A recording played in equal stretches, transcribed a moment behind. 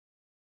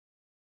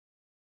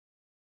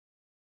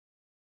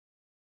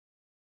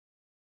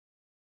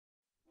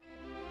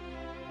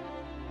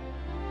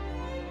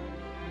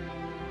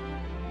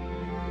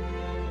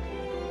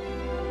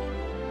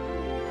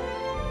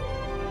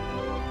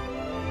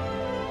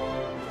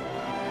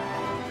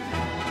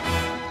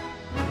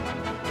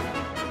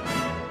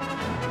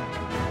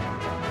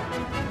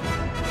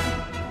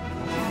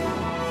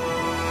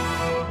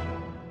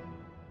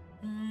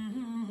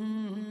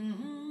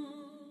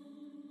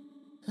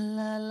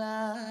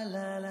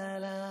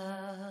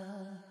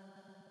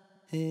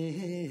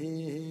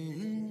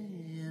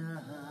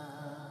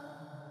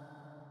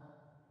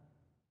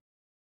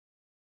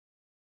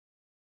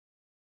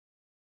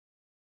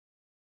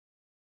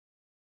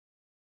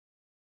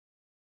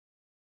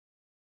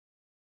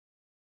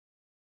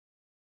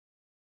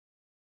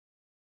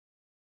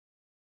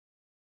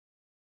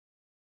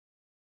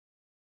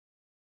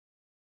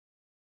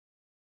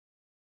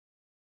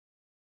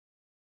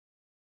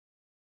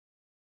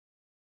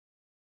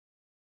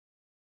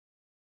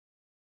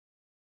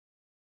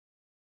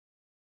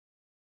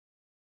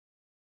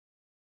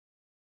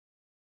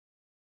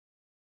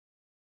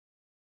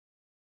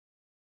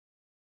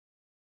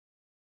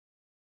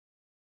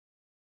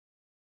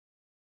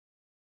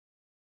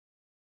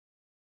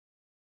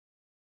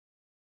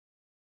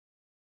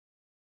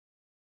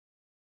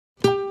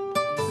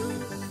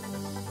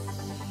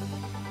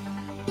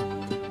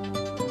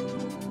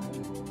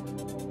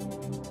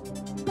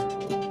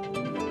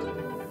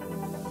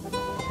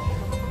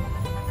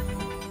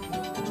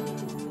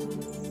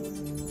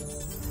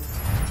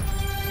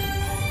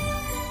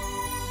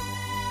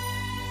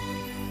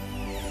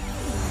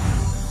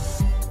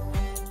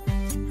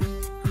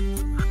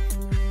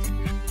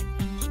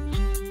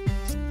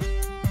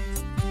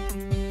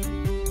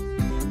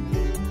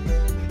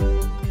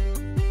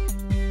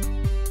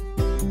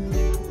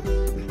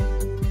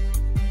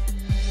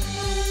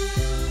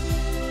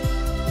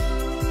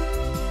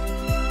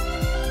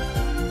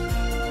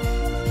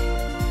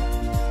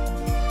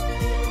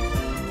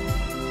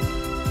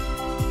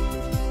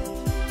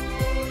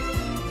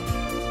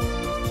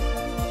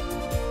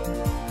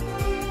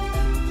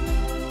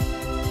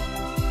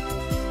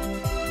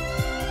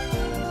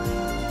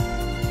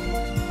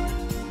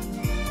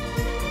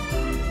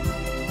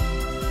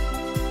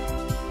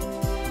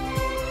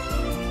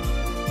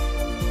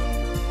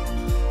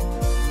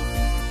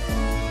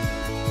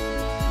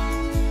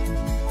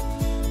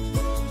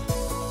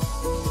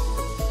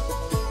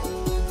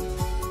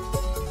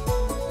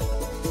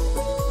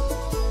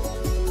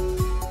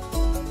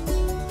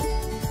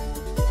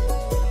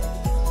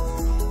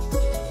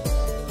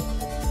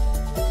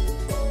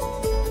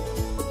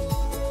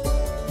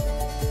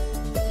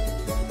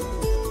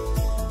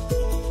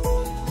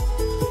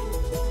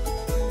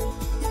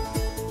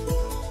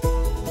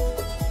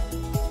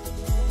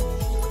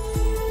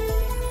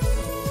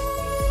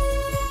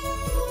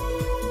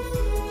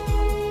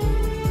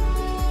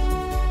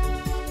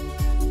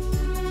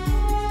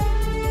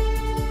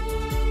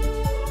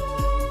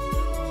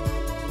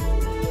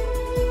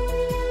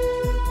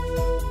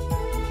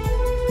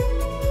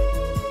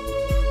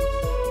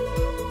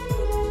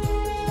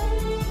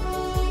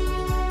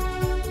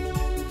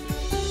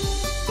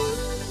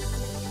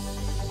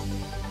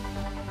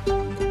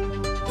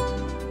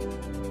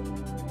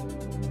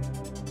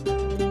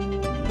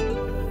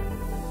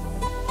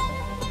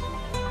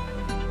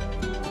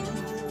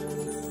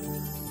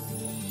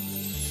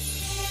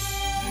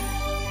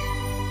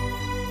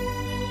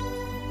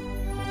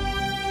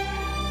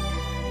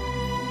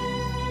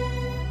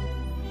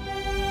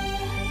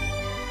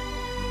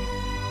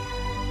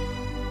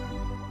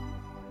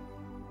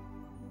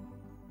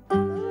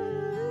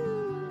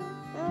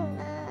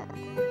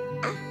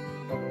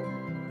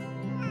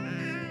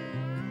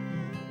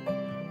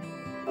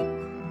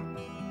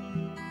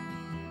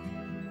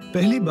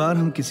पहली बार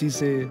हम किसी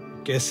से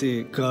कैसे,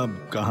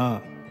 कब,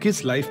 कहाँ,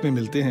 किस लाइफ में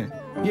मिलते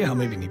हैं ये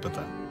हमें भी नहीं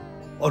पता,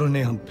 और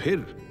उन्हें हम फिर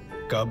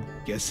कब,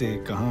 कैसे,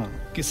 कहाँ,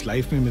 किस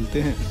लाइफ में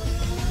मिलते हैं।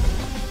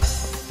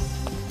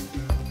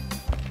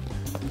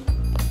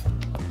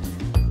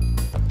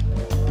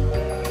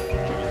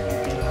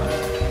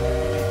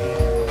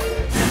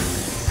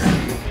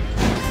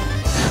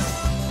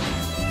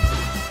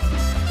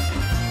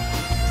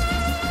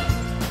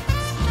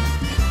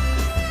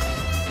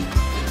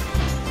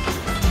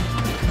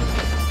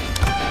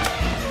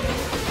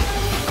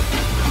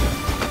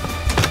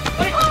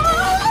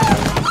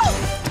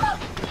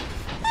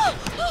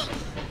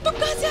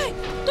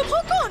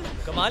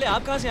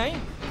 आप कहाँ से आई?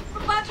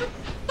 बाथरूम।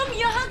 तुम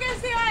यहाँ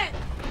कैसे आए?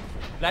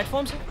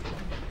 प्लेटफॉर्म से।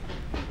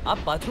 आप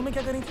बाथरूम में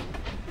क्या कर रही थी?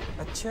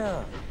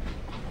 अच्छा,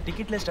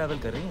 टिकट लेस ट्रैवल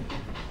कर रही हैं।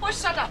 Oh,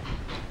 shut up!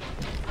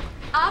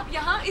 आप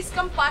यहाँ इस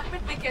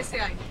कंपार्टमेंट में कैसे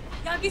आए?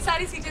 यहाँ की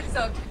सारी सीटें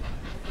रिजर्व हैं।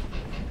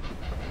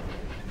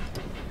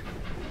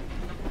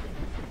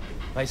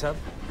 भाई साहब,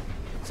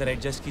 जरा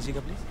एडजस्ट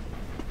कीजिएगा प्लीज।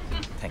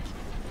 Thank you.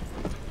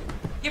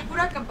 ये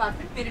पूरा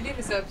कंपार्टमेंट मेरे लिए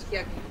रिजर्व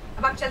किया गया।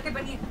 अब आप चलते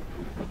बनिए।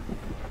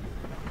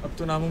 अब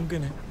तो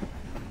नामुमकिन है,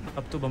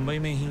 अब तो बंबई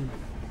में ही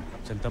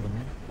चलता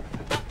बनूं।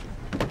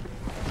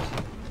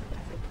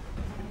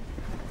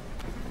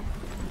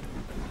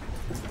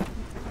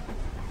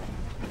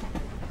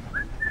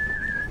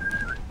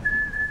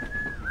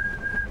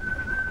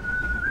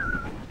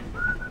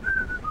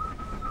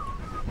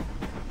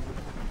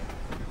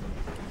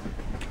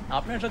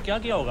 आपने ऐसा क्या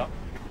किया होगा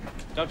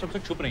कि आप सबसे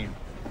छुप रही हैं?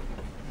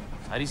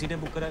 सारी सीटें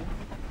बुक करा ली।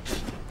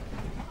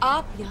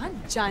 आप यहाँ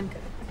जानकर,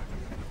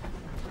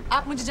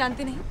 आप मुझे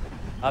जानते नहीं?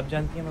 आप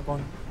जानती हैं मैं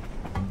कौन?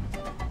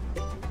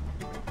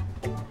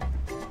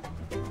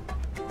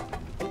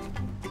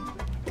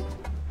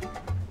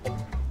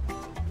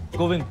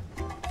 गोविंद।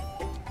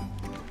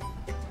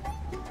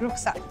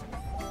 रुखसार।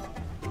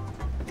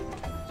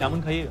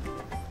 जामुन खाइएगा।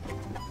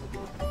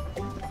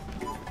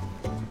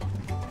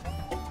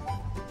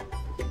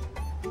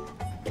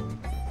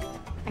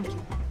 Thank you.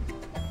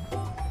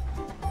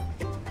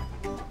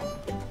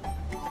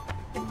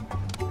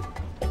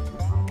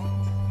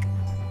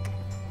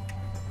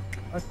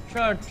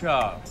 अच्छा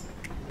अच्छा,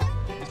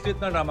 इसलिए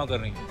इतना ड्रामा कर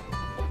रही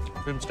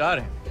हैं। फिल्म स्टार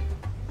हैं।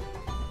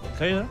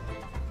 खाइए ना।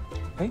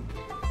 खाइए।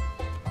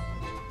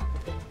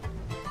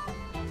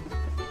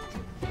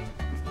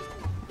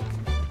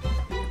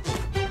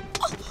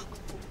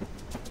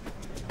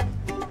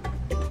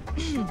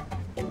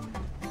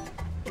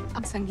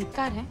 आप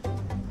संगीतकार हैं?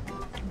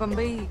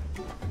 बम्बई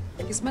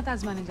किस्मत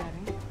आजमाने जा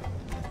रहे हैं?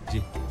 जी।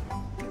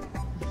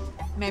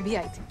 मैं भी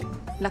आई थी,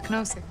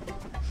 लखनऊ से।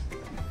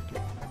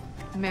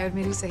 मैं और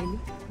मेरी सहेली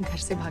घर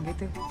से भागे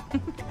थे।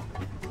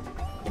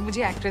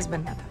 मुझे एक्ट्रेस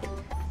बनना था।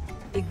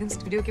 एक दिन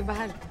स्टूडियो के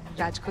बाहर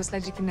राज खोसला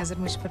जी की नजर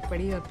मुझ पर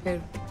पड़ी और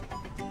फिर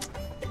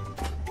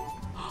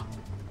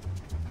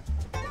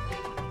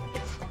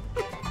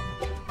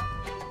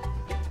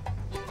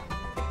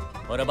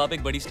और अब आप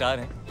एक बड़ी स्टार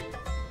हैं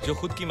जो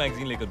खुद की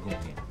मैगजीन लेकर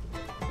घूमती हैं।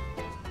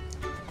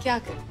 क्या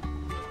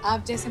करें,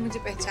 आप जैसे मुझे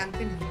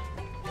पहचानते नहीं।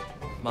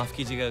 माफ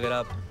कीजिएगा, अगर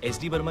आप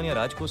SD बर्मन या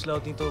राज खोसला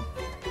होती तो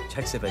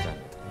झट से पहचान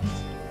लेते।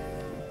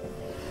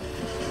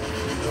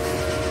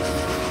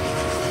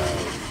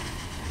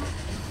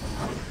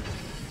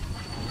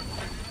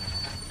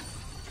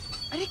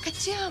 अरे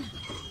कच्चे आम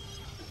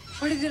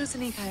बड़ी देर से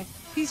नहीं खाए,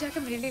 प्लीज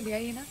जाकर मेरे लिए ले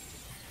आइए ना।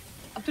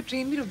 अब तो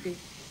ट्रेन भी रुक गई।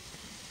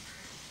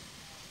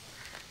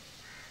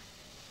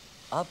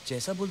 आप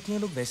जैसा बोलती हैं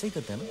लोग वैसे ही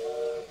करते हैं ना?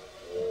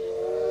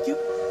 क्यों?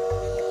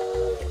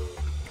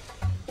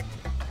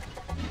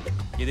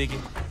 ये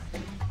देखिए,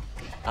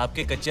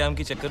 आपके कच्चे आम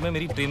के चक्कर में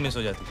मेरी ट्रेन मिस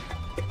हो जाती।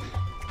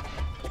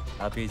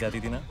 आप यही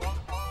जाती थी ना?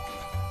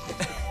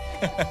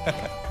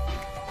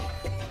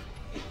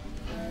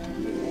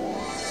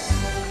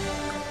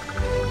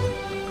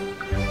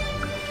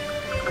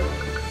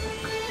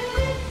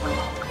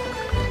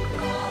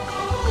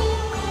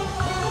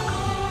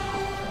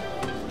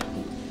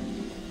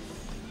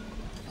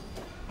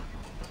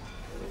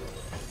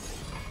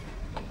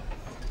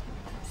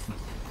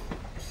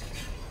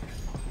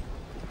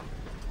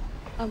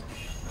 अब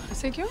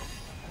ऐसे क्यों?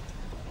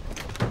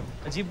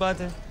 अजीब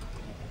बात है,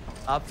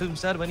 आप फिल्म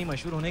स्टार बनी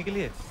मशहूर होने के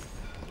लिए,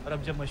 और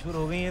अब जब मशहूर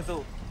हो गई हैं तो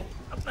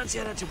अपना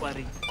चेहरा छुपा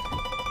रही।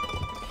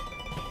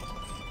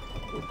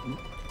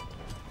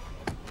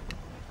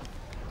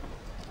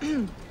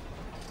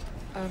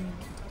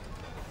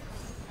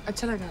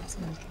 अच्छा लगा आपसे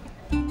मिलकर।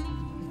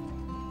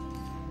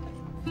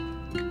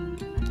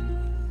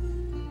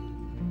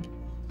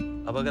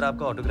 अब अगर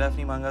आपका ऑटोग्राफ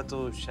नहीं मांगा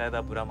तो शायद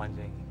आप बुरा मान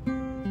जाएंगे।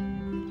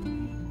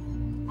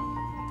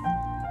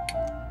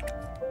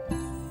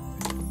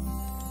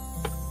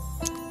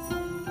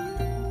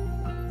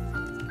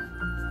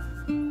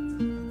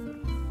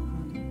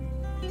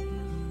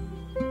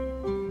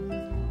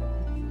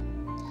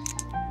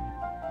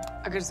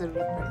 अगर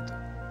जरूरत पड़े तो।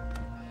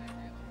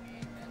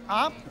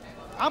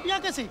 आप यहाँ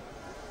कैसे?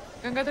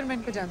 गंगाधर मैं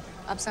इनको जानता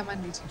हूँ, आप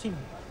सामान लीजिए। जी।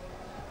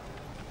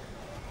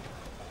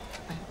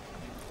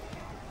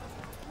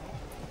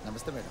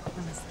 नमस्ते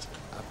मैडम।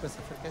 नमस्ते। आपका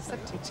सफर कैसा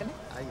सब ठीक चले?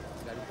 आइए,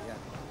 गाड़ी तैयार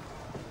है।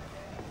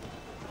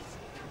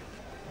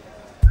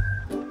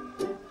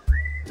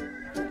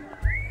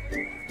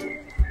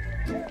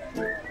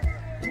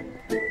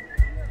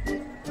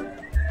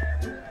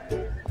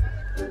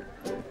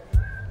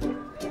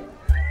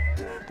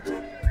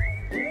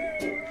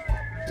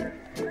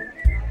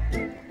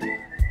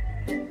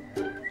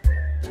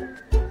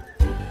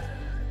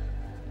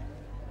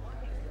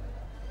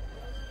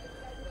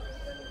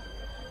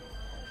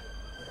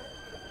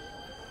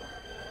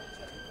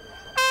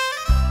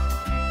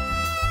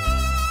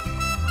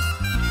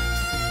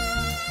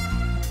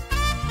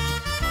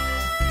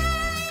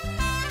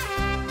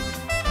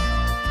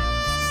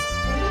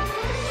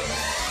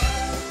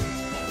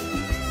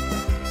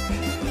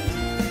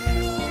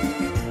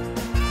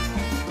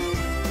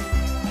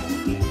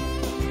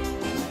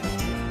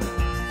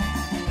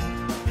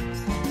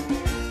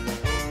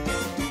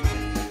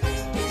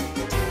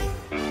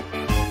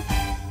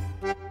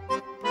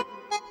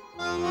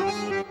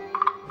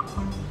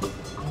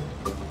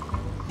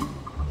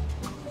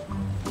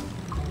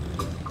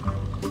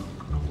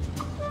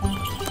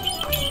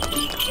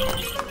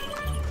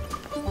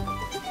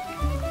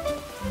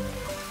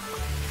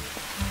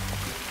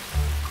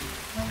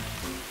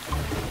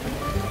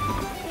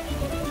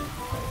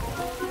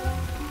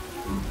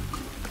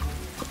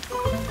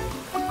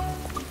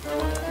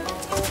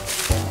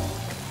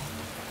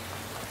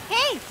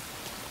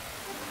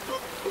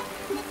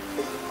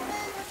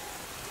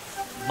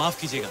 माफ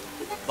कीजिएगा,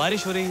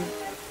 बारिश हो रही है,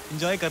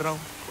 एंजॉय कर रहा हूँ।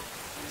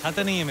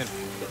 छाता नहीं है मेरे,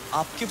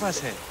 आपके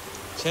पास है,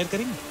 शेयर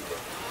करेंगे?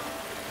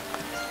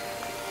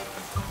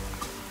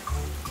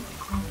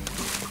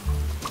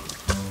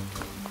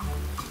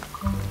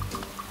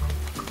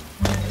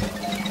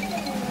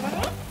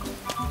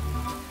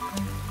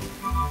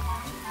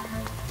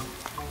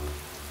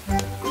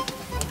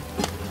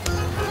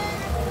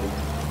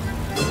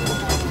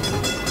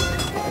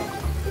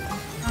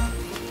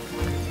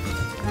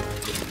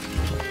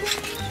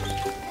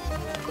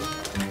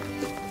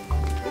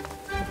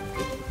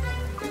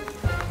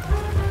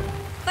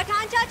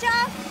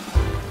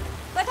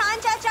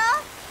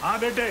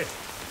 बेटे,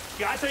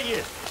 क्या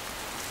चाहिए?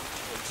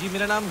 जी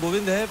मेरा नाम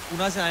गोविंद है,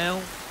 पूना से आया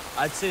हूँ।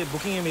 आज से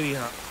बुकिंग है मेरी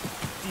यहाँ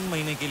 3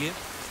 महीने के लिए।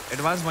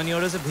 एडवांस मनी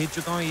ऑर्डर से भेज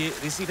चुका हूँ। ये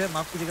रिसीट है,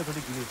 माफ कीजिएगा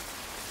थोड़ी डिले।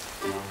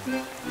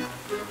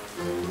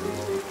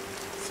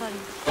 सॉरी।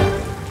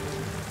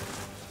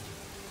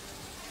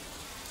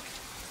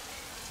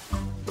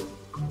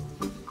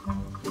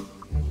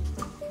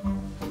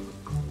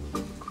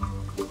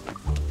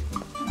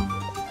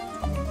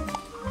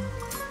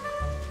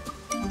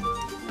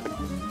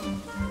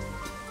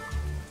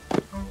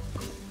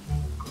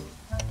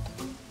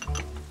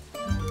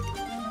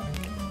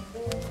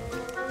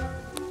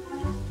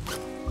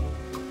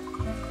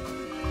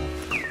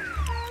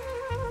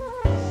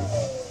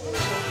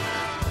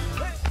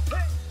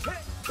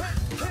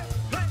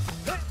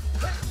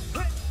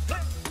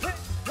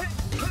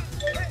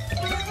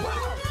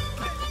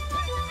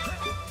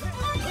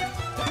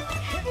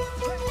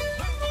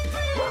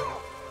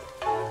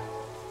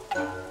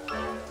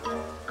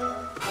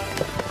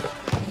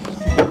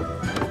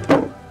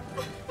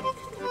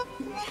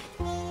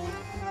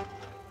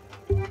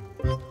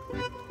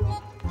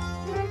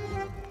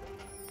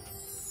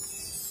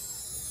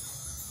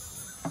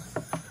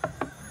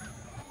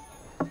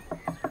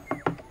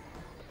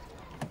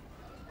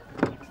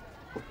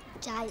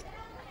 चाय।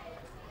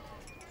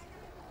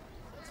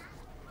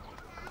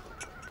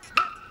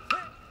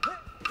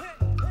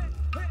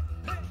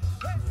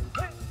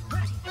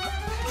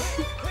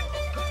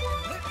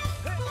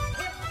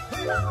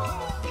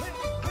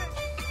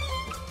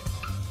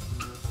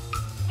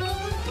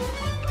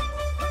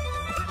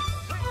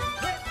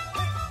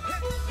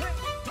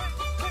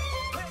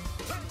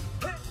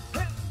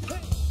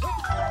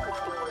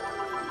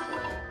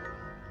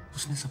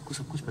 उसने सबको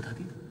सब कुछ बता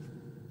दिया।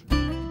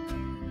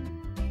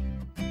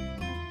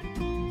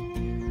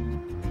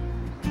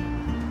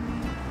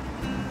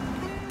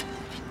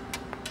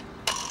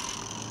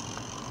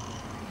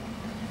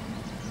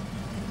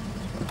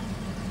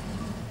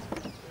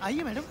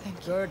 आइए madam.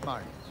 Good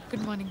morning.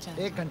 Good morning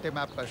चाचा। 1 घंटे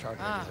में आपका शॉट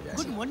रेडी हो जाएगा।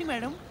 Good morning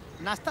madam.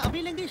 नाश्ता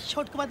अभी लेंगी,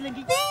 शॉट के बाद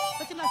लेंगी?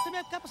 बच्चे नाश्ते में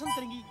आप क्या पसंद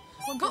करेंगी?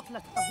 कौन सा ला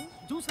सकता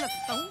हूँ? जूस ला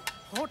सकता हूँ,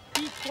 हॉट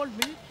टी, कोल्ड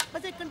मिल्क।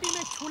 बच्चे कैंटीन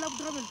में छोला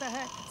भटूरा मिलता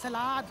है,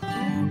 सलाद,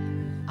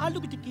 फ्रूट,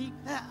 आलू की टिक्की।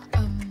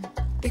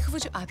 देखो वो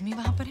जो आदमी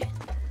वहाँ पर है,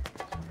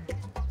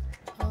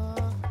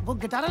 वो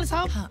गिटार वाले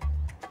साहब? हाँ,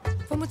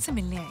 वो मुझसे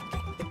मिलने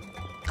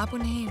आएंगे। आप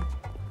उन्हें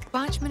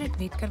 5 मिनट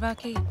वेट करवा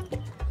के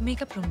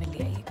मेकअप रूम में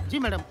ले आइएगा। जी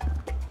मैडम।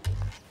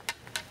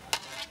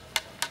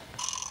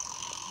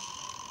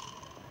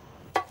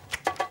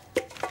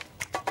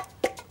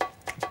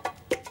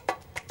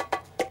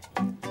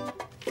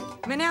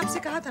 मैंने आपसे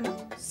कहा था ना,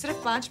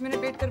 सिर्फ 5 मिनट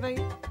वेट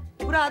करवाइए।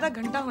 पूरा आधा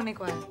घंटा होने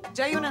को आया।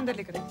 जाइए उन्हें अंदर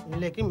लेकर आइए।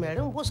 लेकिन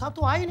मैडम वो साहब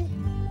तो आए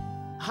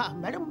नहीं। हाँ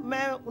मैडम,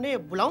 मैं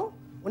उन्हें बुलाऊं?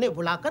 उन्हें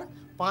बुलाकर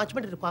 5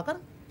 मिनट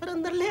रुकाकर फिर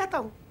अंदर ले आता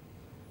हूँ।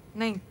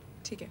 नहीं,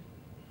 ठीक है।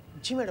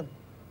 जी मैडम।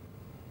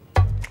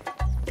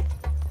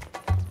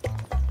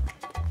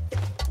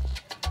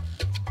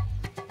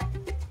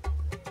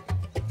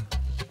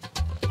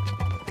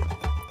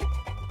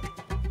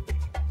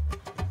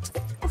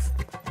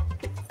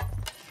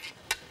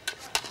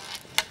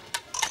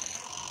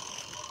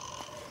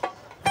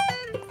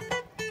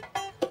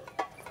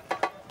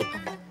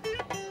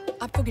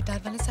 आप वो गिटार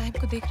वाले साहब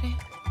को देख रहे हैं?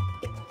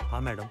 हाँ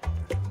मैडम।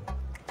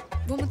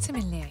 वो मुझसे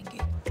मिलने आएंगे।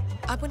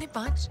 आप उन्हें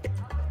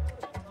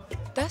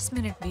 5-10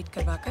 मिनट वेट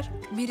करवाकर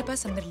मेरे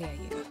पास अंदर ले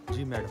आइएगा।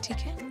 जी मैडम। ठीक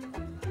है?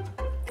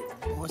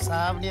 वो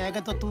साहब नहीं आएगा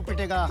तो तू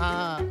पिटेगा।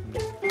 हाँ।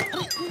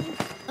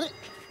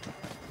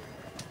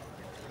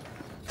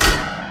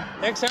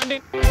 एक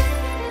 70।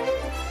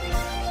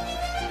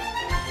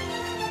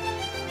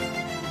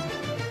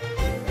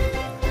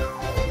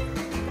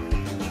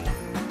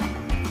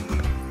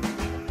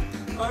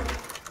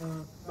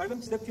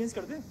 मैडम स्टेप चेंज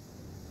कर दें?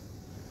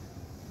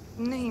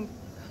 नहीं,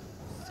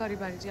 सॉरी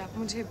बारी जी, आप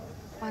मुझे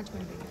 5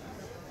 मिनट देंगे।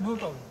 No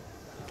problem.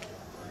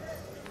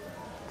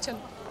 चलो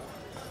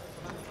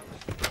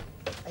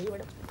आइए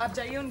मैडम। आप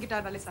जाइए, उन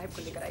गिटार वाले साहब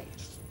को लेकर आइए।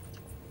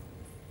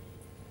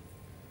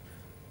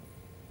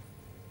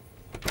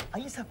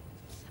 आइए साहब।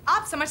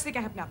 आप समझते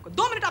क्या है अपने आप को?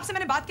 2 मिनट आपसे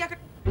मैंने बात क्या कर।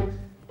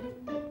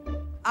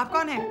 आप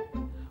कौन है?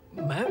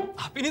 मैम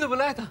आप ही ने तो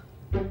बुलाया था।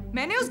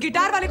 मैंने उस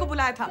गिटार वाले को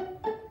बुलाया था।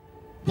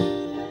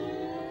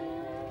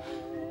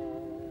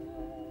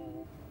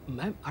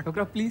 Ma'am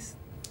autograph please.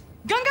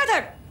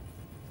 गंगाधर!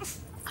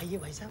 आइए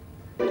भाई साहब।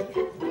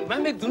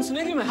 मैम एक धुन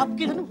सुनेगी? मैं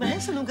आपकी धुन मैं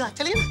सुनूंगा,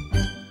 चलिए ना।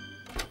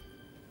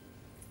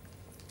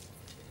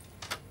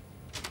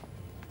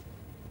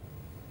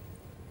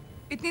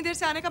 इतनी देर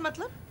से आने का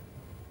मतलब?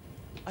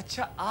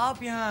 अच्छा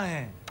आप यहाँ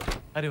हैं।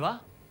 अरे वाह,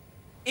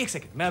 एक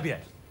सेकंड, मैं अभी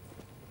आया।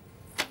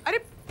 अरे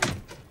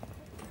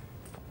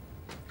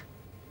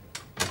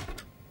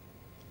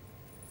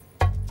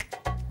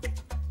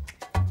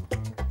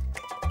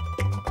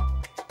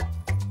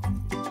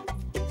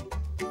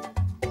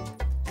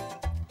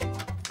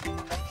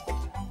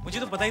मुझे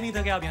तो पता ही नहीं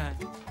था कि आप यहाँ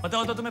हैं। पता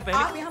होता तो मैं पहले।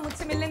 आप यहाँ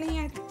मुझसे मिलने नहीं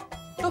आए थे,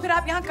 तो फिर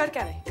आप यहाँ कर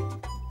क्या रहे?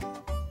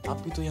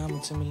 आप भी तो यहाँ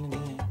मुझसे मिलने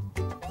नहीं आए।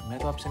 मैं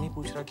तो आपसे नहीं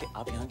पूछ रहा कि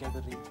आप यहाँ क्या कर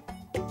रही हैं।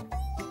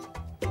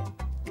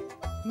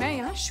 मैं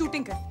यहाँ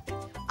शूटिंग कर।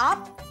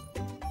 आप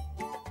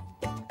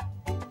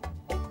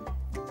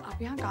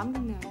यहाँ काम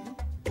करने आए हैं?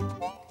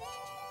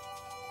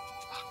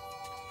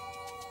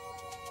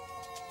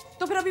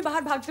 तो फिर अभी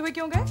बाहर भागते हुए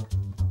क्यों गए?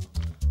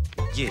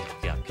 ये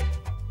आपके।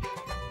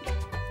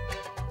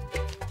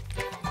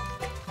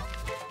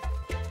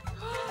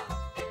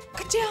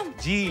 कच्चे आम?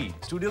 जी,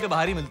 स्टूडियो के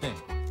बाहर ही मिलते हैं।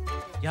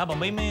 यहाँ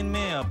बंबई में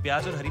इनमें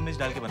प्याज और हरी मिर्च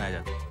डाल के बनाया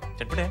जाता है।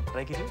 चटपटे हैं,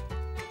 ट्राई कीजिए।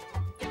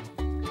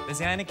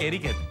 वैसे यहाँ इन्हें कैरी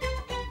कहते हैं।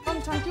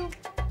 Thank you.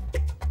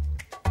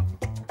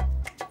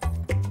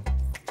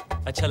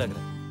 अच्छा लग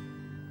रहा है।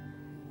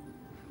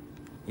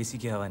 एसी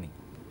की हवा नहीं,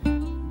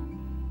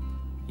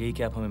 यही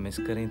कि आप हमें मिस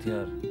कर रही थी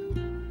और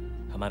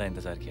हमारा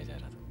इंतजार किया जा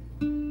रहा था।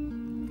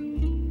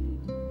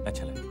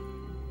 अच्छा लगा।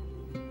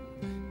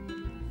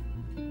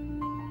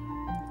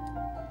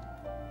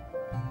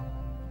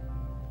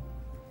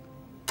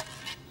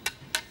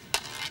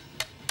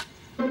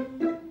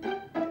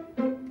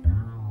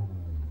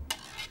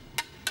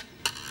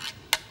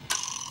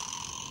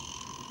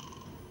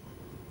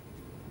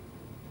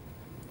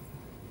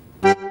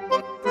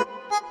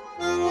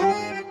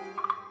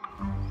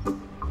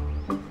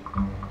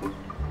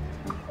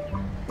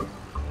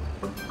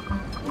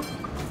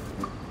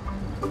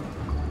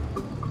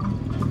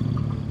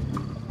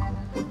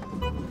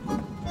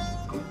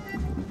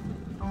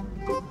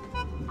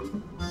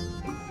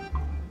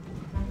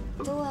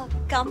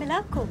 काम मिला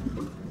आपको?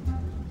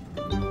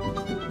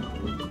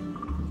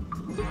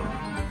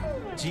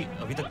 जी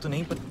अभी तक तो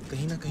नहीं, पर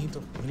कहीं ना कहीं तो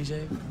मिल ही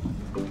जाएगा।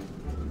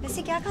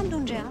 वैसे क्या काम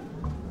ढूंढ रहे हैं आप?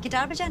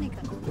 गिटार बजाने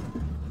का?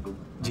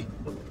 जी।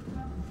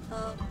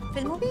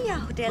 फिल्मों में या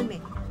होटल में?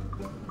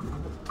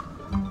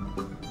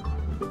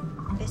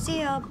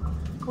 वैसे आप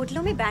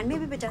होटलों में बैंड में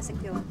भी बजा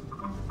सकते हो आप।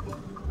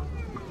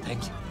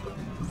 थैंक यू,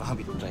 वहाँ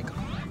भी ट्राई करो।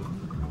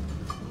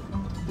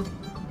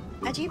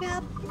 अजीब है,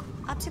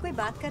 आपसे कोई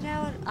बात कर रहा है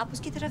और आप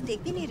उसकी तरफ देख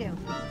भी नहीं रहे हो।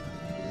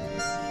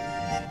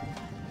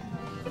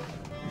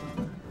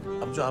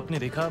 अब जो आपने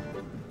देखा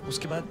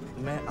उसके बाद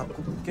मैं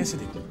आपको कैसे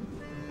देखूं?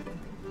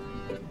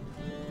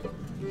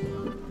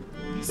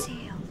 वैसे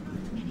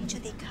मैंने जो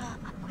देखा,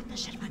 आपको इतना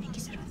शर्माने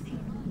की जरूरत नहीं।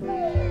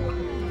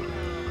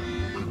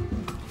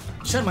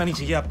 शर्म आनी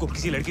चाहिए आपको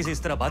किसी लड़की से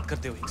इस तरह बात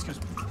करते हुए। Excuse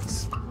me.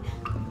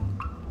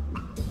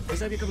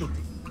 ऐसा भी कब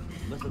रुकती?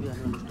 बस अभी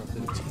आने वाले स्टॉप पे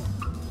रुकी।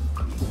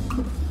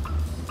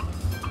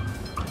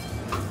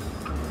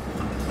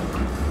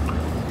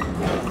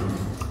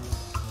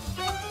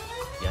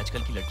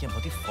 आजकल की लड़कियां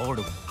बहुत ही फॉरवर्ड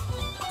हो गई।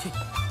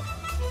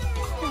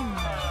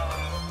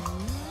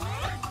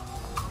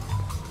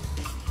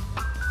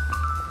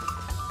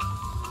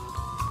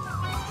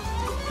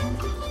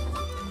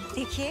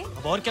 देखिए।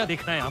 अब और क्या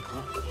देखना है आपको?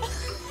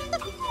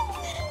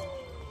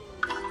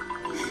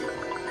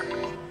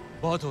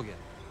 बहुत हो गया,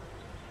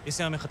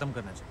 इसे हमें खत्म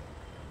करना चाहिए।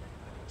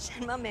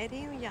 शर्मा मैं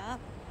रही हूँ या आप?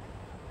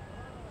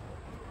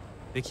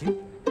 देखिए,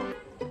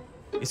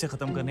 इसे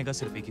खत्म करने का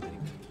सिर्फ एक ही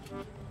तरीका है।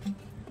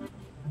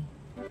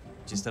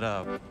 जिस तरह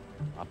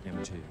आपने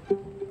मुझे,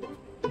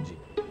 जी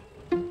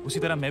उसी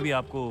तरह मैं भी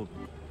आपको।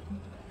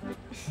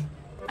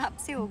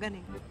 आपसे होगा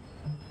नहीं।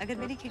 अगर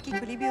मेरी खिड़की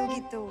खुली भी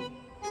होगी तो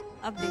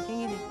आप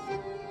देखेंगे नहीं।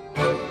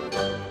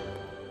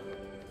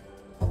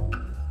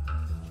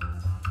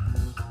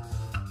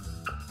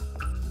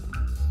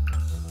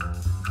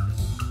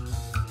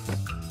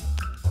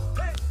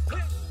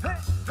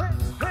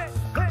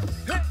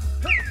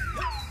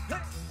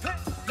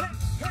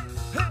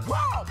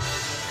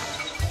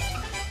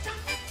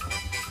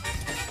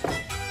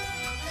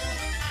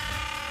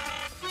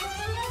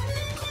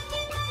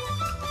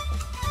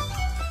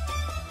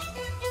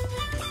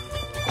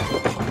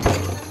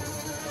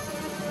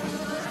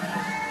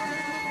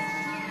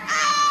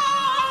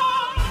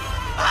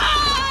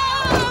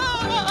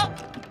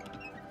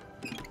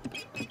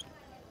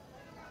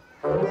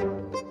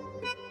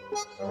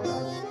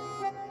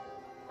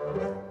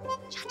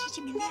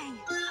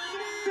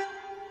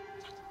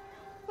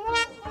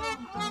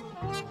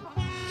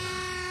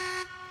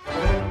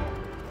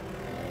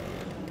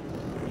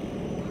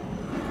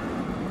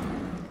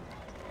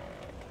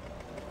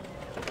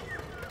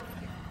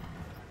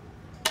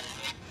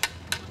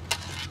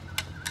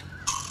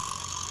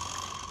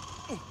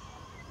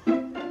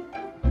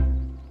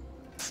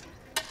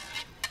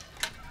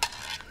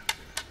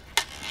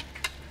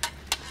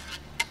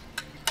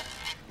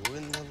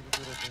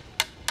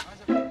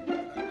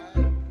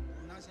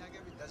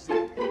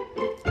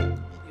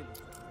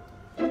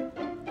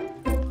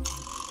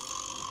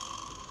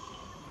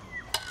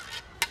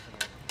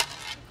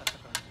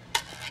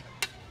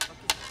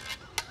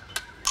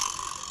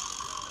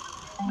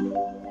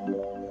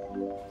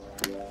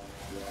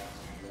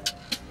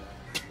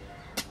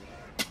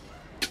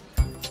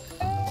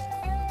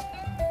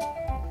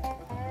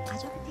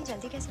 इतनी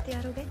जल्दी कैसे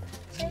तैयार हो गए?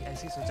 जी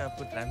ऐसे ही सोचा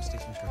आपको ट्रैम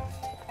स्टेशन छोड़ दूं।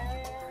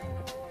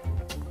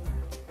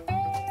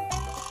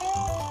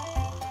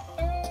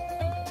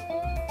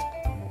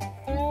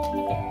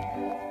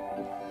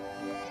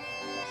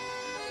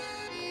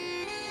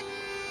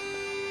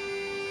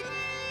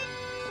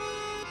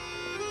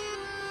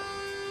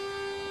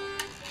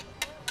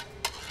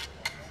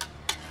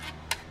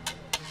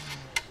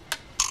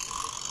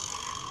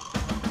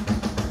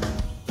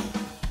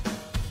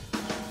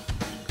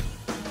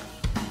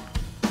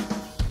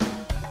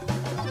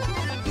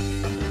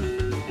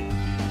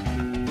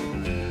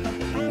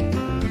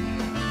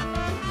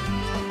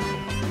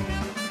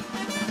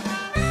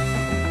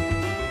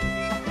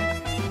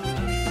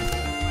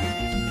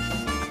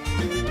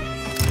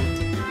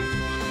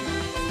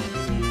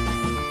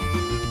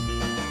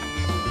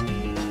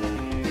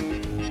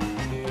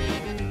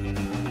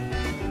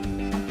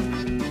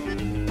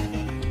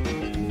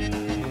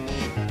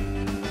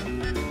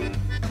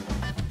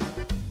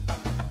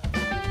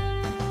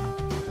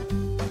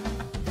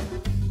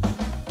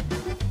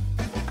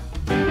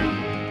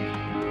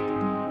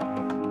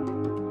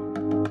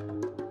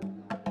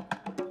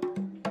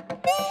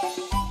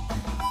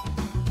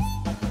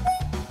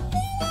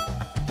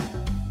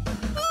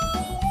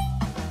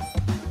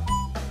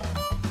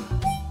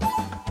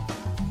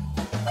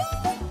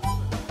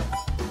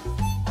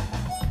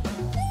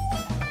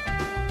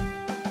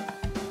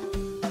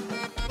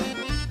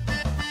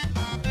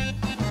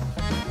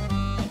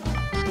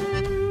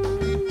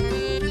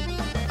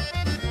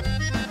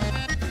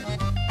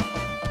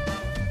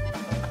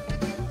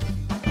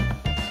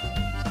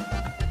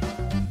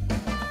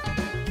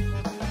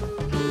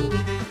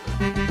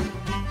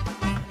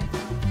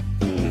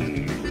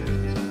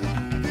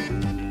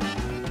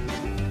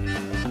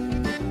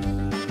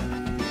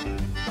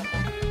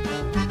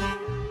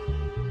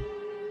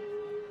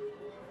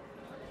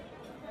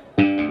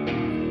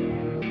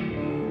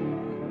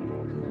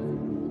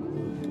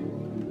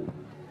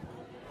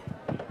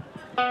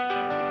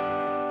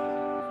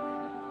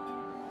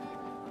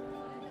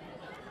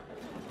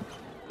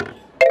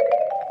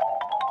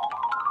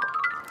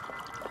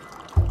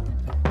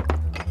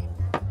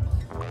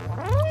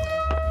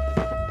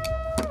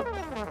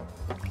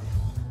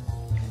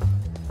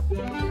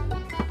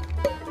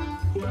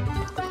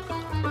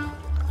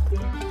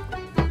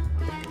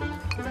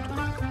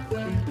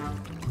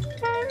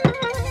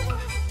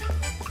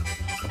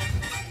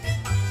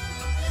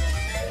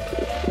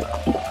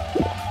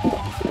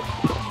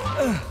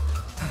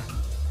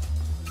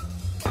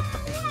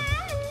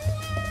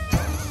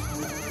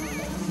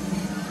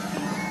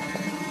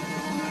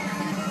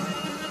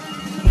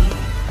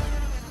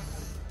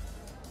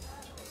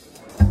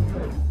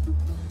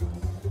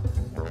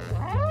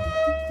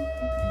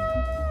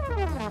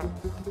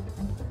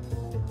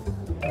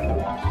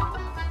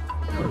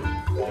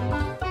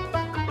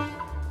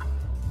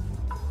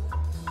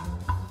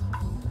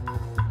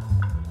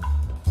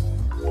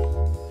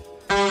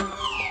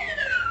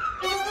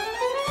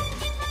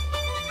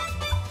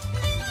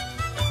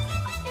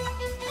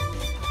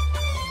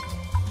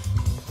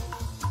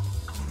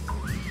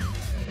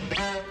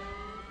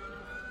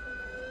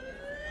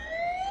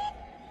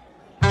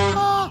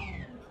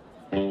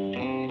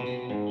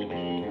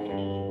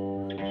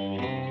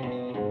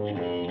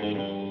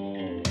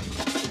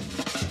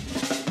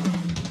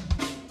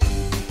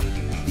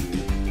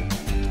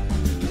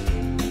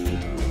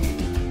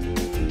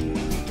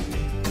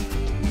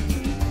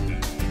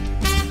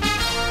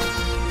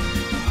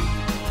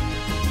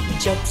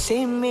 जब से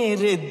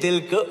मेरे दिल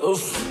को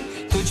उफ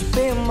तुझ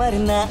पे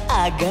मरना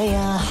आ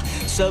गया,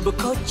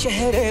 सबको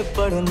चेहरे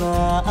पढ़ना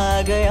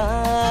आ गया,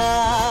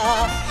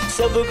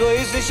 सबको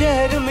इस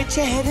शहर में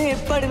चेहरे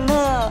पढ़ना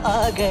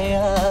आ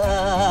गया।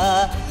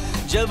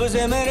 जब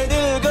से मेरे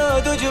दिल को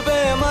तुझ पे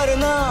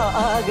मरना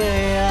आ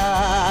गया,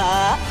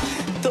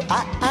 तो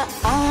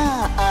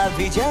आ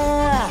भी जा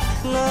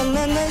ना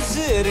ना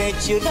नजरें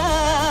चुरा,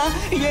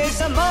 ये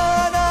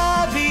ज़माना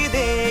भी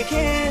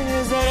देखे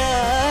जरा।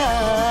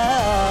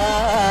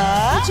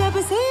 जब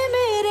से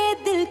मेरे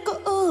दिल को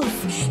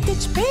उफ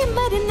तुझ पे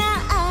मरना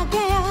आ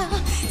गया,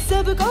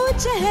 सबको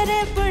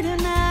चेहरे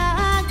पढ़ना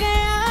आ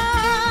गया,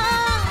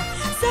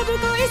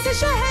 सबको इस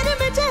शहर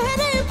में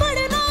चेहरे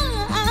पढ़ना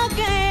आ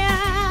गया।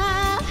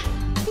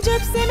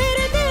 जब से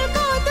मेरे दिल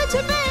को तुझ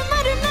पे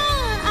मरना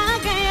आ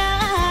गया,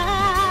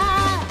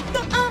 तो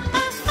आ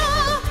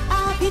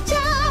भी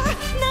जा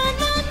ना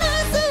ना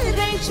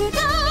नजरें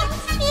चुरा,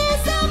 ये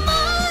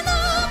ज़माना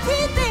भी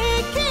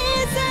देखे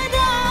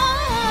जरा।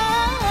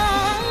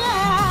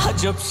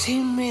 जब से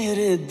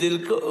मेरे दिल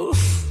को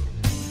उफ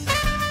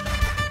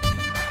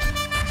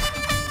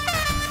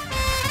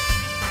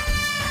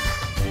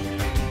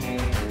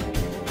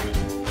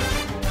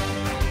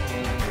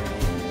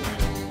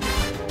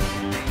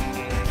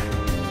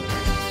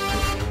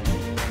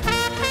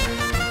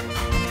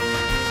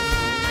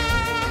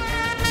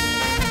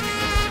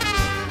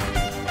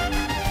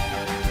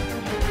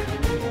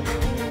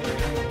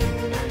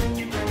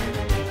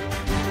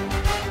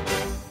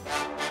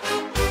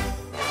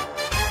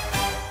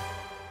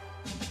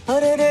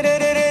अरे रे रे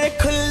रे रे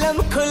खुल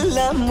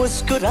सा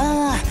मुस्कुरा,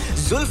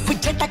 जुल्फ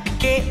झटक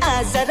के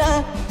आ जरा,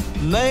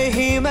 मैं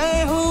ही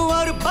मैं हूँ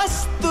और बस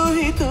तू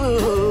ही तू।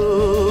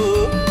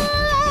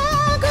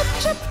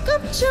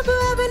 गुपचुप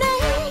अब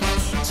नहीं,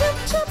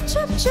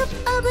 चुप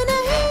अब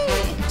नहीं,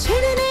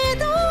 छिड़ने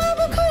दो अब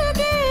खुल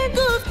के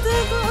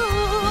गुफ्तगू।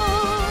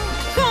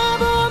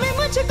 ख्वाबों में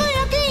मुझको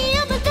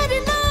यकीन अब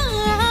करना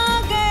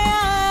आ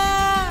गया,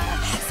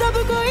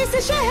 सबको इस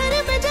शहर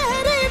में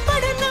जहरे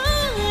पड़ना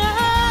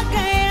आ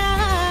गया।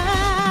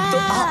 तो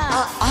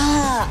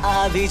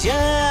आ भी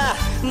जा,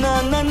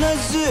 ना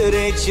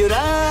नजरें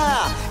चुरा,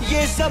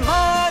 ये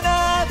ज़माना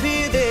भी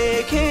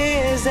देखे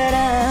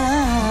जरा।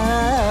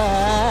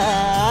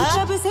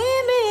 जब से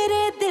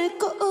मेरे दिल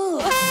को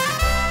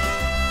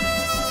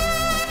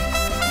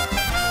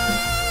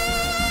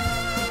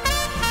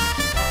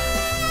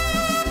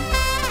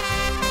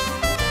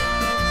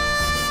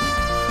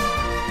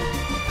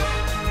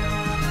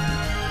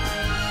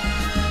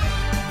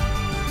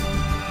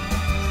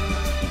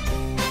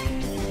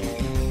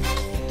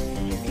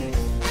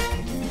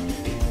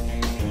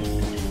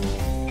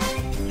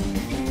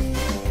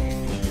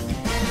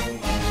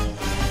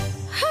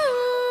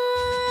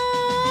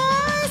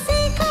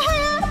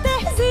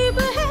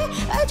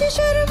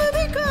शर्म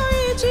भी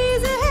कोई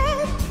चीज है,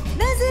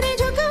 नजरें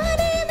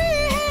झुकाने में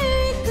है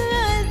एक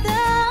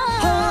अदा।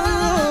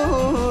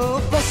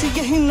 बस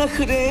यही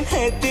नखरे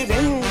हैं तेरे,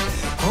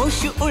 होश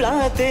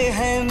उड़ाते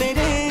हैं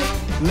मेरे,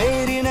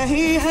 मेरी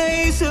नहीं है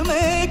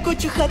इसमें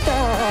कुछ खता।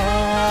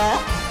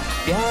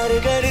 प्यार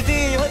करती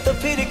हो तो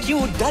फिर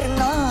क्यों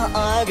डरना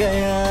आ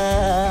गया,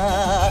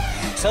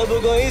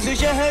 सबको इस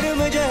शहर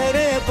में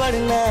जहरे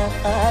पड़ना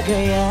आ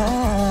गया।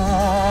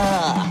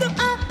 तो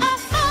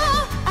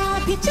आ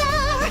भी जा,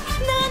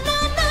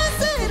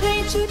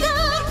 चुरा,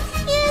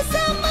 ये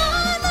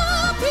ज़माना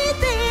भी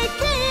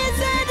देखे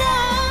जरा।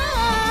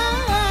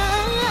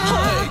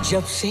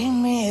 जब से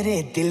मेरे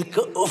दिल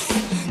को उफ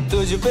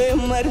तुझ पे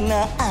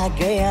मरना आ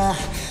गया,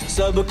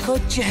 सबको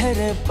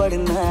चेहरे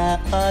पड़ना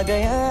आ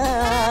गया,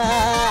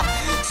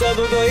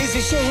 सबको इस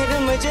शहर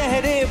में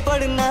चेहरे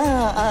पड़ना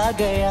आ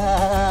गया।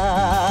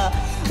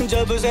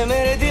 जब से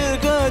मेरे दिल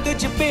को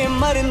तुझ पे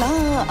मरना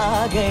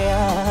आ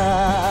गया,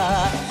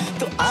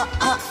 तो आ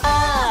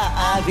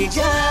भी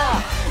जा,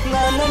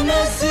 ना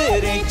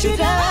नजरें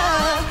चुरा,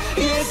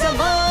 ये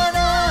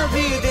ज़माना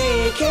भी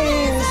देखे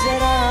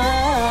जरा।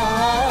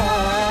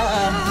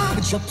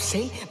 जब से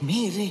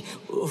मेरे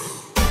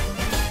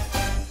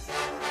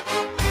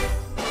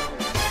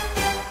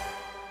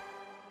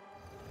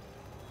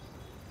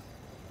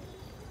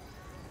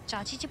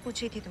चाची जी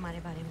पूछ रही थी तुम्हारे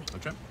बारे में।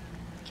 अच्छा?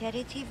 कह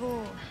रही थी वो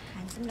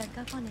हैंडसम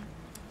लड़का कौन है,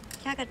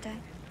 क्या करता है?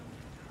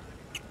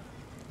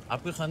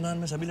 आपके खानदान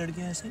में सभी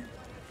लड़कियां ऐसी?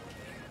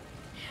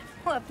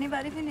 वो अपने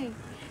बारे में नहीं,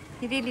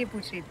 मेरे लिए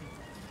पूछ रही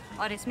थी।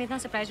 और इसमें इतना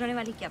सरप्राइज होने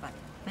वाली क्या बात है?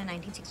 मैं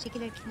 1960 की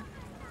लड़की हूँ,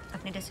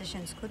 अपने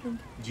डिसीजंस खुद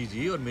लूँगी। जी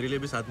जी, और मेरे लिए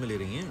भी साथ में ले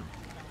रही हैं?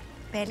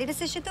 पहले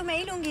डिसीजन तो मैं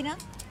ही लूँगी ना।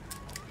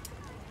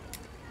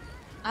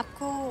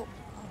 आपको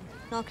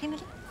नौकरी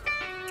मिली?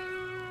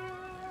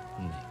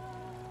 नहीं।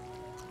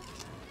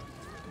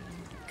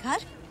 घर?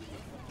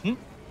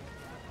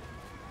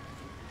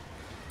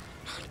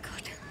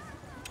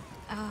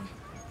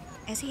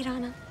 ऐसे ही रहा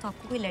ना तो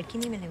आपको कोई लड़की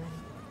नहीं मिलने वाली।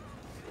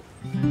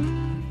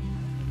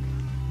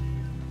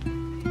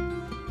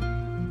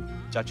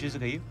 चाची से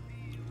कहिए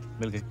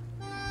मिल गई।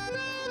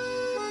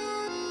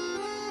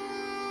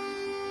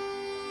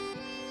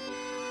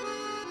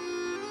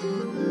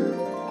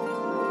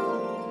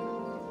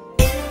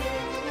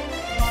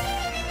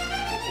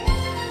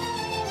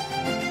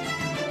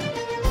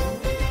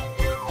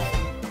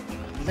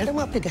 मैडम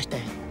आपके गेस्ट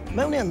हैं,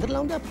 मैं उन्हें अंदर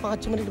लाऊंगा,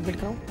 5 मिनट वेट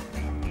कराऊं?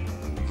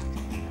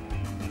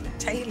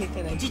 चाहिए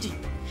लेकर आए। जी जी।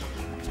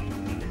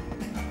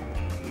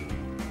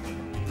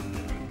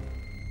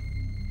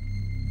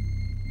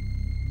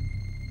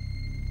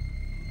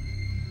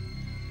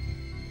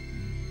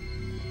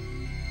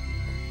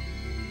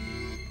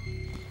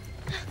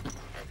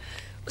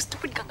 उस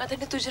स्टूपिड गंगाधर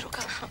ने तुझे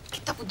रोका,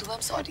 कितना बुद्धू, आई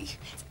एम सॉरी।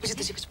 मुझे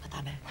तुझे कुछ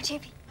बताना है। मुझे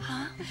भी।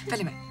 हाँ,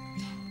 पहले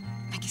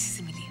मैं किसी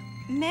से मिली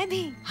हूँ। मैं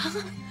भी। हाँ,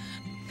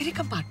 मेरे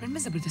कंपार्टमेंट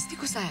में जबरदस्ती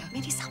घुस आया।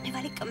 मेरे सामने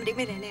वाले कमरे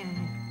में रहने आया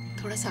है।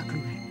 थोड़ा सा अकड़ू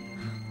है,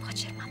 बहुत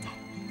शर्माता है,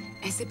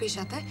 ऐसे पेश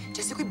आता है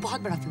जैसे कोई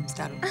बहुत बड़ा फिल्म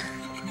स्टार हो।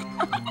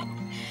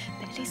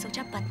 पहले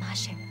सोचा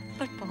बदमाश है,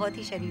 पर बहुत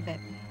ही शरीफ है।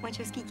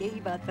 मुझे उसकी यही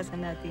बात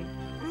पसंद आती है।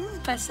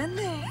 पसंद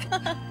है?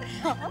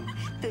 हाँ,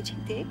 तुझे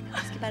देख,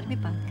 उसके बारे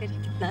में बात करी,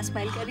 कितना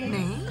स्माइल कर रही है।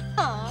 नहीं।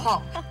 हाँ।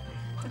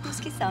 तो तू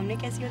उसके सामने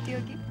कैसी होती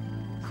होगी?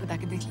 खुदा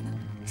के देख लेना।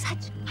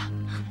 सच?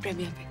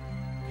 प्रेमियर पे।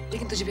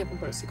 लेकिन तुझे भी अपने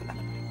पड़ोसी को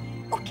लाना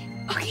पड़ेगा। ओके।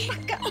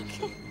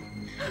 ओके।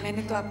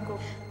 मैंने तो आपको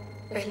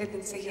पहले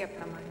दिन से ही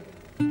अपना मान लिया।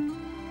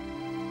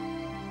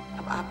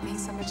 अब आप नहीं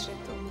समझ रहे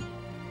तो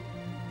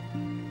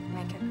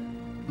मैं क्या करूं?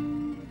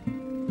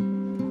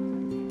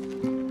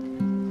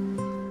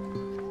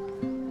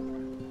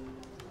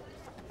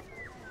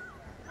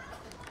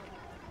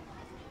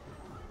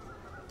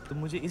 तुम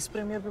मुझे इस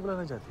प्रीमियर पे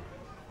बुलाना चाहती हो?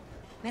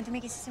 मैं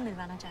तुम्हें किसी से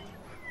मिलवाना चाहती हूँ।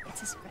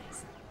 It's a surprise.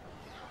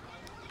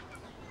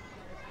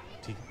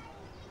 ठीक है,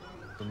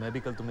 तो मैं भी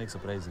कल तुम्हें एक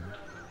सरप्राइज दूंगा।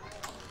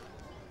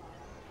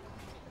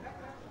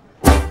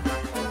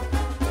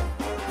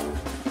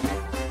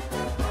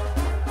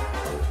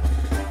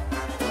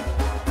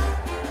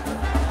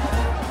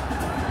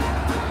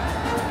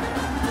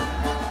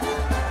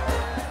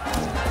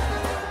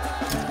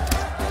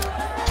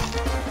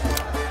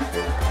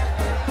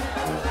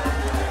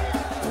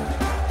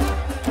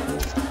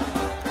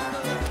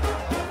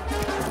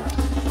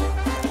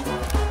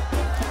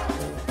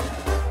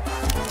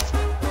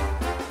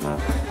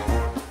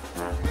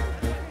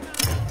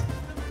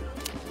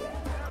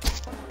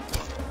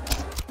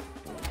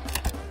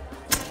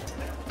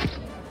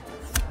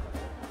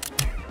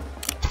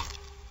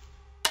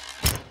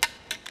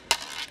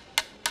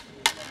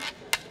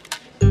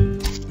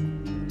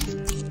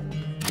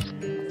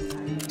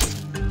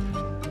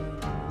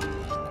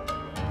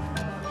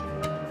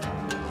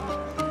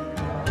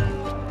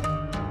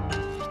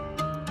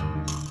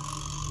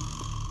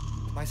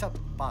 भाई साहब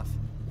पास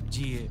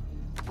जी ये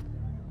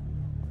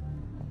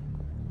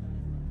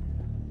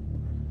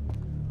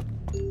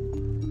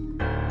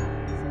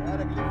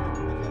सर अगली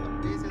फिल्म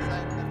अभी से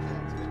साइन करते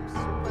हैं। फिल्म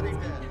सुपर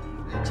हिट है,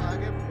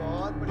 आगे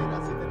बहुत बड़ी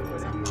राशि देनी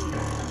पड़ेगी।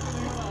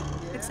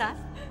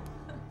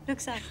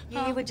 रुखसार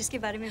ये वो जिसके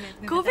बारे में मैं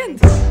तुम्हें गोविंद,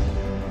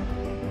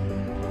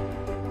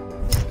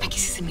 मैं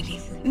किसी से मिली।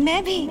 मैं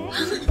भी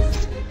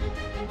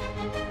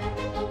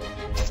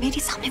मेरे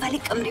सामने वाले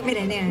कमरे में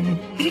रहने आए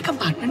हैं। मेरे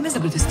कंपार्टमेंट में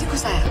जबरदस्ती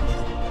घुसाया।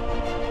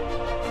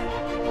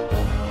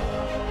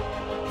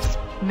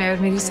 मैं और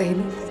मेरी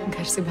सहेली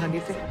घर से भागे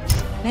थे।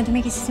 मैं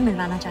तुम्हें किसी से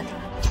मिलवाना चाहती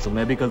हूँ। तो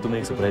मैं भी कल तुम्हें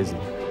एक सरप्राइज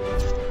दूंगा।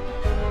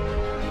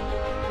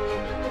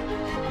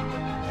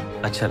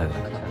 अच्छा लग रहा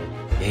है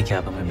यही कि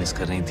आप हमें मिस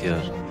कर रही थी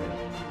और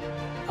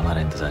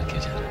हमारा इंतजार किया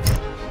जा रहा है।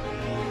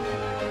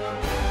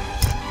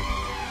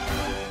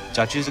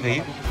 चाची से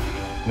कहिए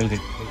मिल गई।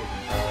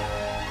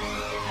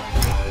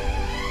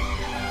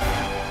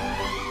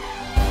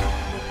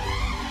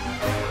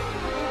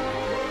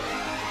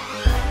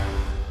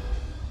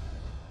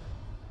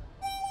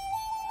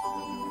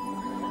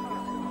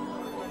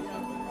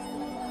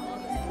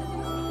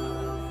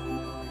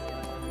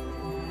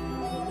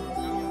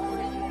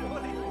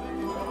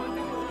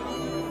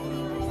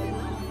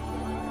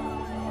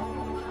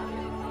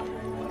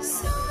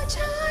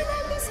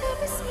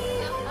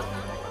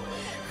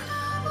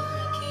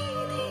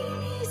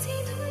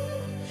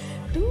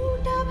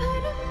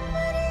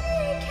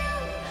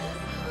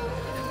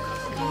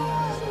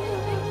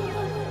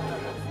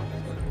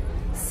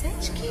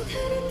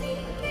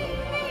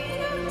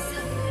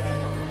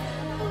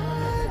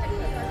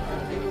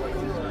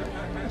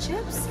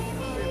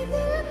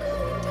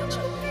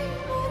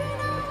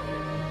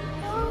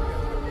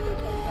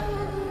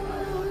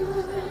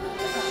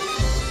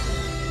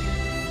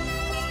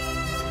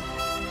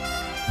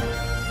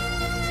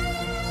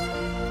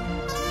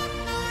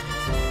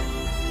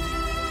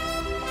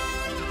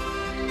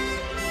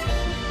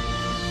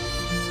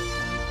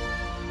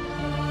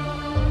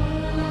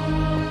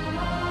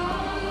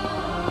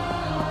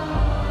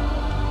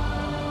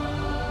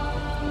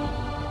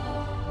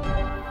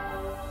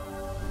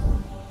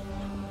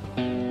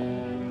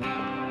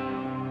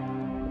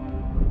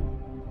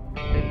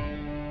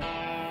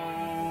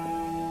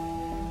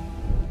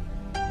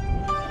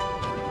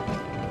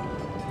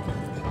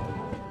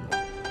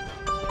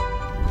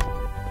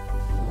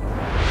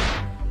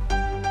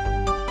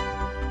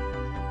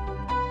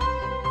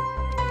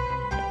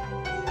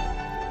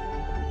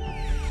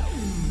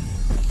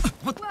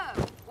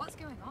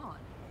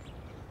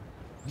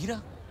 Meera,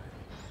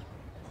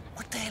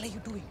 what the hell are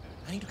you doing?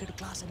 I need to get to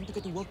class. I need to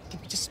get to work. Can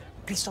you just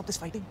please stop this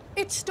fighting?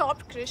 It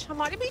stopped, Krish.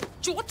 हमारे भी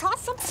जो था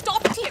सब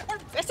stop किए और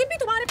वैसे भी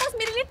तुम्हारे पास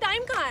मेरे लिए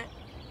टाइम कहाँ है?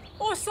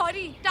 Oh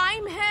sorry,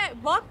 टाइम है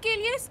वर्क के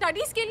लिए,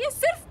 स्टडीज के लिए,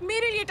 सिर्फ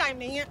मेरे लिए टाइम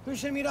नहीं है।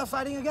 Krish and Meera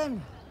fighting again.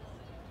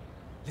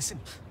 Listen,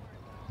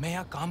 मैं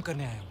यहाँ काम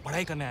करने आया हूँ,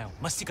 पढ़ाई करने आया हूँ,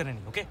 मस्ती करने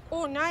नहीं, okay?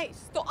 Oh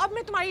nice. तो अब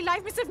मैं तुम्हारी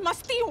लाइफ में सिर्फ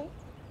मस्ती हूँ।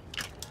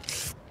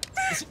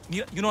 Listen,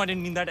 you know I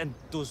didn't mean that, and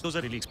those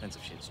are really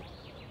expensive shades. So.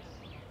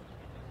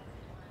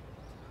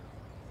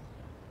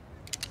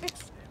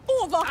 It's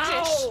over,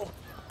 Krish.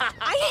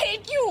 I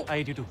hate you. I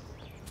hate you too.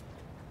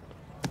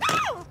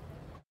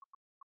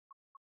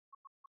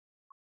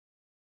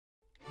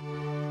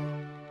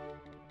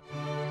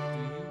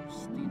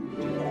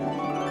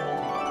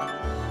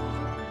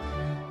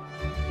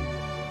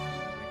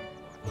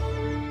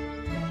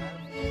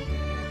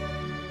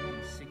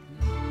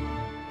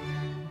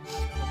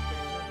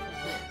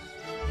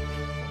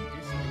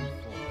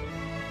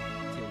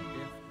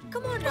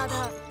 Come on,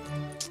 Radha.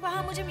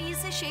 वहाँ मुझे मीर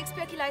से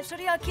शेक्सपियर की लाइफ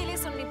स्टोरी अकेले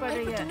सुननी पड़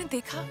रही है। तुमने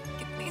देखा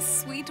कितनी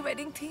स्वीट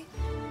वेडिंग थी।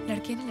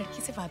 लड़के ने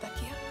लड़की से वादा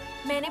किया।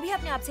 मैंने भी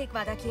अपने आप से एक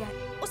वादा किया है।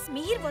 उस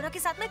मीर वोरा के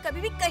साथ मैं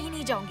कभी भी कहीं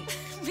नहीं जाऊंगी।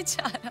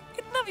 बेचारा,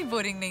 इतना भी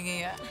बोरिंग नहीं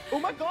है यार।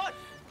 Oh my God,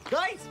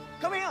 guys,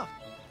 come here.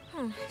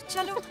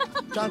 चलो।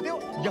 जानते हो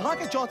यहाँ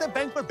के चौथे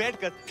बेंच पर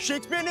बैठकर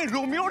शेक्सपियर ने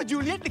रोमियो और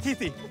जूलियट लिखी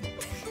थी।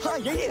 हाँ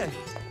यही है।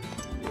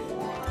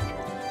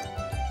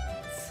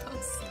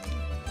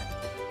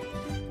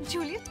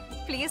 जूलियट,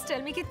 प्लीज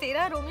टेल मी कि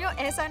तेरा रोमियो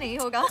ऐसा नहीं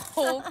होगा।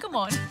 Oh, come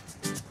on.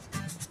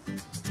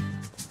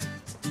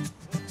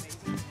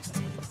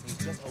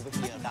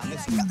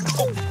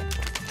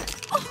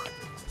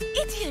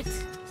 Idiot!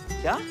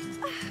 क्या?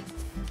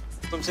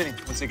 तुमसे नहीं,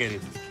 मुझसे कह रही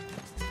थी।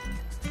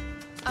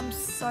 I'm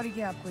sorry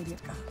कि आपको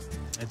idiot कहा।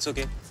 It's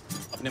okay.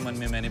 अपने मन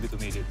में मैंने भी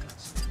तुम्हें idiot कहा।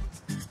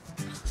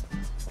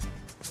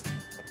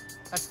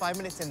 That's 5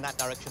 minutes in that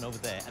direction over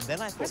there, and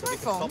then I thought that we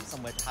could stop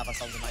somewhere to have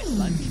ourselves a nice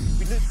lunch.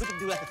 We could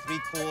do like a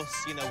 3-course,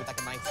 you know, with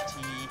like a nice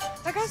tea.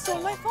 That guy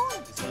stole my phone.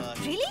 Dessert,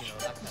 Really? You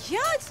know, that kind of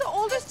Yeah, it's the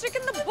oldest trick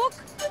in the book.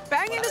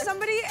 Bang into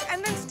somebody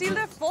and then steal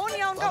their phone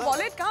या उनका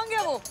wallet कहाँ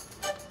गया वो?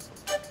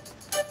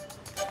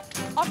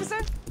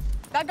 Officer,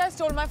 that guy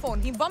stole my phone.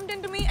 He bumped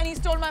into me and he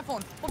stole my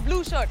phone. A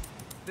blue shirt.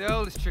 The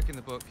oldest trick in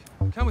the book.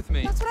 Come with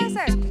me. That's what I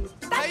said.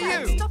 That Hey,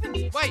 guy, you! stop him.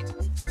 Wait!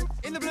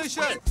 In the blue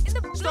shirt! Wait, in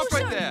the blue Stop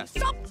right shirt. there!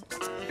 Stop!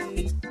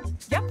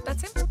 Yep,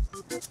 that's him.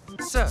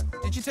 Sir,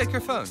 did you take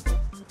your phone?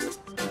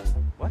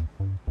 What?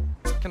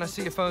 Can I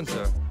see your phone,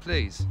 sir?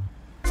 Please.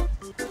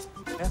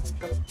 Yeah,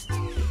 sure.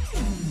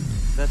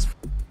 That's...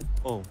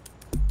 Oh.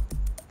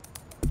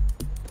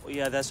 Oh,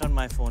 yeah, that's not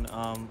my phone.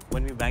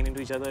 When we banged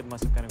into each other, it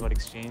must have kind of got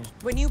exchanged.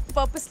 When you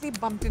purposely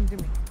bumped into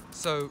me.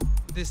 So,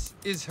 this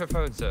is her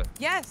phone, sir?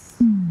 Yes.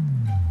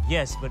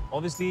 Yes, but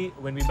obviously,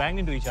 when we banged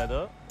into each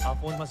other, our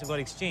phones must have got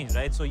exchanged,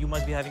 right? So you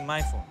must be having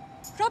my phone.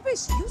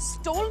 Rubbish, you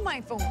stole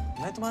my phone.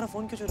 मैं तुम्हारा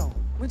phone क्यों चुराऊँ?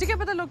 मुझे क्या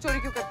पता लोग चोरी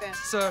क्यों करते हैं?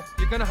 Sir,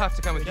 you're gonna have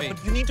to come with me.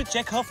 But you need to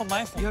check her for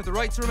my phone. You have the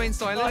right to remain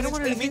silent. No, I don't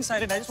want to remain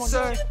silent. I just want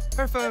Sir, to...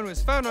 her phone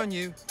was found on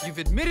you. You've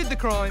admitted the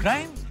crime.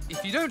 Crime?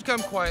 If you don't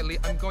come quietly,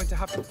 I'm going to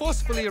have to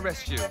forcefully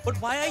arrest you.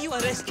 But why are you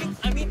arresting?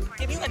 I mean,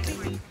 can you at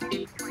least...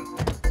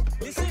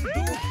 Listen,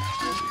 dude.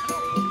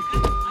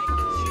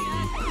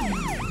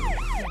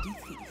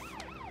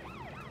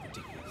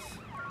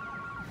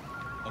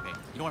 Okay,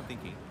 you know what I'm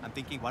thinking? I'm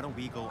thinking, why don't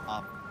we go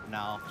up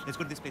now? Let's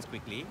go to this place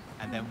quickly,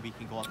 and then we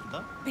can go up to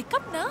the... Pick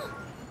up na.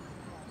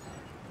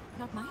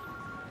 Not mine.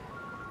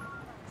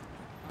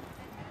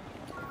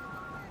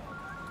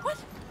 What?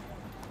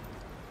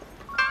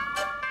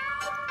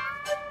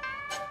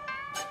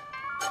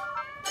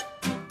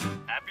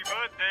 Happy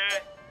birthday!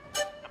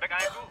 अबे कहाँ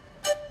है तू?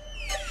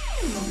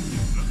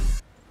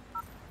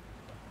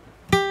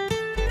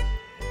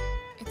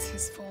 It's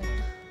his phone.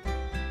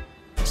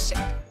 Shit.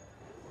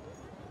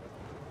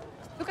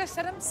 Look, I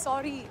said I'm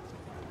sorry.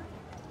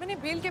 मैंने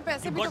bell के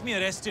पैसे You भी got me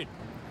arrested.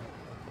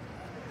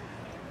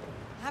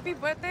 Happy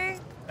birthday.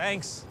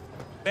 Thanks.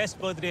 Best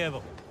birthday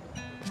ever.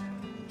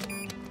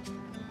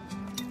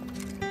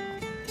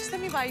 Just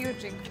let me buy you a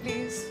drink,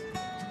 please.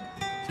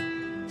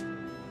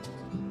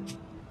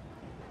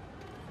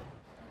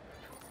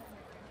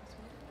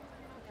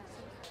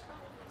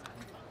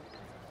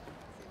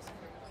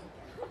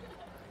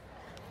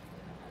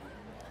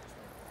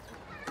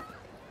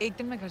 एक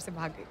दिन मैं घर से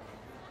भाग गई।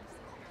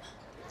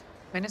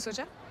 मैंने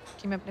सोचा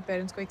कि मैं अपने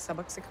पेरेंट्स को एक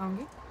सबक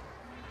सिखाऊंगी।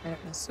 मैंने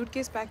अपना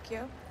सूटकेस पैक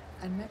किया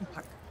और मैं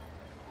भाग।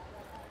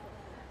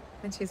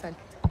 मैं 6 साल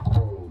की थी।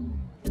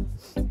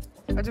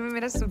 और जो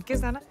मेरा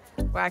सूटकेस था ना,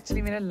 वो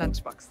एक्चुअली मेरा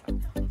लंच बॉक्स था।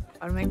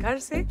 और मैं घर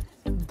से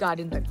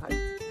गार्डन तक भागी।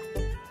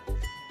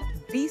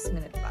 20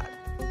 मिनट बाद,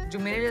 जो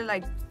मेरे लिए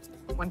लाइक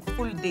 1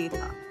 फुल डे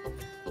था,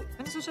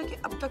 मैंने सोचा कि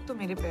अब तक तो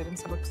मेरे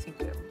पेरेंट्स सबक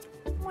सीख रहे होंगे,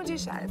 मुझे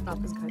शायद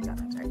वापस घर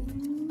जाना चाहिए।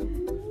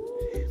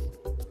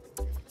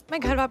 मैं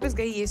घर वापस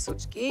गई ये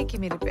सोच के कि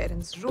मेरे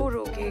पेरेंट्स रो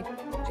रो के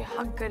मुझे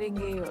हग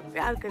करेंगे और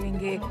प्यार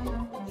करेंगे,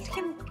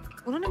 लेकिन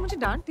उन्होंने मुझे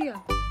डांट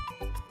दिया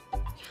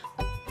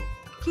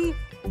कि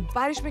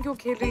बारिश में क्यों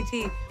खेल रही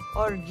थी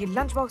और ये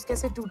लंच बॉक्स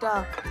कैसे टूटा।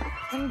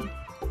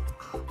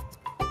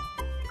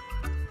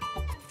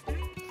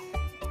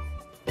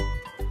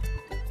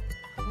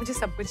 मुझे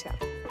सब कुछ याद,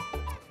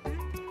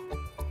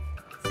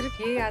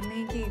 सिर्फ ये याद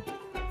नहीं कि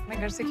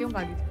मैं घर से क्यों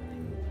भागी थी।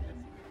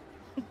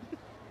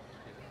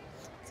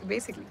 So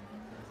basically,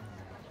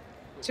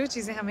 जो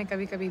चीजें हमें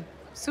कभी-कभी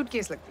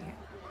सूटकेस लगती हैं,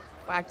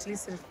 वो एक्चुअली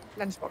सिर्फ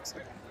लंच बॉक्स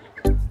होता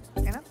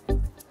है ना?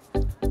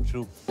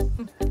 True.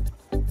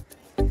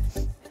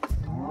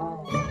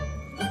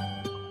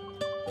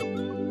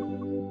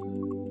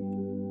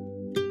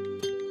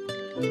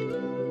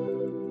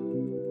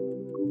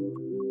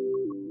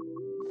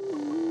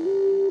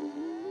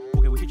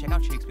 Okay, we should check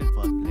out Shakespeare's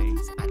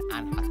birthplace and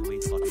Anne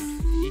Hathaway's cottage.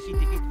 एक ही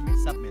ticket में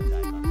सब मिल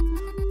जाएगा.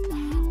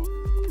 Wow.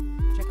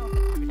 Check out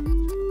the architecture.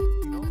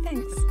 You know,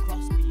 Thanks. the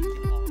cross beams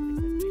and all of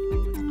this.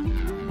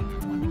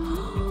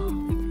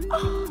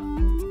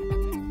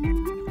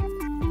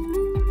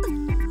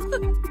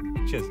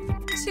 Cheers.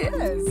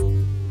 Cheers.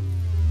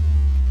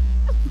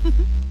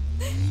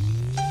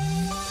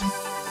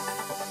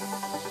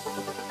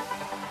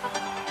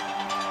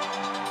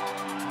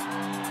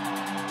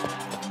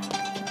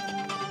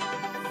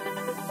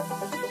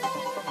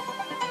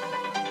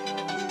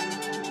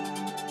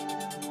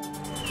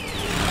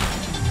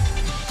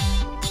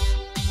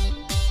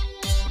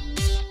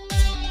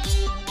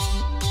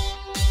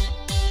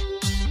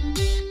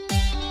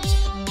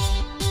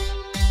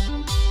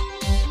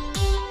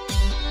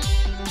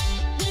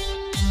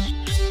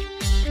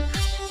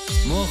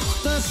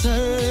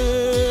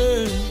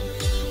 मुख्तसर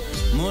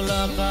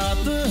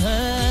मुलाकात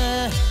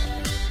है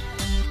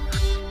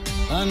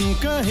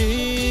अनकही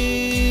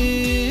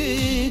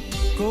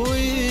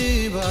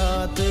कोई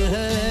बात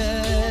है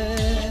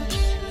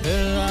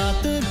फिर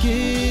रात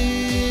की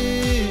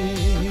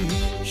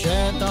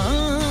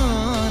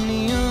शैतानियां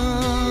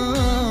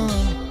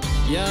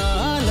या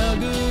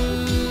अलग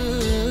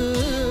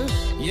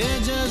ये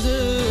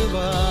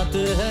जज्बात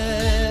है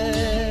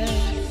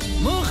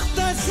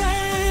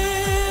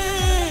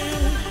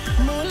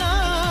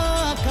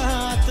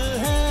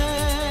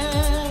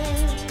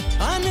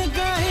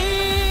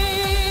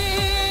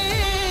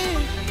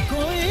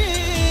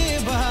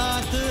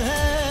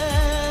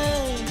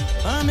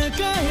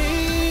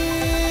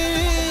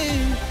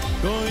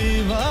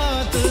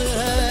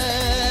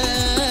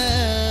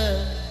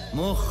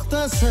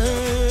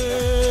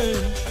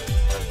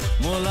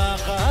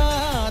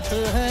मुलाकात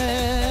है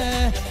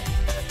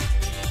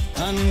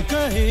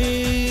अनकही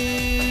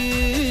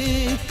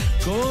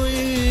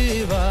कोई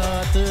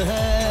बात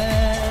है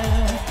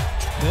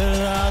फिर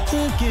रात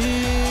की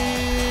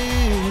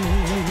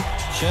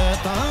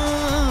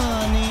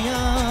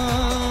शैतानियां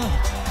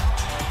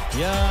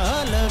या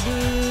अलग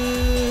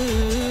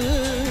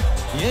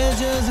ये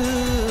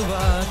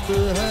जज्बात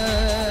है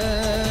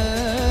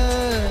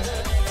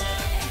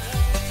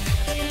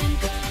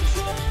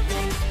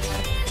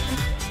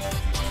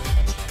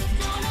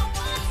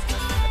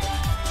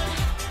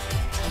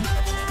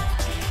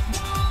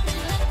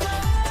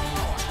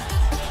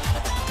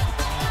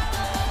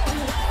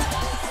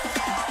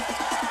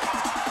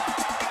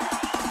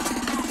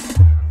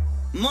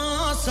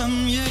मौसम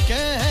ये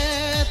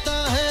कहता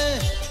है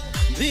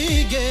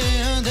भीगे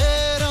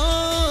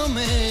अंधेरों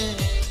में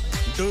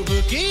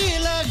डुबकी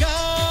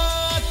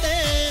लगाते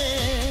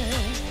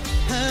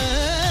हैं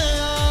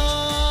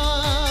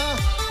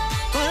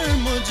पर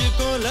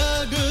मुझको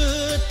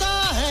लगता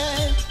है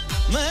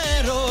मैं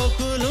रोक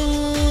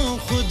लूं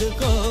खुद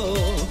को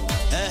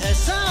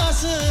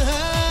एहसास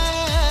है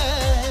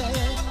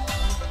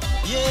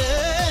ये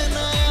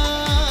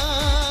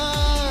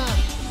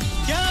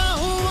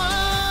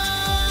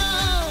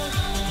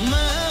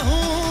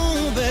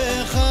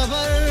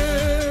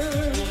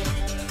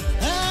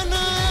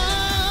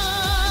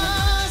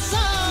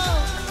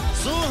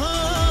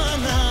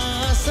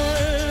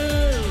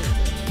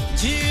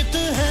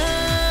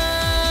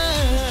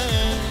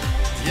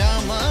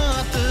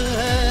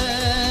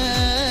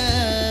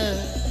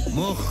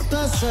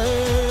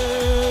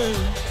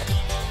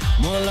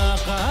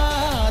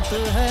मुलाकात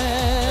है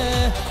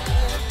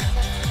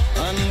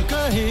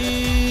अनकही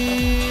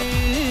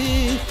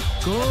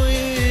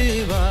कोई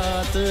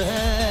बात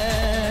है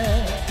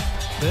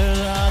फिर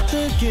रात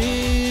की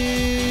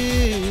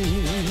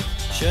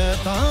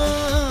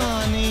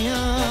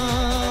शैतानियां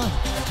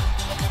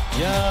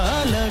या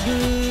अलग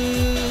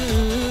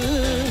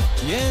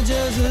ये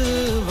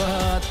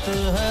जज्बात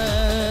है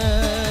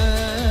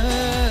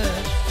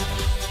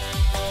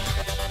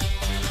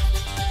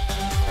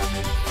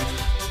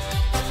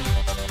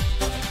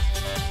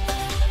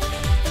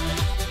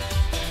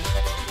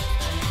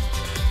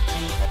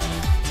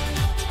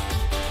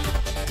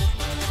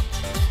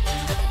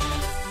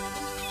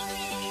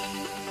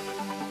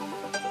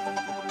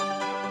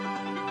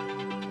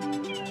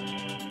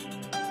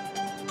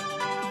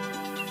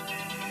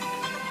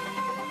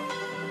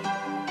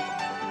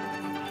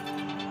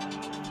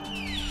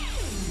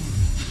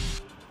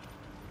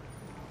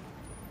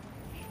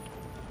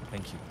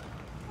थैंक यू।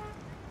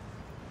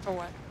 For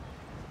what?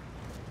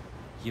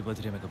 ये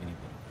बर्थडे मैं कभी नहीं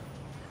भूलूंगा।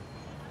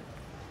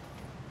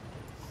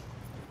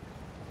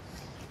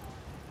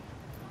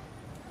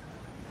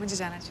 मुझे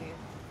जाना चाहिए।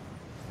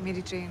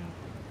 मेरी ट्रेन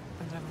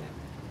 15 मिनट।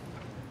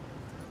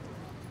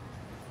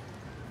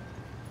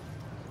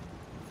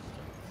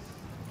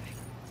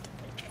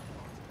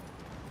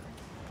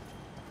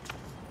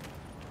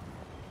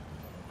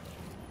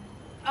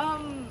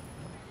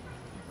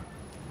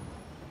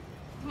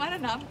 तुम्हारा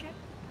नाम क्या?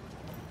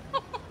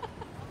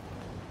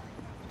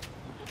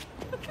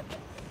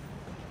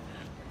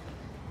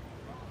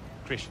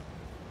 Krish.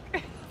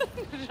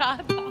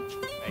 Radha.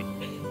 Hi.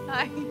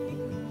 Hi.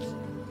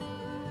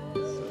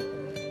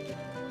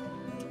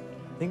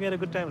 Think we had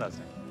a good time last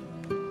night.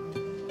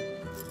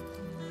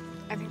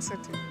 I think so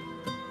too.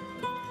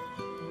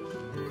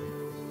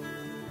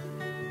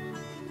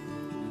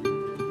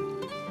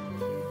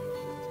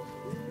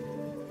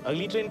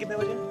 अगली ट्रेन कितने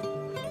बजे?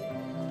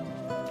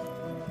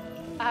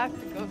 I have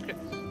to go,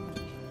 Krish.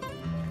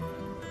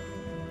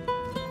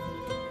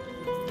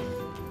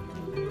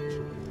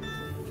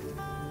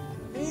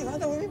 Hey,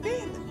 Radha, where have you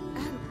been?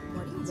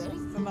 What are you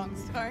wearing? It's a long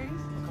story. Oh,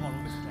 come on,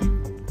 we'll miss the flight.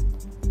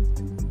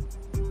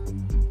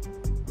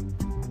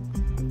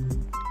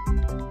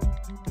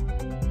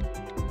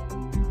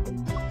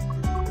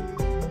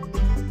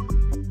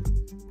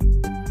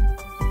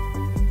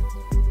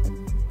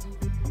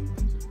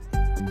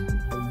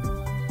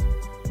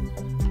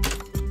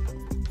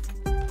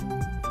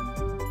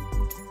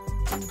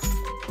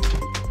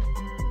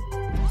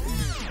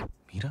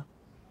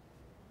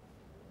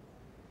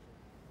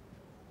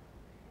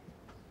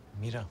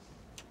 Mira.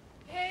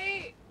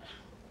 Hey,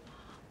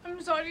 I'm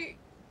sorry.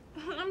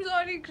 I'm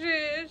sorry,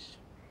 Krish.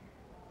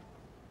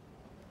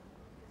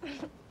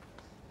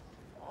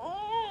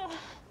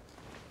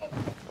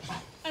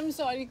 I'm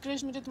sorry,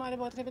 Krish. मुझे तुम्हारे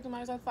birthday पे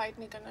तुम्हारे साथ fight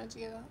नहीं करना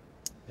चाहिए था.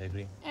 I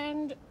agree.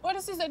 And what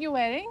is this that you're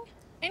wearing?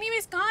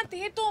 Anyways, कहाँ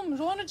थे तुम?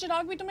 रोहन और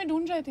चिराग भी तुम्हें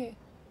ढूंढ रहे थे.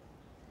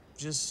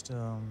 Just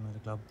at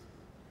a club.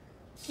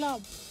 Club.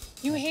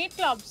 You hate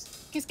clubs.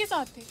 किसके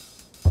साथ थे?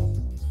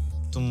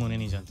 तुम उन्हें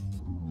नहीं जानती.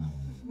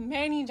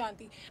 मैं नहीं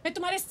जानती. मैं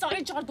तुम्हारे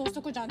सारे 4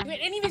 दोस्तों को जानती हूँ.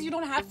 Anyways, you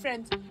don't have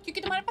friends.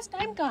 क्योंकि तुम्हारे पास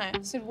टाइम कहाँ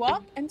है? सिर्फ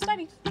work and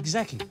study.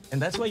 Exactly.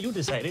 And that's why you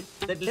decided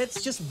that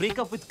let's just break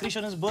up with Krish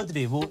on his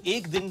birthday. वो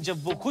एक दिन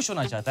जब वो खुश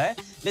होना चाहता है,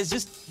 let's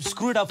just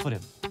screw it up for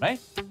him, right?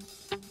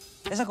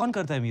 ऐसा कौन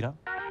करता है Meera?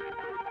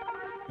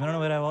 You don't know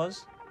where I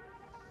was?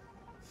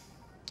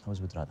 I was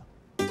with Radha.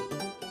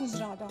 Who's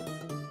Radha?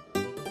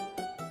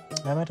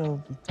 I met her,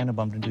 kind of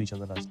bumped into each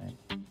other last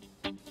night.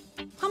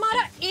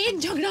 हमारा एक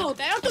झगड़ा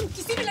होता है और तुम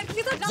किसी भी लड़की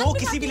के साथ वो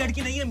किसी भी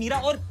लड़की नहीं है मीरा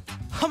और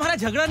हमारा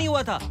झगड़ा नहीं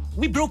हुआ था.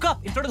 We broke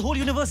up in front of the whole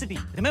university.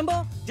 Remember?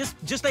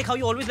 Just like how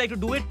you always like to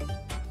do it.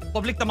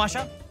 Public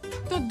तमाशा.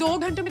 तो 2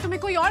 घंटों में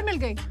तुम्हें कोई और मिल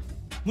गई?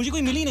 मुझे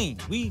कोई मिली नहीं.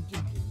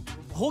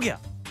 हो गया.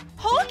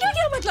 हो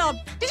क्या मतलब?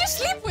 Did you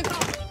sleep with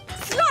her?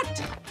 Slut.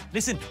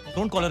 Listen,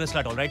 don't call her a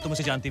slut, all right? तुम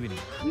उसे जानती भी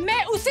नहीं.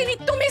 मैं उसे नहीं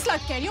तुम्हें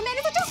slut कह रही हूँ.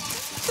 मैंने सोचा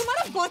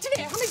तुम्हारा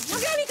बर्थडे है, हमें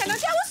झगड़ा नहीं करना.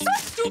 क्या वो so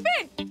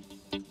stupid?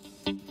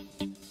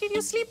 Did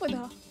you sleep with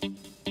her?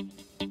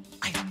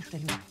 I don't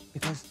tell you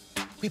because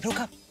we broke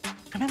up.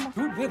 Remember?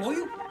 Dude, where were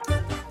you?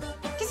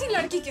 किसी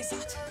लड़की के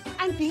साथ.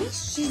 And please,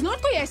 she's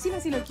not कोई ऐसी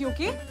वैसी लड़की,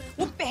 okay?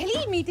 वो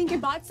पहली मीटिंग के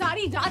बाद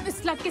सारी रात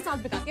इस slut के साथ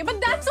बिताती है. But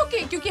that's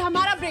okay क्योंकि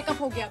हमारा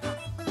ब्रेकअप हो गया था.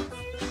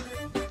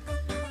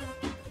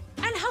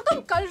 And how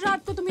come कल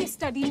रात को तुम्हें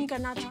स्टडी नहीं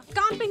करना था,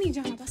 काम पे नहीं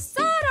जाना था,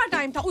 सारा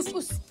टाइम था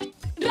उस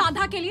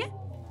राधा के लिए?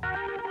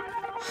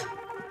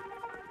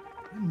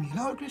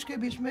 मीरा और कृष के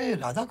बीच में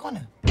राधा कौन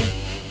है?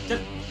 चल.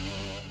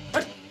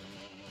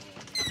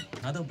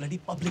 Another bloody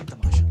public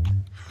Tamasha.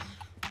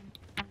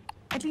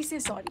 At least say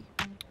sorry.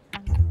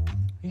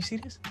 Are you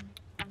serious?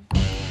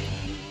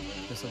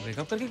 तो सब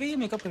ब्रेकअप करके गई है,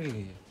 मेकअप करके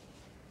गई है.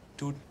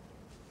 Dude,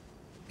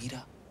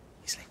 Meera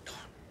is like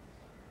Dawn.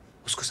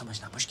 उसको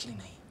समझना मुश्किल ही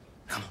नहीं,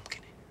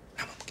 नामुमकिन है,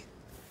 नामुमकिन.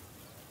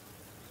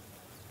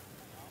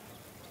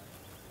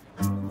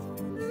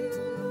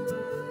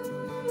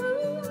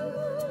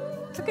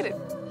 Look at it.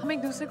 हम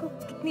एक दूसरे को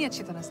कितनी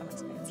अच्छी तरह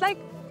समझते हैं.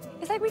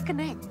 It's like we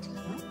connect.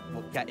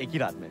 वो क्या एक ही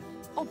रात में?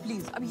 Oh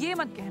please, अब ये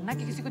मत कहना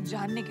कि किसी को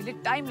जानने के लिए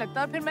टाइम लगता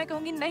है और फिर मैं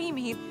कहूँगी नहीं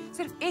मिहिर,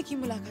 सिर्फ एक ही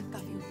मुलाकात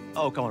काफी होती है.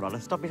 Oh come on, Radha,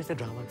 stop making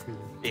drama.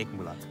 एक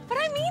मुलाकात. But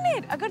I mean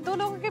it. अगर 2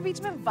 लोगों के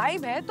बीच में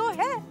vibe है तो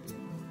है.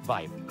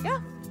 Vibe. Yeah.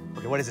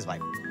 Okay, what is this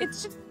vibe? It's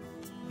just...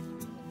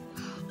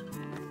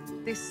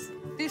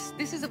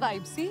 This is a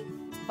vibe. See,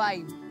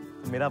 vibe.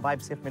 मेरा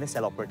vibe सिर्फ मेरे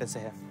सेल ऑपरेटर से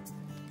है.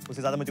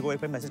 उससे ज़्यादा मुझे कोई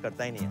पे मैसेज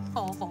करता ही नहीं है.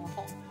 Oh.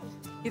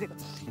 ये देखो.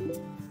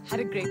 Had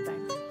a great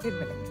time. फिर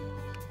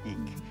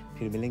मिलेंगे.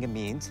 फिर मिलेंगे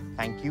means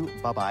thank you,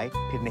 bye bye.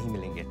 फिर नहीं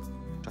मिलेंगे.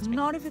 Trust me.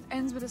 Not if it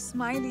ends with a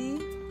smiley.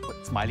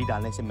 Smiley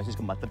डालने से मैसेज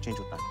का मतलब चेंज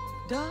होता है.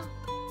 Duh.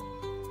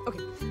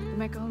 Okay, तो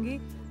मैं कहूँगी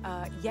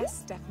yes,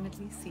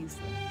 definitely sees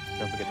them.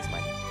 Don't forget the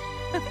smiley.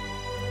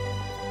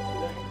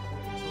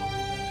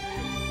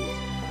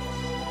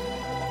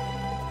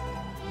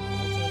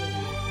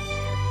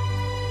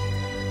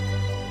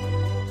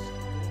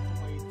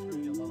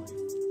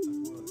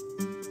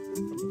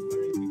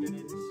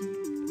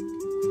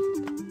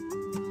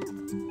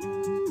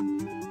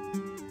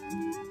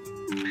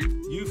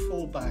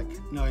 Back,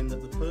 knowing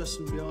that the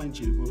person behind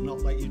you will not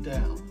let you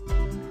down.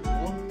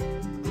 1,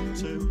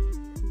 2,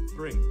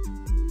 3.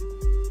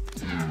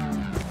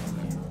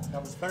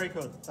 That was very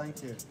good.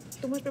 Thank you.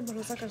 तुम मुझ पे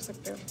भरोसा कर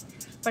सकते हो,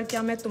 पर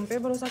क्या मैं तुम पे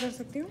भरोसा कर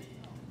सकती हूँ?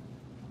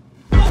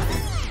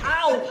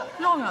 Ow!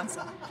 Wrong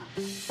answer.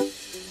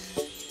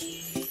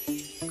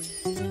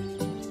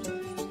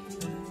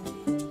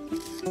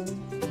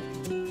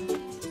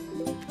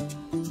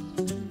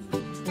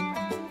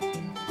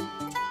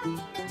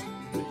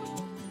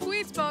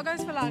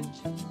 Burgers for lunch.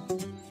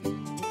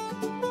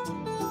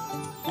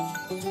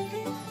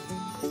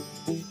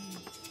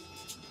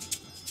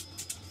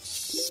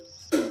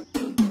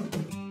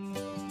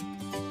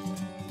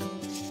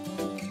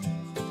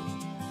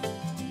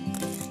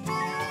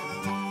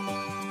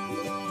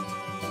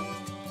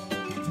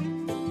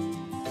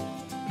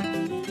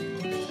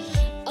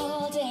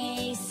 All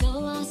day, so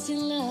lost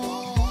in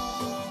love.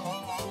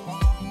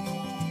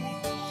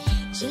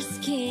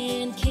 Just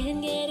can't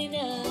get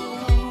enough.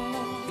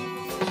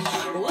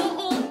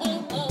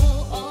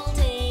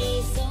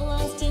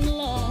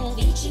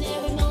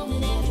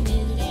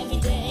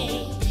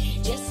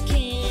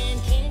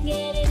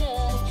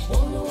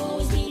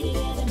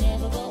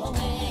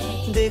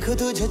 देखो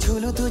तुझे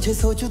छूलूं तुझे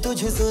सोचूं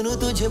तुझे सुनूं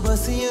तुझे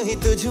बस यही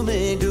तुझ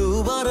में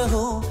डूबा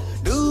रहो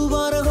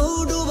डूबा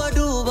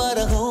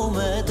रहो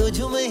मैं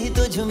तुझ में ही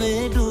तुझ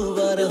में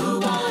डूबा रहूं.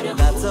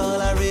 That's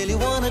all I really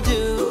wanna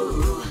do.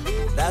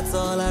 That's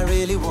all I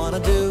really wanna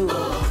do.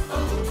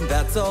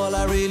 That's all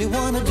I really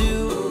wanna do.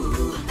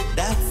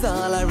 That's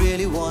all I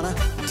really wanna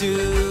do.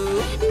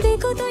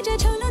 देखो तुझे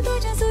छूलूं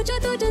तुझे सोचूं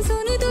तुझे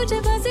सुनूं तुझे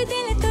बस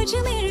दिल तुझ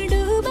में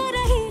डूबा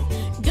रहे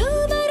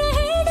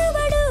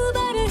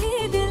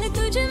दिल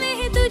तुझ में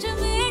ही तुझ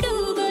में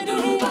डूबा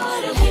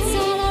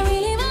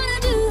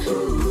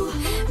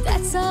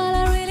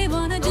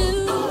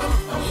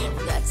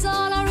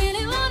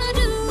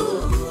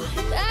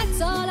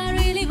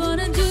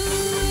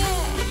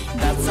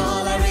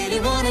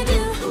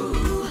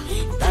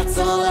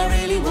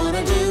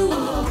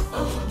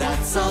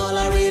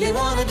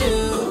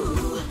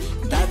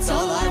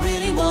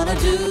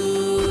do.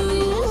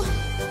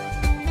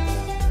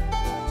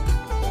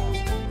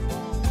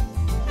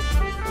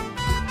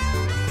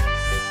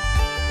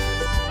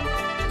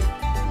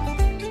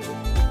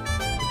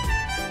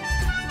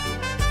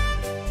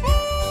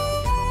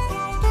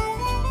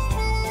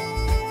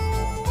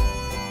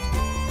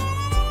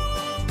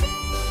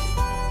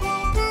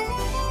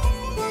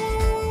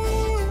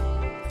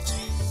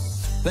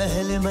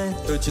 पहले मैं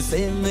तुझसे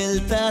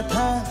मिलता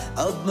था,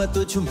 अब मैं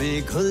तुझ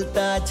में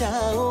घुलता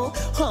जाऊं,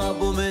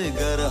 ख्वाबों में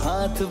गर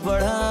हाथ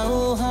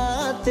बढ़ाऊं,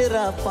 हाथ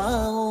तेरा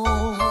पाऊं।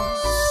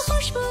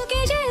 खुशबू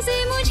के जैसे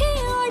मुझे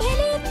ओढ़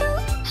ले तू,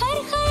 हर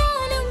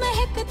ख्याल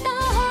महकता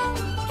हो,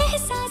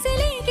 एहसास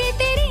लेके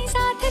तेरे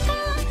साथ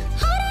का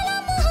हर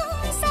लम्हा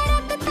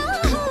सरकता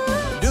हो।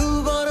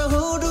 डूबा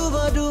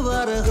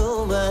रहूं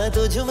मैं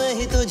तुझ में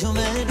ही तुझ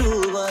में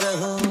डूबा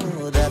रहूं।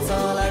 That's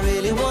all I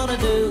really wanna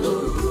do.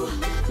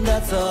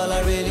 That's all I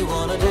really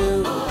wanna do.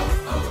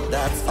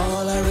 That's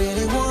all I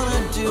really wanna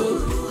do.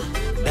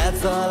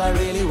 That's all I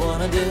really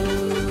wanna do.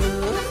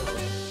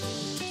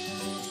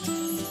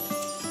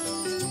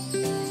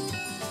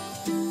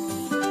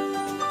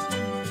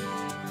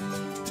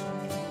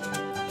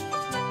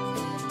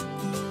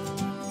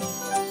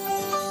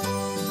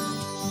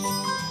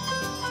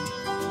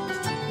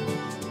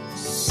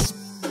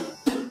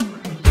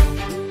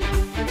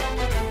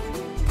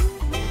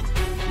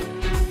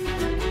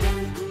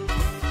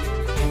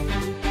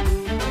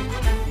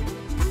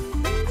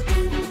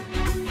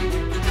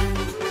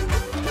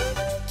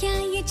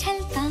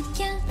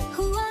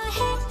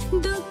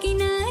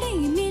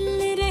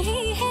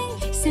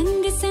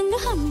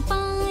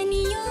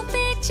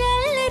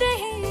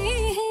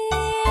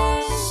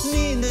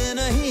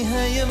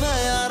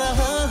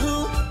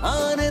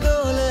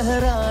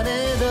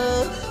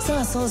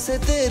 सांसों से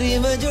तेरी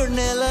मैं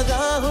जुड़ने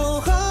लगा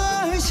हूँ,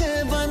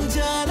 ख्वाहिशें बन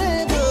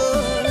जाने दो।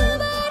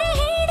 डूबा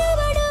रहे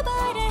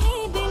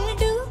दिल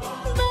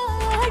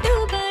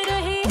डूबा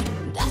रहे।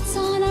 That's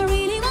all I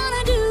really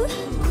wanna do.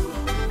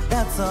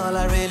 That's all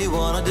I really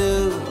wanna do.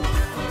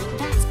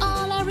 That's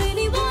all I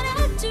really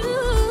wanna do.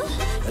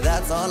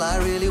 That's all I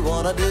really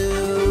wanna do.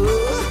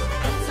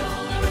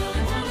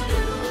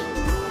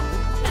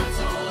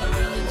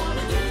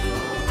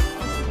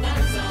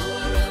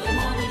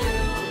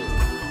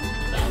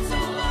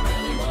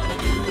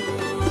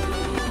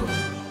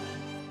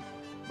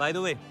 By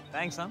the way,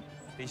 thanks हाँ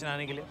ट्यूशन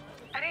आने के लिए।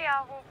 अरे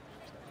यार वो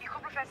इको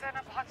प्रोफेसर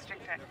ना बहुत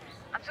strict है।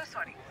 I'm so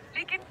sorry,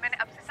 लेकिन मैंने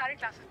अब से सारे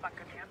क्लासेस बंक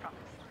कर लिया,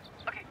 promise.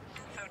 Okay,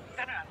 so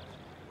turn around.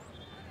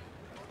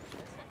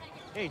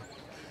 Hey.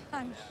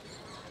 Hi.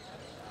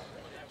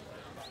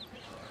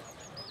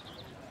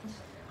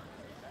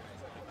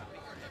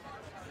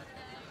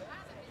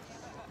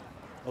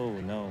 Oh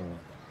no,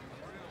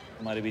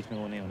 हमारे बीच में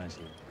वो नहीं होना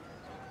चाहिए।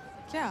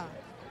 क्या?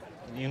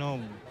 You know,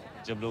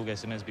 जब लोग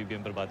SMS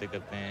BBM पर बातें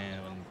करते हैं,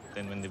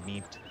 then when they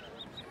meet,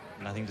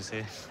 nothing to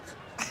say.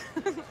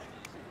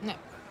 नहीं,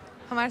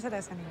 हमारे साथ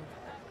ऐसा नहीं होगा।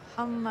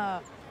 हम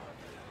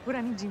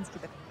पुरानी जीन्स की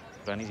तरह।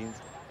 पुरानी जीन्स?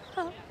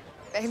 हाँ,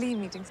 पहली ही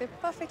मीटिंग से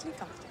perfectly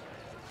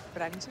comfortable।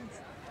 पुरानी jeans.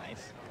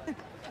 Nice.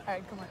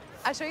 Alright, come on.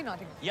 I'll show you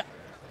Nottingham. Yeah.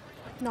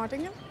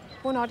 Nottingham?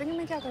 वो नॉटिंघम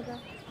में क्या कर रहा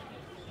है?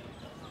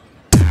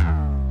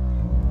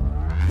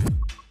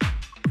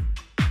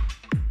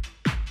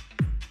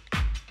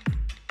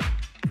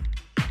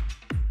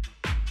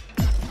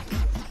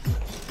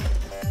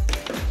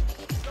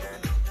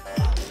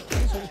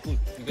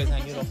 You guys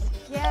hang it up.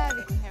 Yeah,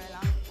 we can hear it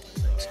out.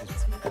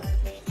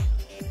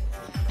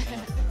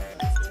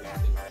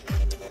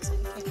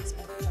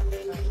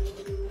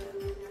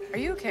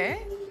 Are you okay?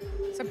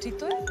 सब ठीक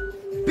तो है?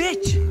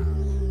 Bitch!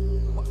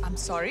 I'm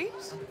sorry.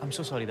 I'm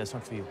so sorry. That's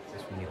not for you.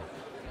 That's for Meera.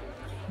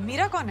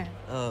 Meera कौन है?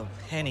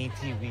 है नहीं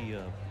थी.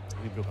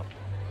 We broke up.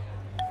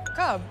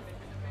 कब?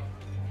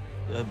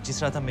 जिस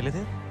रात हम मिले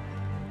थे?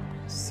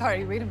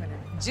 Sorry, wait a minute.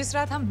 जिस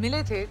रात हम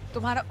मिले थे,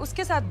 तुम्हारा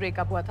उसके साथ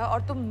ब्रेकअप हुआ था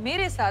और तुम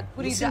मेरे साथ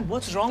पूरी Listen,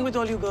 what's wrong with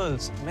all you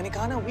girls? मैंने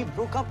कहा ना, we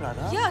broke up,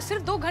 राधा. या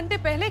सिर्फ 2 घंटे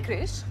पहले,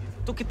 क्रिश।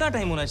 तो कितना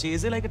टाइम होना चाहिए?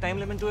 Is there like a time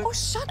limit to it? Oh,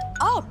 shut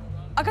up!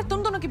 अगर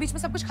तुम दोनों के बीच में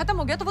सब कुछ खत्म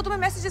हो गया, तो वो तुम्हें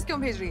मैसेजेस क्यों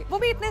भेज रही है? वो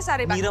भी इतने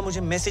सारे। मीरा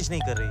मुझे मैसेज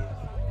नहीं कर रही है।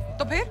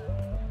 तो फिर?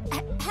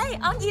 Hey,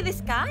 aren't you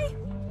this guy?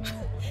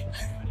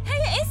 Hey,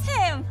 it is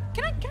him.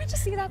 Can I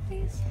just see that,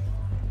 please?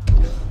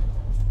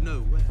 No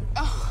way.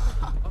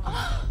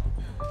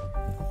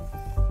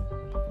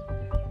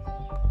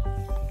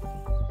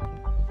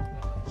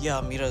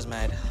 Yeah, Mira's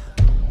mad.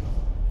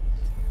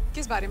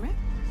 किस बारे में?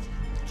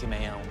 कि मैं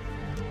यहाँ हूँ।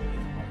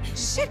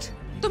 Shit!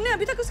 तुमने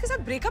अभी तक उसके साथ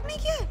ब्रेकअप नहीं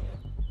किया है?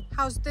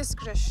 How's this,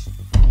 Krish?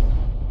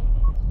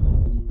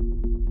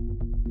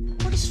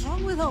 What is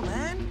wrong with her,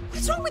 man?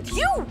 What's wrong with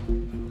you?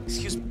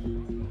 Excuse me.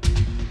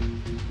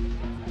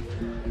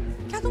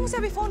 क्या तुम उसे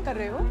अभी फोन कर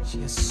रहे हो? She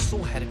has so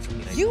had it from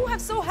me right You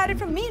have so had it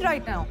from me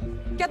right now.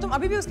 क्या तुम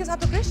अभी भी उसके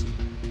साथ हो, Krish?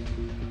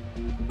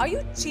 Are you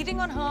cheating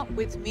on her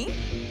with me?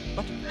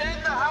 In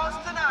the house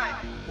tonight,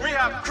 we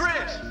have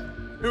Chris,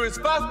 who is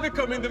fast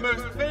becoming the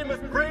most famous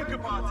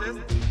breakup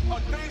artist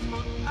on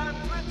Facebook and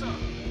Twitter.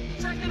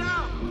 Check it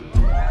out.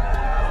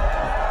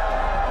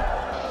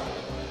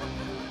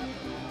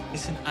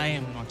 Listen, I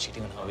am not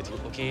cheating on her with you,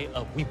 okay?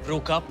 We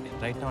broke up,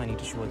 and right now I need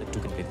to show her that two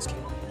can play this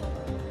game.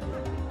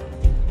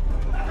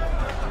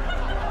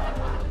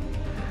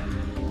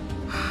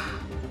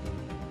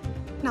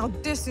 Now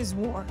this is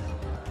war.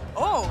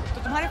 Oh,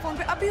 तो तुम्हारे phone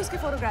पे अब भी उसके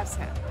photographs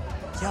हैं?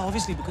 Yeah,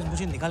 obviously, because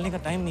मुझे निकालने का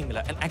टाइम नहीं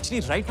मिला. And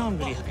actually, right now I'm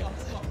very happy.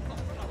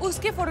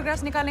 उसके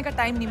फोटोग्राफ्स निकालने का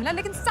टाइम नहीं मिला,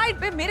 लेकिन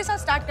साइड पे मेरे साथ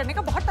स्टार्ट करने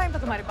का बहुत टाइम था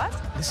तुम्हारे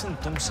पास. Listen,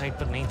 तुम साइड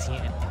पर नहीं थी.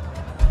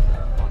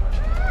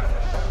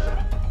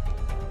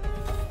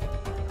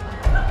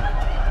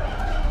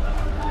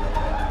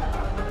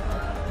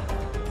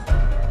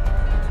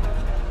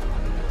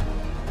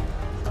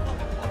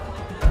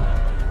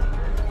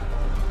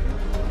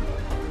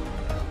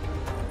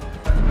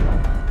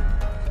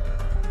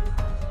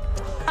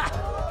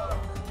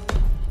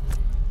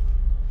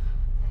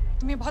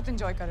 बहुत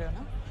एंजॉय कर रहे हो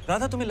ना?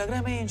 राधा, तुम्हें लग रहा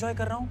है मैं एंजॉय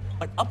कर रहा हूँ,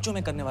 बट अब जो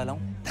मैं करने वाला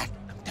हूँ, that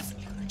I'm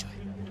definitely gonna enjoy.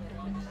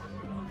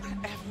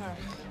 Ever.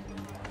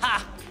 Ha!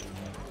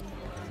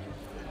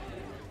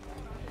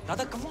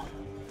 Radha, come on.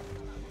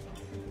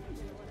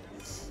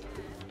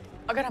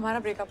 अगर हमारा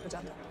ब्रेकअप हो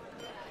जाता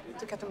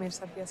तो क्या तुम मेरे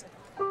साथ भी ऐसा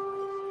करते?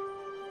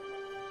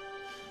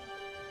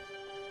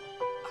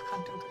 I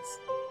can't do this.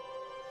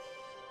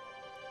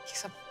 ये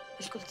सब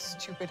बिल्कुल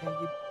स्टूपिड है.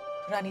 ये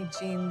पुरानी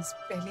जीन्स,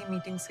 पहली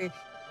मीटिंग से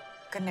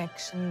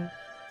कनेक्शन,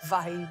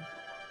 वाइब.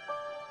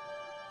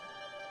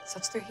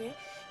 सच तो ये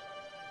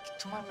कि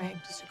तुम और मैं एक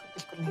दूसरे को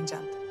बिल्कुल नहीं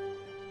जानते.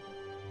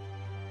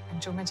 और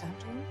जो मैं जान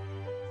रही हूँ,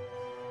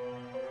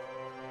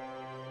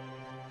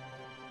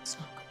 it's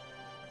not good.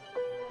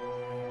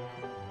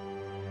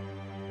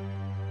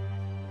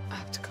 I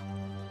have to go.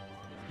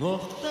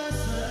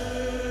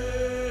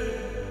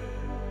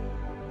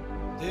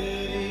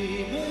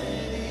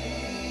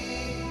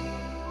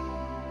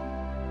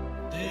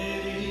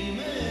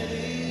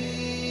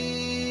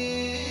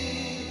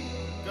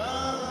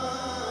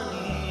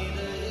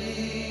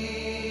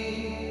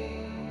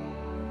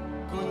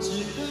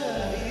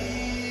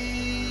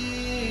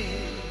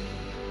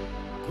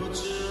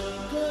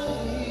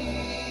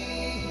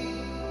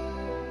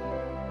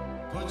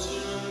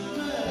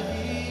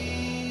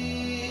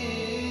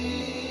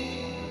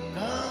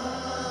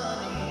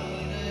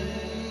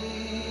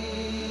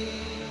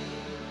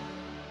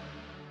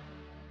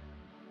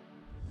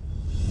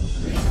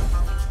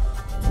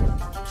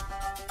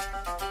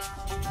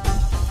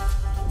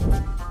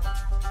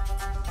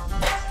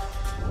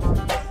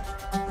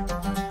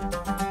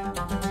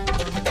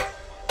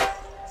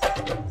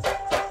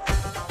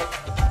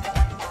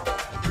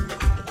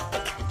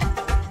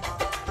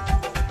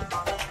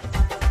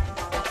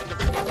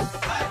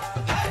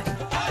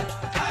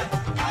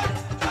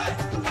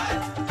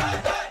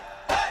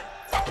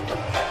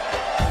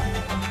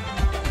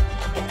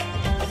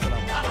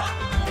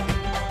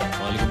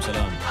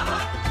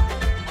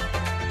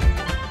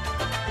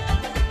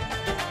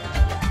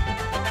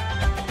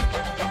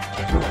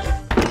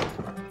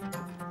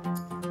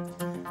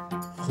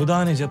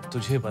 खुदा ने जब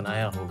तुझे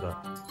बनाया होगा,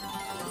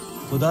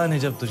 खुदा ने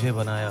जब तुझे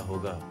बनाया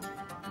होगा,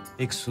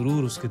 एक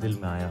सुरूर उसके दिल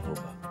में आया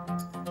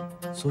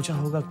होगा. सोचा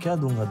होगा क्या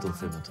दूंगा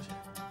तोहफे में तुझे,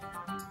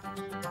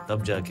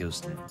 तब जाके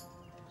उसने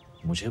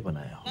मुझे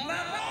बनाया होगा.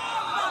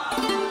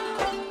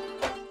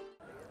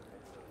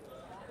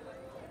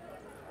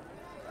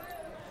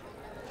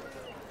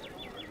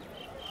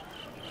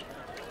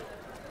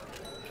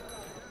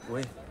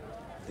 ओए,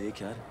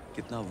 देख यार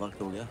कितना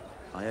वक्त हो गया,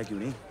 आया क्यों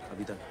नहीं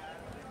अभी तक?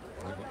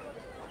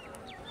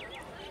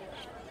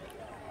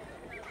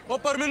 ओ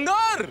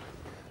परमिंदर!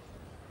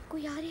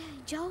 कोई आ रहा है,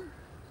 जाओ.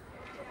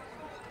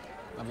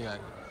 अभी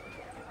आएगा.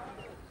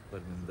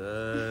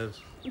 परमिंदर,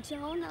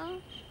 जाओ ना.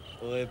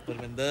 ओए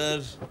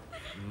परमिंदर,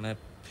 मैं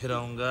फिर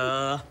आऊंगा.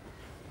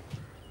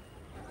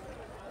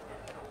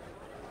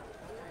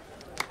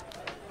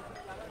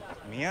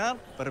 मियाँ,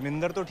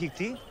 परमिंदर तो ठीक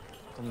थी.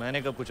 तो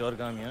मैंने कब कुछ और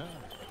कहा मियाँ?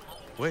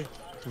 ओए,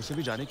 तू उसे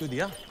भी जाने क्यों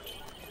दिया?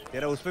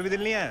 तेरा उस पे भी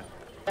दिल नहीं है?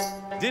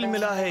 दिल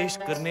मिला है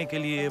इश्क करने के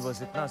लिए,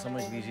 बस इतना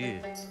समझ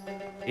लीजिए.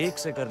 1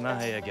 से करना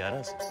है या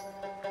 11 से,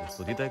 तो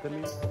खुद ही तय कर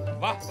लीजिए.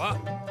 वाह वाह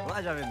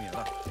वाह जावेद मियाँ,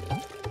 वाह.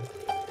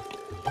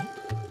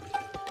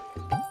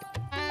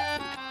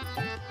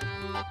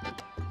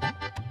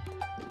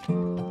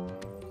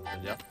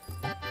 जा.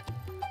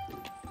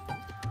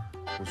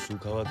 कुछ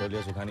सूखा हुआ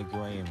तौलिया सुखाने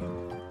क्यों आई है?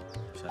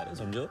 इशारे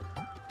समझो,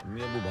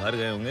 अम्मी अबू बाहर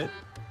गए होंगे,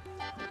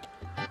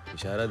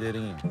 इशारा दे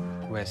रही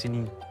हैं. वो ऐसी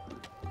नहीं.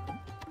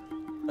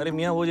 अरे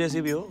मियाँ वो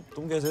जैसी भी हो,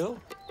 तुम कैसे हो?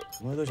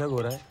 मुझे तो शक हो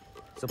रहा है.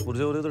 सब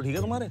पुर्जे हो रहे तो ठीक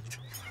है तुम्हारे?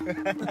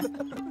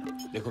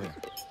 देखो मियाँ,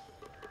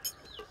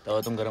 तवा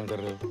तुम गरम कर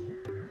रहे हो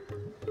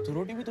तो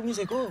रोटी भी तुम ही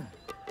सेको,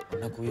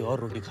 वरना कोई और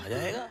रोटी खा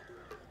जाएगा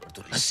और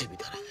तो लस्सी भी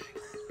तरह जाएगा.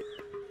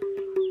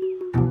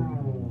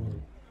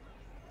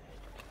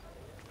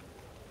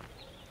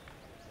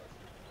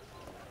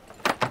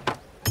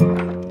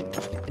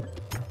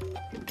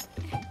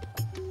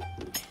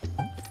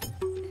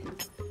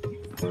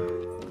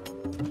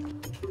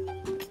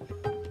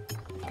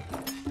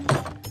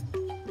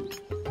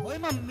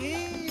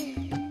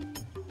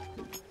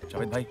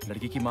 भाई,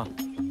 लड़की की माँ.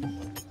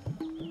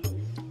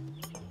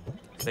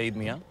 सईद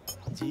मियाँ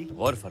जी,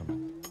 गौर फरमा.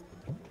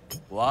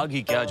 वो आग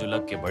ही क्या जो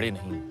लग के बड़े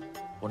नहीं,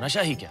 वो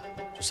नशा ही क्या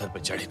जो सर पे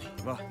चढ़े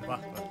नहीं। वाह वाह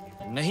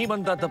वाह। नहीं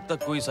बनता तब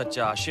तक कोई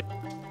सच्चा आशिक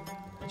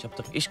जब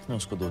तक इश्क में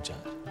उसको दो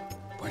चार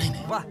पड़े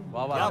नहीं। वाह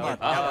वाह क्या बात,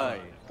 क्या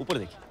बात। ऊपर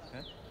देखिए।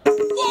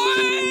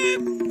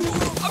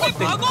 अबे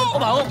भागो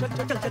भागो।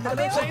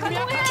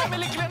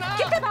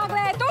 कितने भाग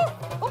रहा है तू?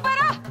 ऊपर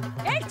आ,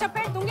 एक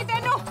चपेट दूंगी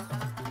तेनू।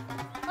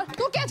 और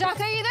तू क्या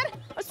झांक रही है इधर?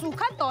 और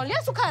सूखा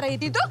तौलिया सुखा रही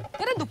थी तू?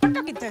 तेरा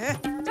दुपट्टा कितने है?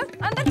 चल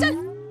अंदर चल।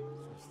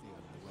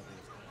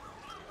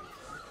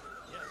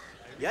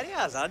 यार ये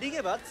आजादी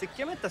के बाद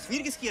सिक्के में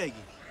तस्वीर किसकी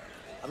आएगी?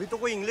 अभी तो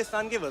कोई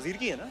इंग्लिस्तान के वजीर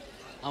की है ना?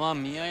 हमारा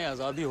मियाँ, ये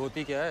आज़ादी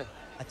होती क्या है?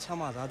 अच्छा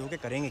हम आज़ाद होके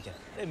करेंगे क्या?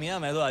 अरे मियाँ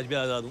मैं तो आज भी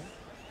आज़ाद हूँ।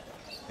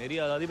 मेरी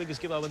आज़ादी पे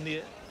किसकी पाबंदी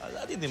है?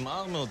 आज़ादी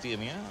दिमाग में होती है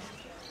मियाँ।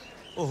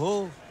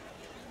 ओहो।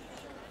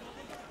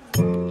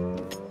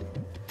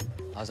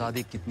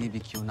 आज़ादी कितनी भी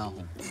क्यों ना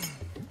हो,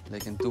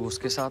 लेकिन तू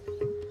उसके साथ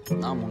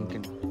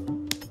नामुमकिन।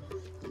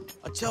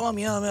 अच्छा हुआ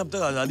मियाँ हमें अब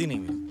तक आज़ादी नहीं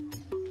मिली,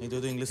 नहीं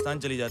तो इंग्लिस्तान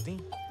चली जाती,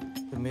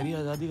 फिर मेरी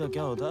आज़ादी का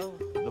क्या होता?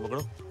 लो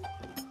पकड़ो।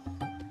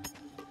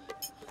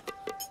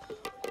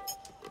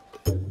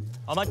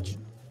 How much?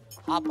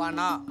 Half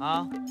Anna.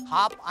 हाँ?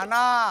 Half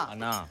Anna.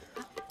 Anna.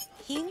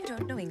 He and you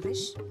don't know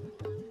English?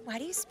 Why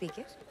do you speak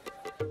it?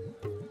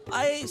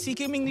 I speak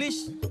him English.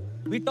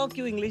 We talk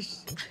you English.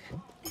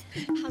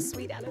 How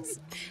sweet, Alice.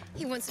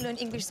 He wants to learn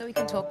English so he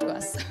can talk to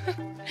us.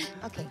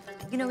 Okay,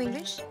 you know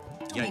English?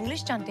 Yeah.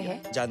 English जानते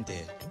हैं? जानते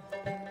हैं।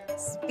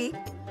 Speak.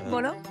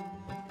 बोलो.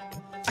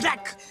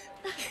 Attack!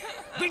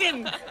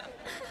 Begin!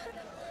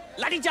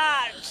 Lathi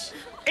charge!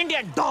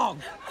 Indian dog!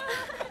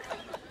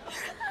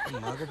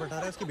 माँ को पटा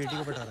रहा है, उसकी बेटी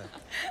को पटा रहा है।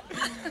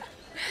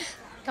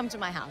 Come to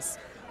my house.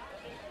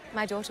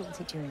 My daughter will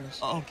teach you English.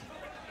 Okay.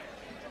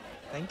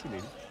 Thank you,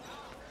 lady.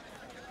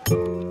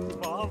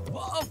 वाह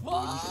वाह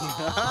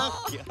वाह।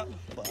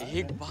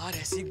 एक बार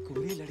ऐसी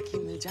गोरी लड़की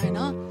मिल जाए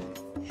ना,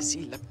 ऐसी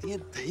लगती है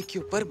दही के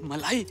ऊपर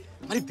मलाई।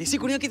 हमारी देसी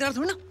गुड़िया की तरह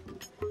थोड़ी ना।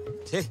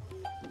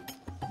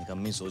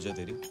 निकम्मी सोच है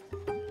तेरी।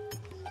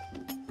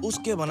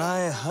 उसके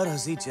बनाए हर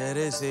हंसी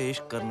चेहरे से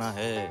इश्क करना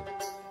है,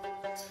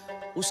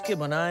 उसके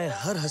बनाए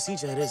हर हंसी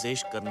चेहरे से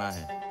इश्क करना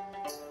है।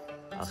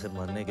 आखिर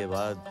मरने के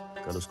बाद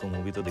कल उसको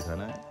मूवी तो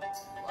दिखाना है।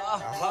 वाह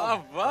वाह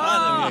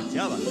वाह।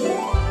 क्या बात।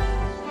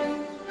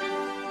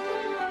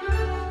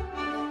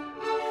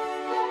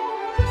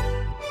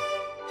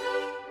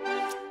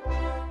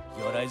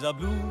 Your eyes are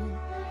blue,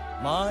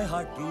 my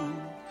heart true.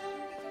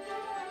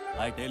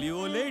 I tell you,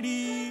 oh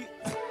lady,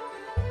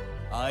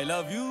 I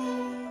love you.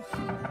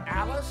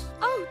 Alice?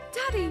 Oh,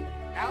 Daddy.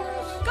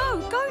 Alice?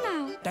 Go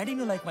now. Daddy,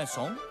 you like my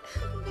song?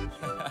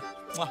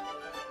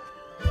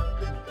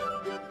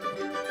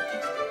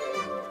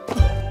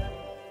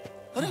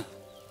 अरे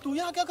तू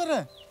यहाँ क्या कर रहा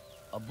है?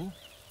 अब्बू,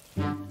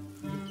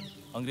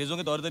 अंग्रेजों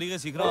के तौर तरीके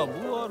सीख रहा हूँ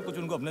अब्बू, और कुछ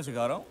उनको अपने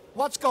सिखा रहा हूँ।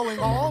 What's going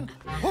on?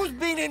 Who's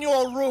been in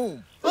your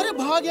room? अरे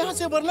भाग यहाँ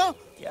से वरना।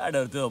 क्या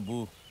डरते हो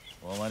अब्बू?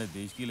 वो हमारे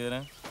देश की ले रहे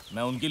हैं,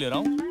 मैं उनकी ले रहा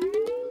हूँ।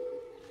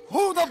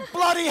 Who the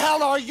bloody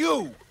hell are you?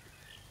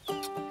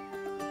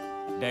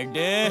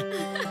 Daddy!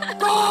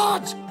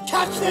 Guards!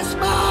 Catch this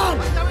man!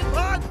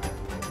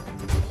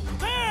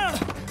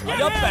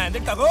 आजा पैंदे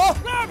टको!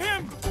 Grab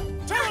him!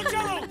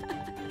 Jello!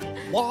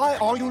 Why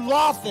are you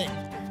laughing?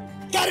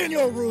 Get in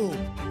your room!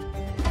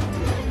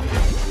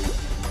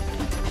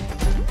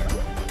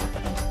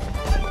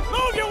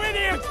 Move, you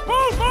idiots!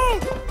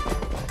 Move!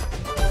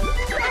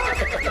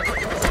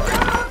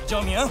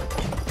 जाओ मियाँ।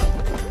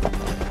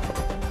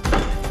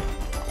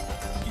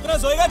 कितना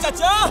सोएगा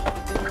चाचा?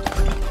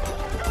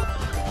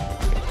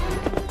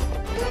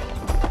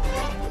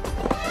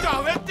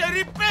 जावे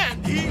तेरी बहन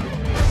की!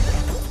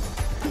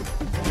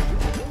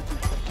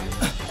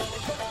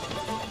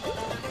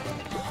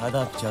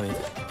 आदाब जावेद।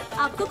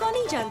 आपको कौन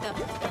नहीं जानता?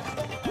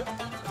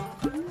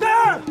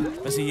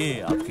 वैसे ये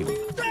आपके लिए।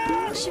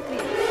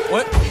 शुक्रिया।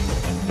 ओए!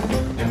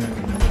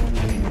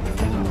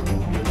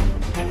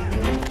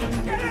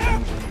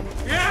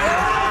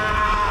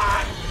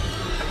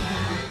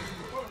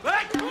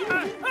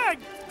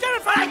 Get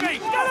in front of me!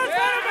 Get in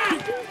front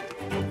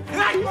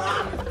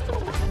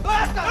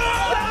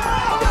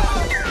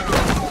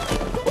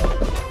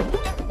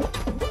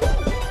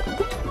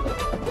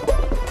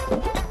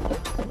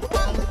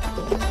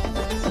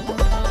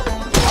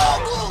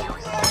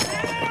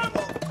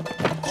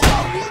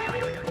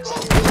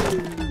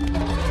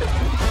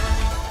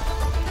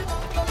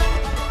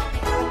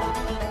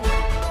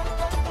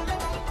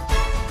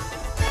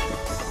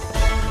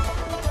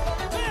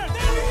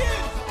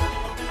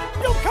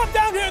Come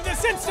down here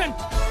this instant!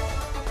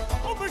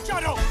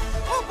 Overshadow!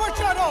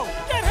 Overshadow!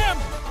 Get him!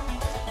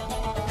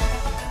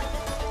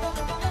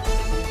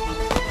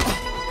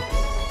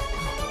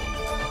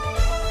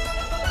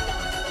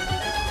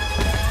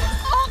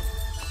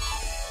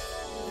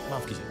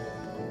 माफ कीजिए।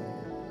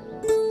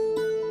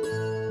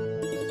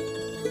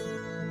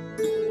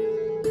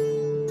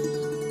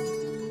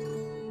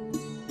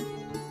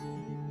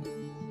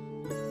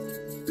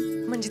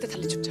 मंजिते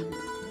थले चुप जाओ।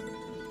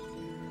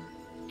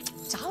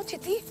 जाओ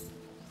चिति।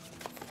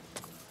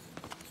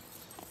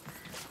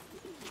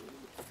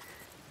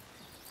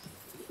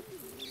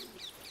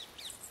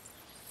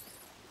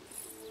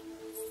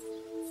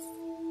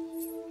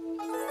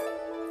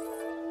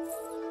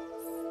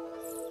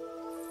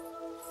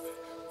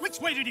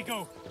 Which way did he go?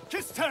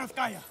 किस तरफ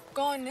गया?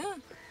 कौन?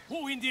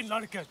 वो इंडियन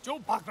लड़का जो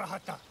भाग रहा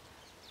था।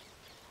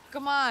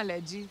 कमाल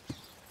है जी,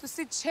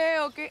 तुसी 6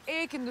 होके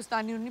एक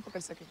हिंदुस्तानी नहीं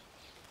पकड़ सके।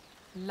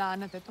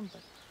 लानत है तुम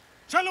पर।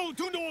 चलो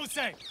ढूंढो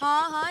उसे।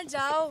 हाँ हाँ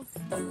जाओ।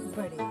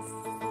 बड़े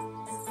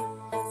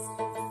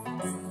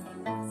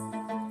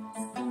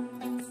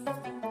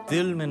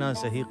दिल में ना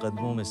सही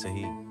कदमों में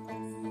सही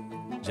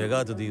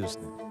जगह तो दी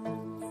उसने।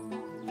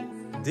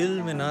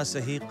 दिल में ना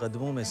सही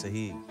कदमों में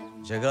सही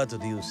जगह तो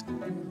दी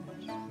उसने।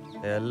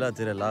 ऐ अल्लाह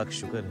तेरा लाख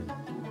शुक्र है,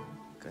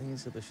 कहीं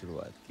से तो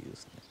शुरुआत की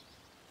उसने।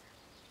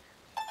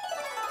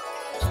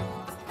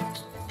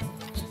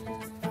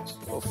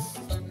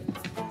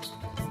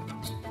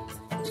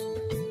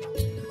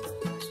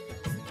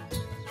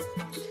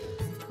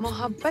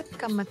 मोहब्बत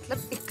का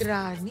मतलब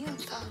इकरार नहीं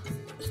होता,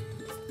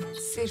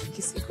 सिर्फ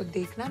किसी को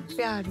देखना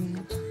प्यार नहीं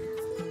होता।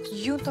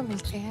 यूं तो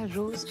मिलते हैं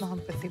रोज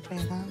मोहब्बतें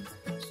पैगाम,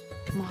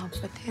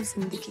 मोहब्बत है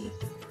जिंदगी,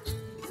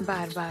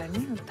 बार बार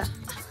नहीं होता।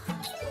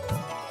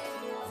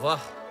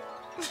 वाह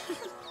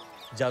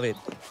जावेद,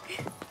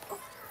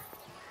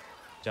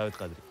 जावेद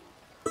कादरी।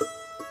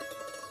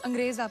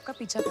 अंग्रेज आपका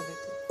पीछा कर रहे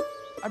थे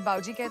और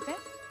बाबूजी कहते हैं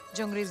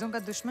जो अंग्रेजों का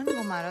दुश्मन वो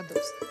हमारा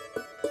दोस्त,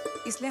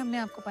 इसलिए हमने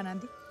आपको पनाह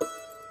दी।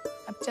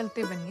 अब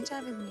चलते बनिए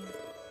जावेद मियां,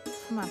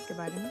 हम आपके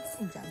बारे में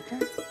सब जानते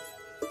हैं।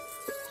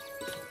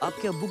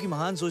 आपके अब्बू की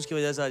महान सोच की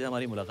वजह से आज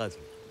हमारी मुलाकात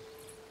हुई।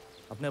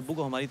 अपने अब्बू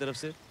को हमारी तरफ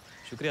से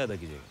शुक्रिया अदा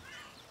कीजिएगा।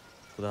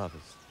 खुदा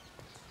हाफिज।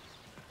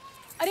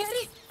 अरे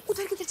अरे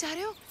उधर किधर जा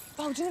रहे हो?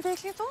 बाबूजी ने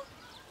देख लिया तो।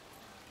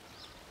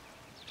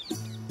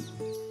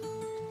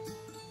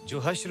 जो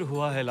हश्र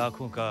हुआ है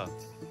लाखों का,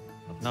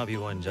 अपना भी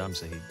वो अंजाम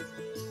सही।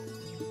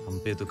 हम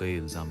पे तो कई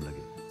इल्जाम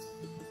लगे,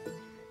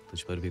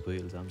 तुझ पर भी कोई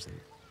इल्जाम सही।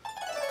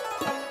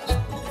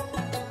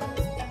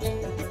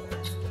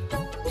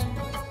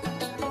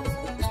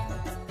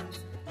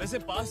 वैसे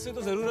पास से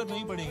तो जरूरत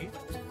नहीं पड़ेगी,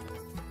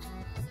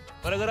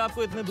 पर अगर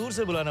आपको इतने दूर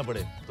से बुलाना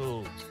पड़े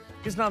तो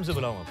किस नाम से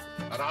बुलाऊं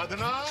आपको?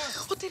 आराधना।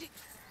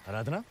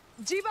 आराधना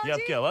जी बाबूजी। ये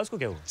आपकी आवाज को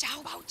क्या हुआ?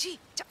 जाओ बाबूजी।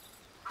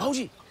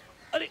 बाबूजी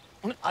अरे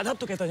उन्हें आदाब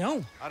तो कहता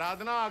जाऊं।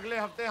 आराधना, अगले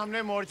हफ्ते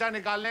हमने मोर्चा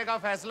निकालने का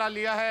फैसला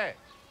लिया है।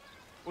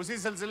 उसी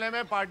सिलसिले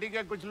में पार्टी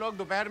के कुछ लोग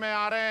दोपहर में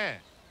आ रहे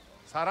हैं,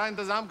 सारा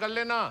इंतजाम कर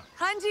लेना।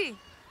 हाँ जी।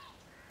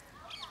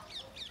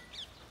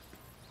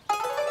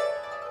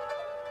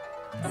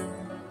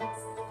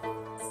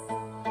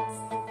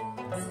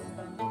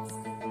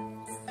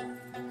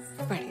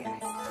 बढ़िया है।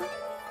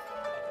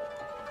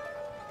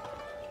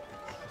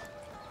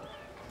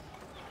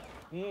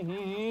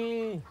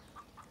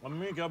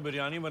 मम्मी क्या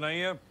बिरयानी बनाई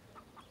है,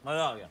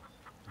 मजा आ गया।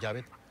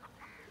 जावेद,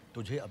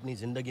 तुझे अपनी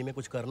जिंदगी में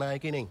कुछ करना है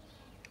कि नहीं?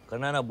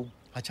 करना है ना अब्बू।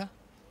 अच्छा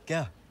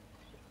क्या?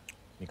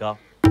 निकाह।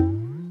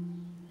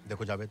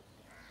 देखो जावेद,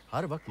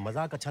 हर वक्त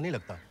मजाक अच्छा नहीं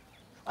लगता।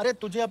 अरे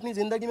तुझे अपनी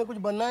जिंदगी में कुछ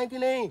बनना है कि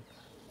नहीं?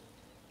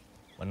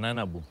 बनना है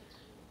ना अब्बू।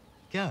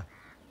 क्या?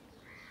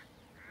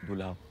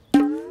 दूल्हा।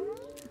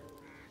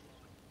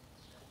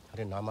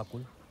 अरे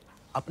नामाकुल,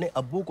 अपने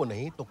अब्बू को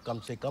नहीं तो कम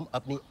से कम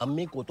अपनी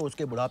अम्मी को तो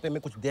उसके बुढ़ापे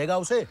में कुछ देगा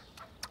उसे।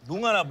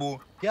 दूंगा ना अब्बू।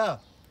 क्या?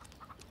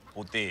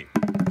 पोते।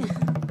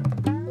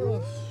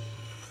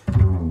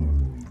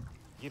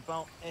 ये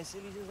पाँव ऐसे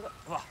लीजिए जरा।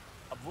 वाह,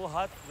 अब वो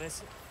हाथ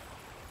वैसे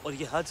और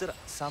ये हाथ जरा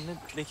सामने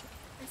देखिए।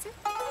 ऐसे?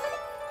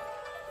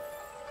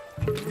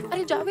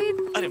 अरे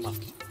जावेद। अरे माफ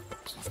कीजिए।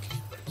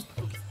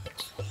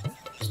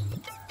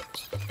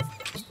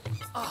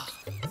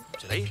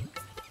 चलाइए।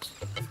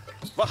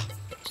 वाह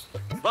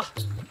वाह,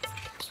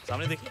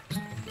 सामने देखिए।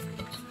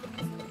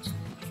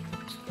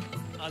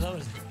 आधा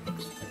वर्ष।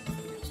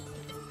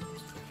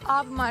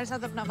 आप हमारे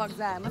साथ अपना वक्त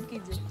ज़ाया मत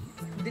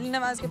कीजिए। दिल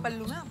नवाज के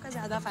पल्लू में आपका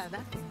ज्यादा फायदा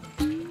है।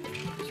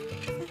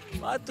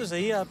 बात तो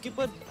सही है आपकी,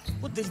 पर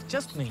वो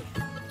दिलचस्प नहीं।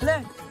 ले,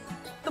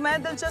 तो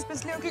मैं दिलचस्प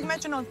इसलिए हूँ क्योंकि मैं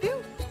चुनौती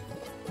हूँ।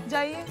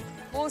 जाइए,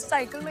 वो उस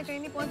साइकिल में कहीं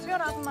नहीं पहुंच रही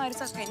और आप हमारे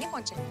साथ कहीं नहीं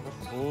पहुंचे।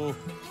 ओह,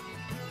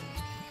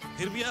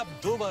 फिर भी आप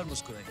 2 बार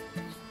मुस्कुराए,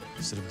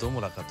 सिर्फ 2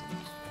 मुलाकातों।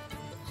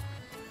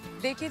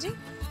 देखिए जी,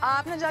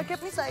 आपने जाके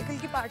अपनी साइकिल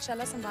की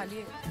पाठशाला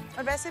संभालिए,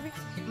 और वैसे भी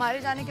हमारे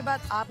जाने के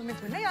बाद आप हमें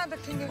थोड़ी ना याद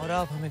रखेंगे। और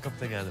आप हमें कब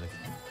तक याद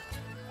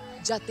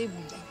रखेंगे? जाते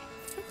भूल जाएंगे।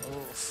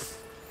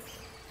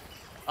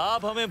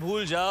 आप हमें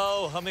भूल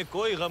जाओ, हमें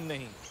कोई गम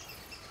नहीं।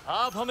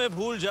 आप हमें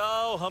भूल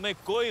जाओ, हमें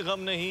कोई गम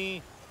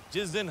नहीं।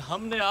 जिस दिन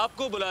हमने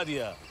आपको बुला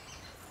दिया,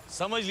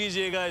 समझ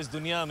लीजिएगा इस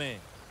दुनिया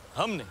में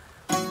हमने।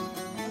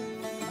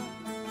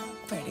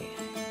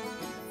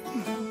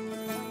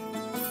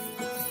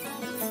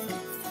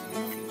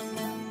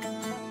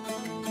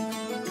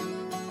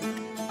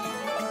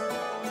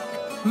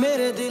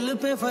 मेरे दिल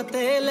पे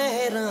फतेह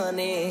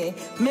लहराने,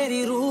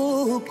 मेरी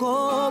रूह को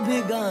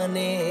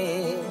भिगाने।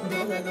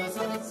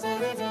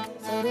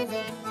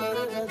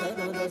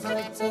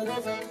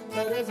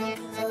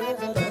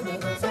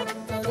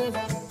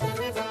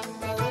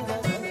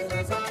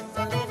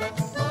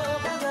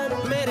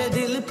 मेरे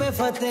दिल पे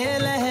फतेह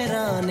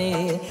लहराने,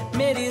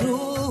 मेरी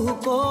रूह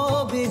को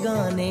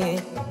भिगाने।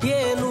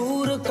 ये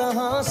नूर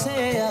कहाँ से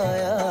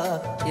आया,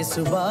 इस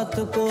बात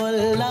को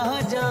अल्लाह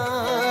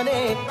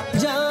जाने।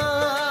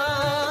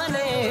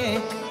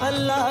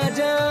 अल्लाह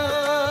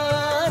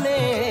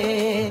जाने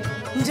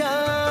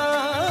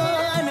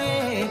जाने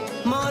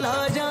मौला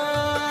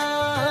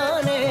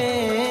जाने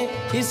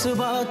इस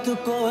बात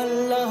को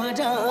अल्लाह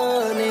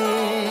जाने।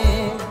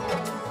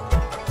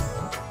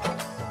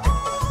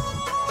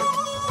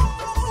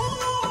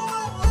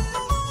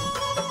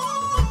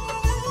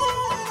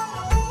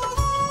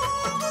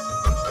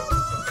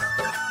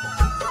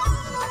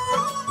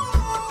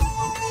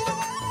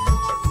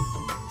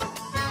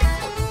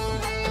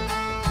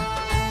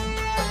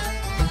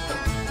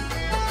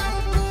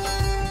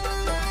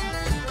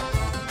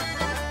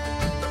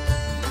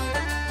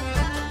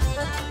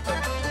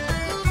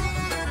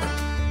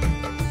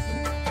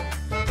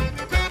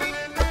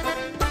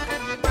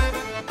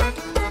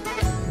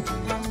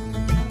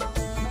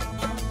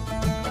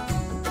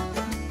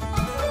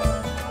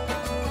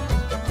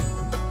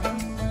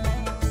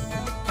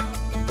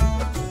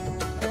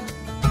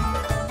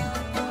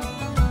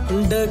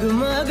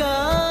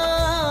 डगमगाने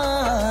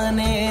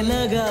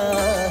लगा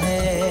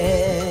है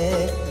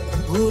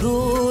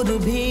गुरूर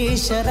भी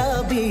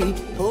शराबी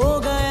हो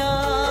गया,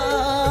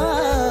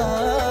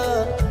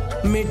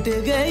 मिट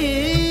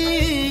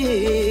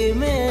गई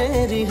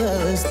मेरी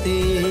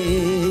हस्ती,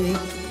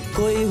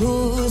 कोई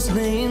हुस्न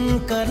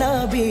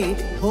इनकलाबी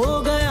हो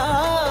गया।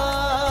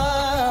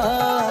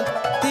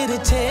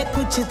 तिरछे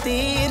कुछ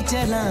तीर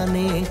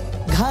चलाने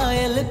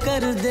घायल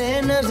कर दे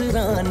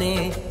नजराने,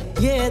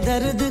 ये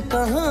दर्द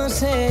कहाँ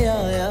से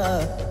आया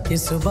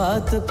इस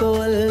बात को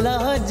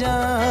अल्लाह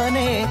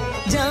जाने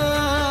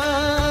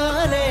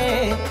जाने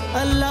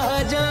अल्लाह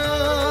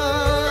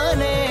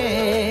जाने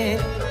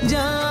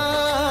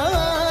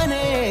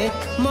जाने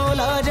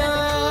मौला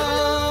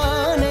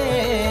जाने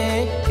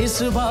इस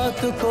बात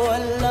को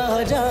अल्लाह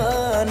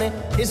जाने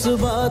इस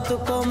बात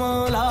को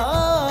मौला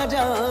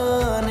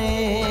जाने।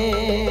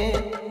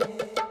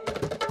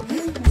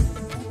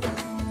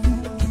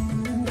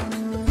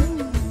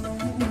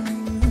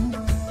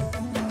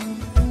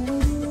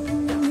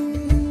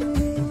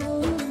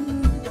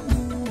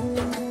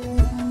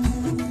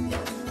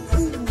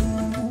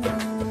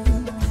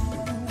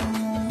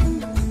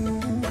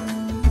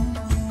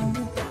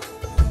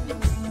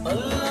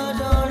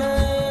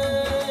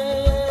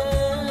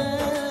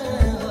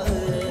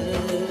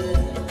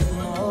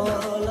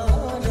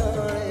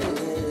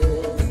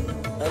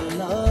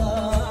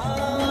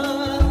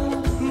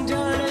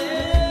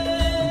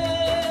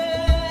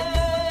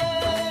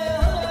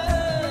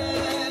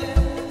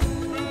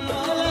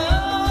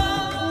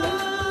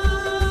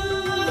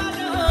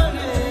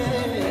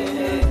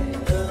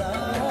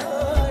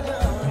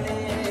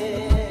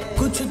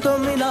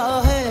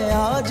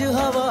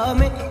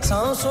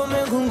 सांसों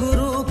में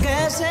घुंघरू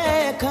कैसे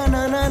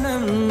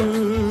खनननन,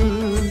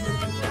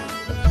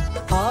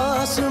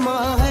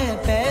 आसमां है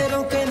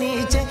पैरों के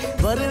नीचे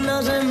वरना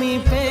ज़मीं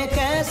पे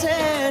कैसे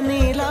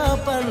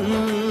नीलापन।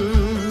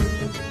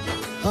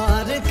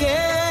 हार के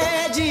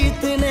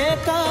जीतने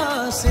का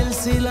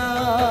सिलसिला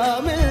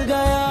मिल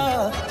गया,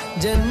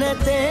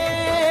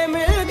 जन्नतें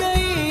मिल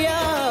गई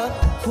या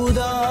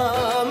खुदा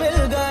मिल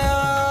गया।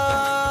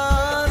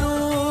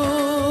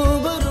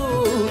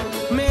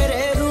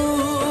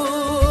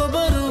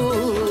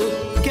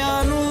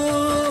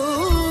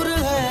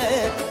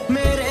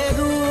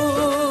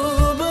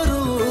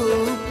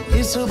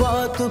 इस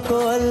बात को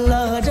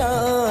अल्लाह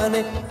जाने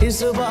इस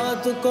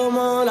बात को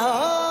मौला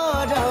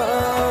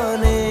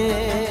जाने।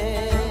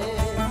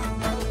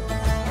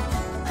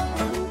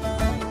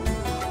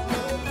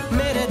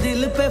 मेरे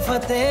दिल पे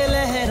फतेह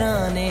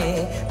लहराने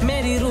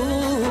मेरी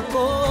रूह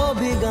को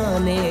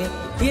भिगाने,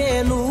 ये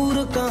नूर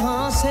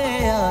कहाँ से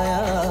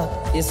आया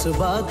इस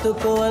बात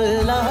को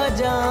अल्लाह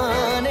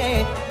जाने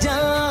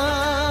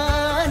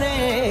जाने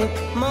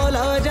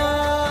मौला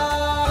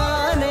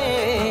जाने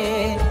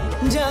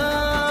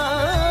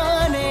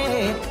जाने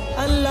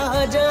अल्लाह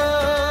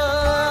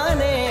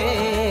जाने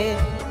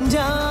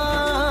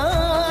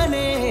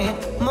जाने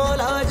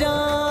मौला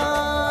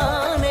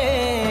जाने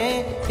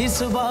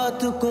इस बात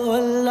को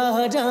अल्लाह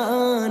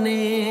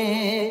जाने।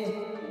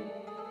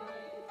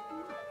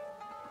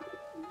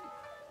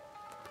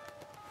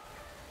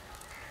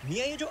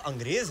 मियाँ ये जो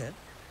अंग्रेज हैं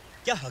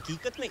क्या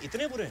हकीकत में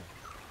इतने बुरे हैं,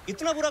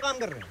 इतना बुरा काम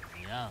कर रहे हैं?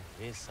 मियाँ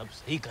ये सब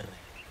सही कर रहे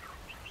हैं,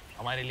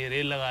 हमारे लिए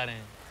रेल लगा रहे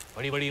हैं,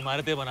 बड़ी बड़ी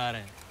इमारतें बना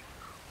रहे हैं,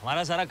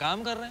 हमारा सारा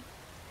काम कर रहे हैं,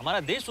 हमारा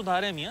देश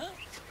सुधार रहे हैं मियाँ।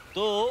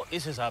 तो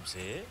इस हिसाब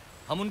से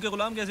हम उनके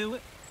गुलाम कैसे हुए?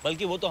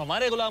 बल्कि वो तो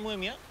हमारे गुलाम हुए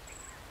मियाँ।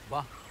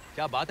 वाह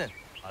क्या बात है।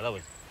 आधा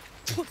बज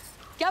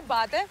क्या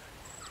बात है,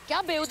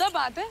 क्या बेहुदा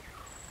बात है।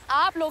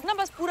 आप लोग ना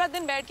बस पूरा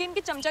दिन बैठ के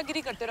इनकी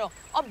चमचागिरी करते रहो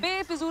और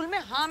बेफिजूल में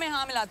हाँ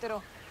मिलाते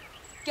रहो।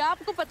 क्या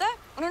आपको पता है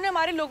उन्होंने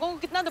हमारे लोगों को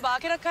कितना दबा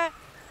के रखा है?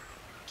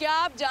 क्या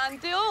आप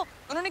जानते हो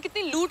उन्होंने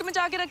कितनी लूट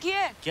मचा के रखी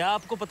है? क्या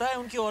आपको पता है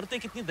उनकी औरतें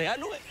कितनी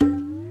दयालु है?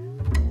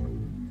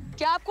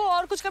 क्या आपको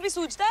और कुछ कभी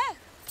सूझता है?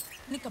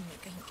 निकम्मे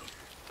कहेंगे।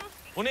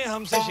 उन्हें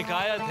हमसे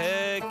शिकायत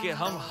है कि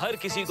हम हर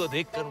किसी को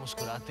देखकर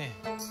मुस्कुराते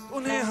हैं।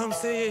 उन्हें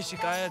हमसे ये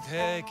शिकायत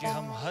है कि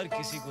हम हर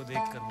किसी को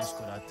देखकर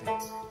मुस्कुराते हैं।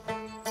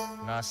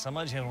 ना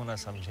समझ है वो ना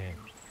समझे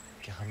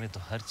कि हमें तो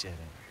हर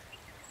चेहरे में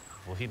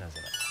वही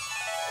नजर आया।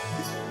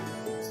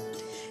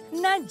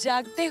 ना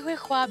जागते हुए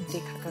ख्वाब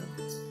देखा करो,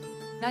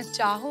 ना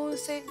चाहो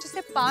उसे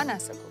जिसे पा ना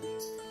सको।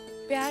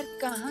 प्यार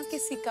कहाँ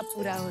किसी का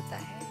पूरा होता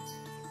है,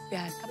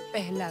 प्यार का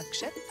पहला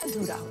अक्षर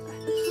अधूरा होता है।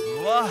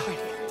 वाह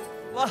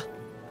वाह।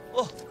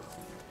 ओह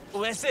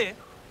वैसे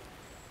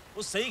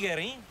वो सही कह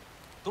रही,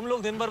 तुम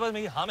लोग दिन भर बस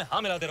मेरी हाँ में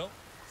हाँ मिलाते रहो।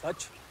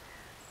 सच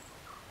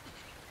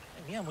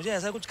मियाँ मुझे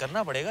ऐसा कुछ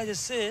करना पड़ेगा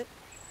जिससे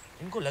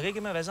इनको लगे कि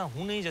मैं वैसा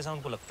हूँ नहीं जैसा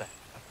उनको लगता है।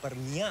 पर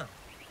मियाँ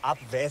आप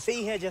वैसे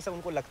ही हैं जैसा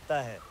उनको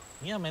लगता है।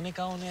 मियाँ मैंने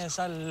कहा उन्हें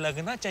ऐसा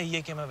लगना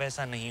चाहिए कि मैं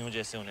वैसा नहीं हूँ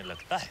जैसे उन्हें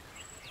लगता है।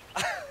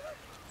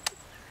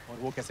 और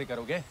वो कैसे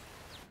करोगे?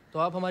 तो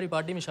आप हमारी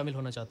पार्टी में शामिल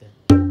होना चाहते हैं?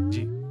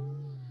 जी।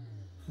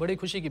 बड़ी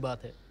खुशी की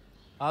बात है,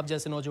 आप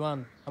जैसे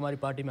नौजवान हमारी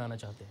पार्टी में आना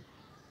चाहते हैं।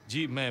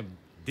 जी मैं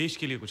देश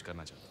के लिए कुछ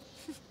करना चाहता हूँ।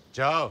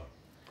 जाओ,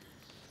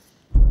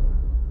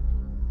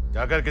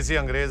 जाकर किसी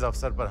अंग्रेज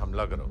अफसर पर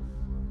हमला करो।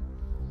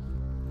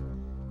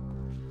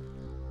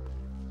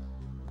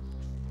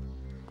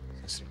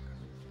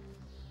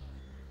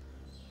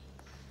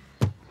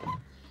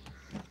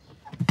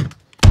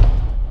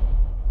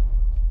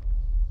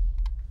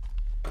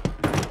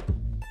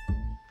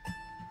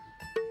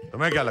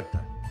 तुम्हें क्या लगता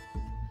है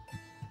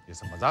ये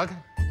सब मजाक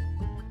है?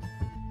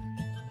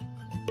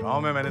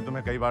 गांव में मैंने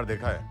तुम्हें कई बार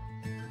देखा है,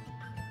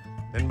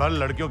 दिन भर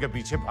लड़कियों के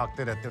पीछे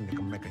भागते रहते हो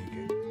निकम्मे कहीं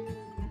के।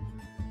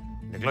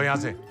 निकलो यहां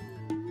से,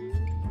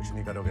 कुछ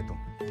नहीं करोगे तुम।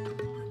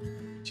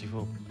 जी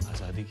वो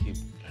आजादी की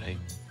लड़ाई।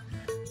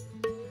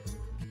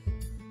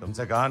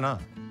 तुमसे कहा ना,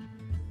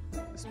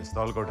 इस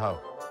पिस्तौल को उठाओ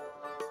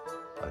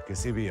और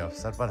किसी भी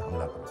अफसर पर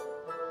हमला करो।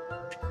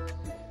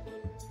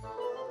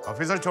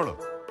 ऑफिसर छोड़ो,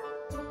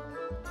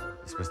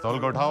 इस पिस्तौल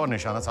को उठाओ और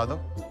निशाना साधो।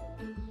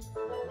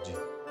 जी।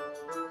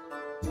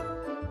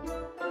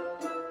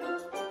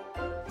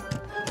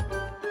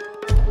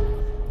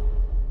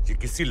 ये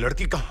किसी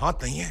लड़की का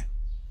हाथ नहीं है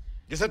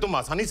जिसे तुम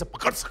आसानी से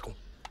पकड़ सको।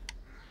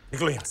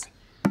 निकलो यहां से,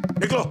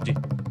 निकलो। जी।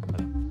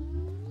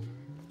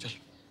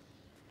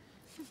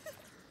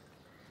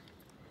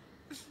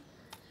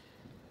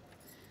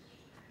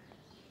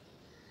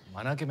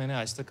 माना कि मैंने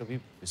आज तक कभी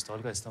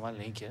पिस्तौल का इस्तेमाल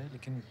नहीं किया है,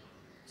 लेकिन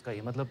इसका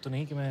ये मतलब तो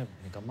नहीं कि मैं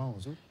निकम्मा हूँ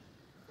हुजूर।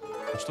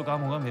 कुछ तो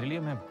काम होगा मेरे लिए,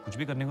 मैं कुछ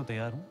भी करने को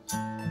तैयार हूँ।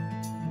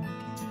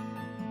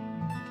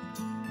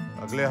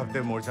 अगले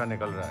हफ्ते मोर्चा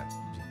निकल रहा है,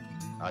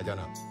 आ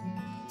जाना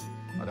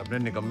और अपने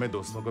निकम्मे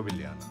दोस्तों को भी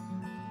ले आना।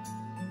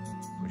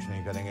 कुछ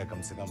नहीं करेंगे,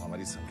 कम से कम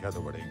हमारी संख्या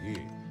तो बढ़ेगी।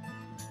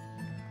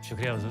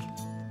 शुक्रिया हुजूर,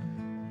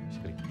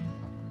 शुक्रिया।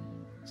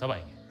 सब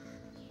आएंगे।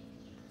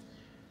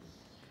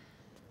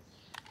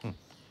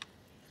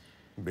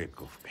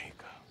 बेवकूफ कहीं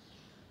का,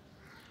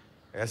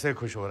 ऐसे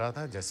खुश हो रहा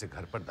था जैसे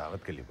घर पर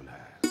दावत के लिए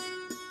बुलाया है।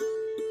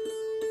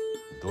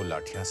 2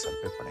 लाठियां सर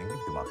पे पड़ेंगे,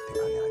 दिमाग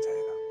ठिकाने आ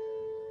जाएगा।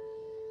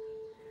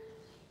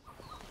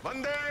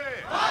 वंदे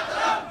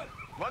मातरम,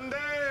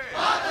 वंदे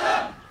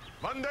मातरम,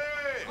 वंदे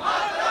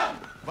मातरम,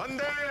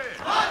 वंदे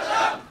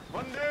मातरम,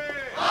 वंदे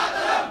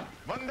मातरम,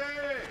 वंदे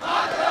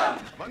मातरम,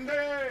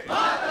 वंदे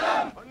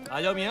मातरम। आ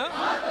जाओ मियाँ।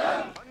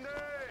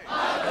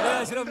 अरे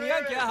अशरफ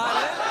मियाँ क्या हाल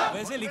है?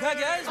 वैसे लिखा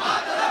क्या है इसमें?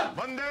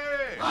 वंदे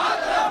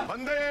मातरम,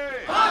 वंदे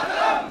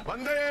मातरम,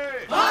 वंदे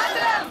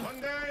मातरम,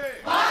 वंदे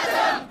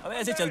मातरम। अब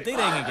ऐसे चलते ही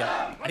रहेंगे क्या?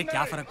 अरे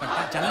क्या फर्क पड़ता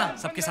है, चलना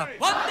सबके साथ।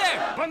 वंदे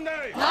वंदे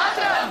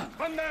मातरम,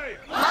 वंदे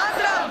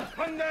मातरम,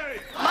 वंदे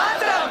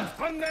मातरम,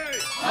 वंदे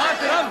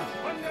मातरम,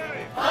 वंदे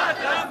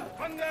मातरम,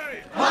 वंदे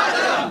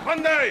मातरम, वंदे मातरम,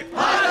 वंदे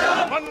मातरम,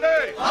 वंदे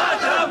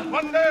मातरम,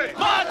 वंदे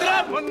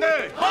मातरम, वंदे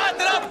मातरम, वंदे मातरम, वंदे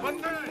मातरम, वंदे मातरम,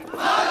 वंदे।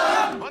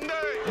 वंदे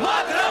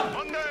मातरम,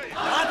 वंदे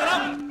मातरम,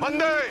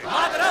 वंदे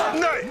मातरम,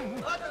 वंदे वंदे।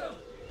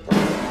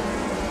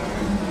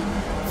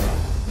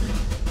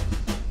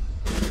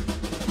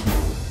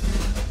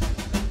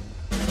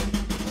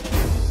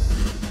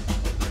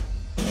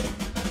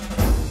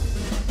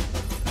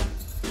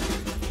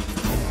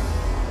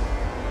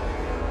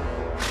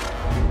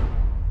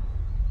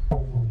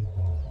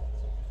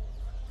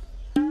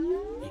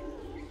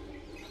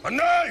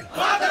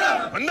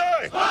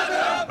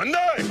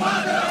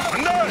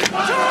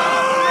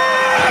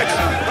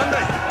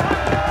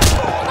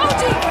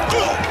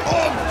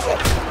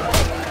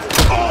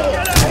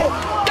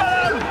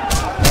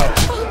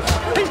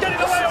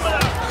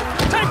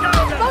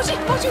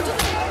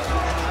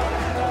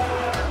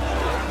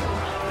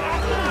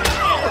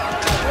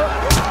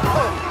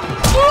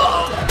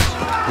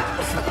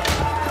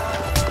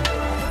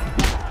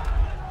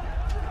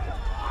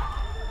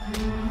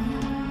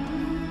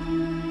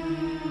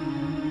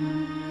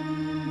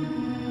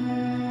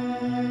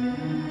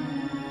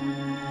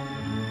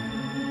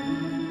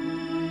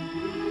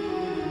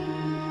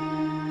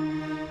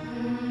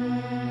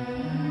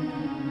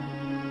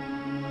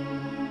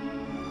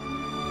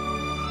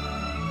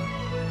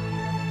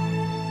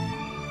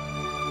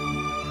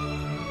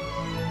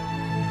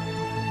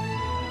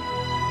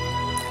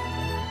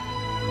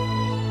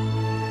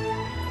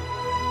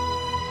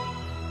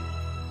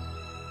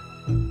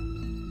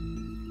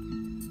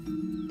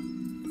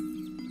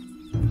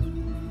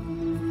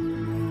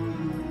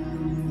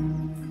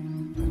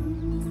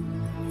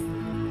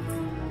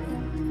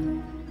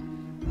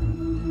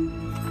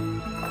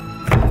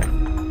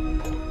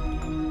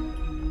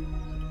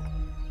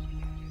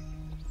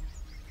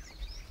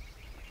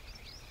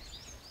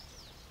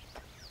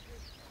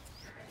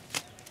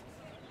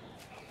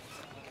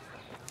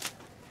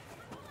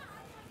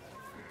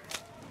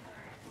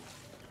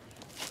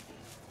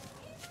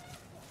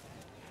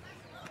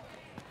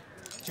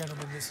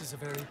 Gentlemen, this is a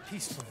very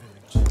peaceful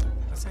village.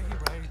 Let's say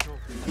you're ready to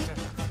attend.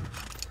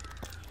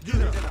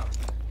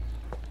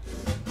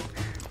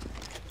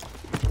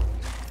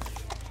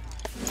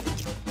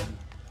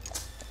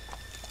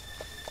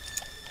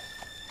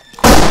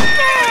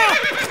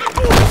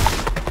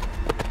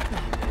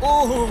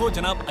 ओह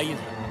जनाब आइए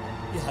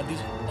ये हाथ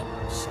दीजिए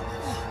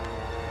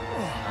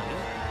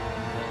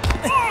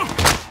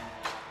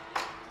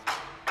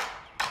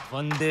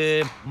वंदे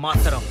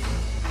मातरम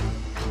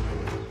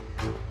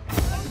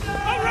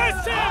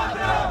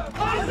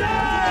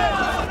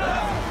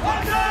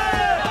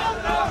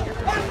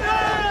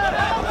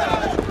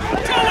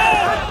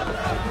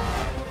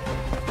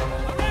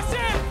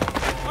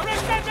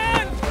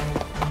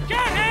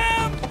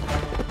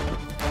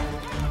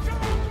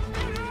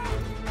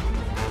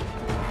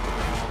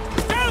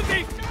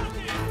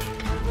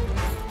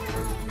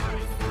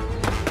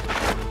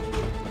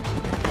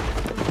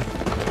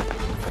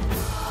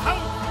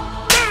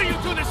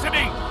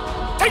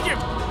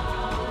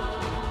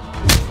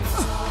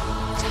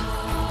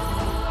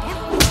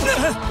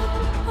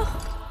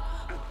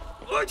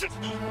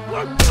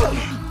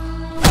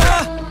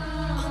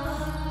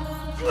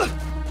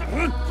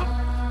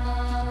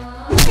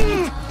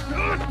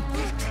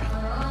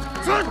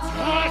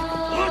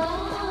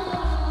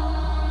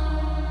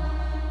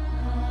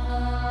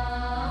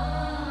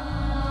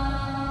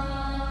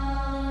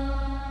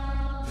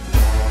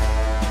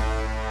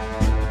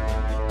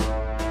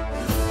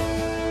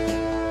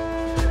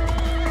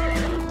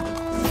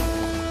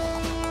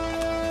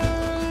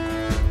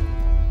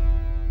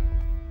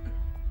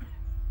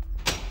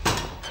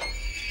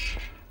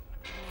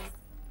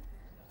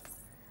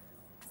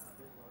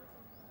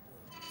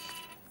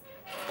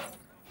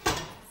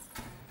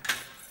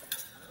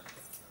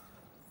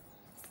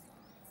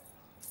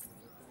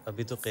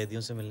अभी तो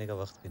कैदियों से मिलने का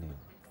वक्त भी नहीं है।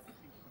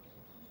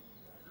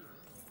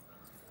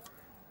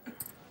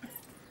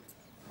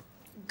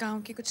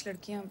 गांव की कुछ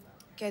लड़कियां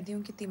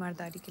कैदियों की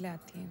तीमारदारी के लिए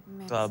आती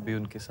हैं। तो आप भी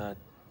उनके साथ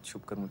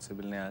छुपकर मुझसे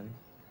मिलने आ गई।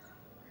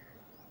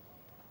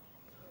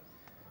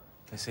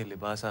 वैसे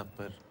लिबास आप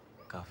पर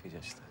काफी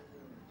जचता है।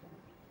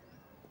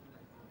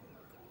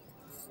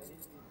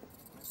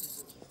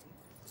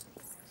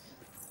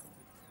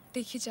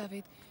 देखिए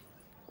जावेद,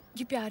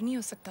 ये प्यार नहीं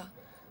हो सकता।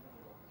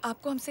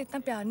 आपको हमसे इतना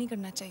प्यार नहीं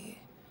करना चाहिए।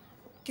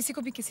 किसी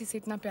को भी किसी से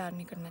इतना प्यार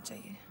नहीं करना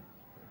चाहिए।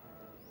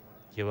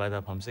 ये बात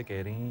आप हमसे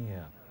कह रही हैं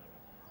या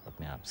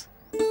अपने आप से?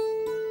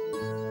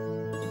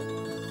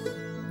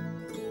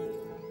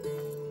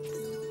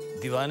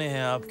 दीवाने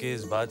हैं आपके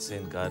इस बात से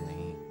इनकार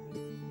नहीं,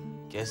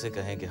 कैसे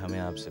कहें कि हमें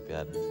आपसे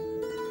प्यार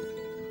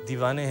नहीं।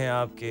 दीवाने हैं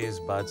आपके इस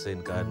बात से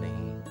इनकार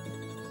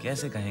नहीं,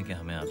 कैसे कहें कि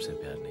हमें आपसे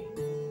प्यार नहीं।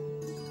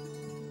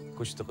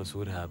 कुछ तो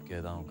कसूर है आपकी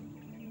अदाओं का,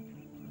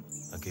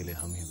 अकेले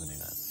हम ही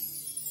गुनहगार।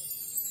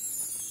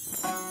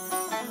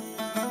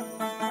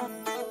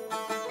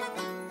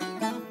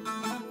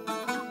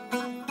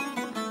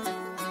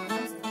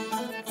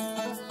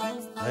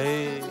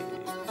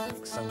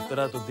 एक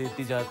संतरा तो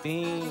देती जाती।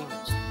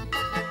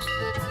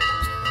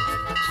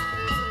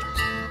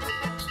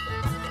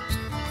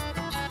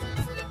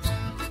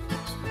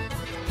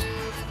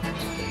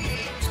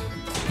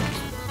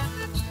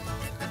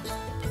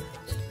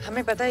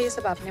 हमें पता है ये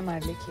सब आपने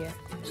हमारे लिए किया है,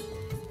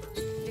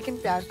 लेकिन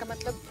प्यार का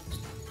मतलब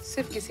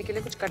सिर्फ किसी के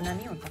लिए कुछ करना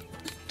नहीं होता।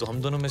 तो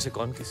हम दोनों में से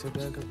कौन किससे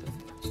प्यार करता है?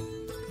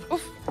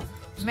 उफ,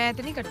 मैं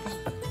तो नहीं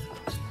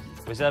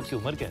करती। वैसे आपकी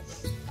उम्र क्या है?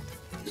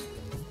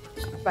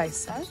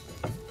 22 साल।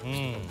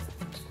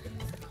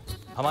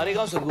 हमारे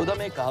गांव सरगोदा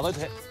में एक कहावत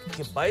है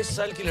कि 22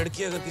 साल की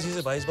लड़की अगर किसी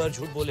से 22 बार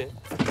झूठ बोले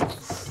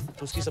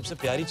तो उसकी सबसे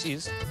प्यारी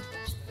चीज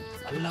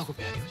अल्लाह को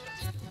प्यारी हो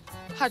जाती है।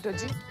 हटो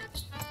जी,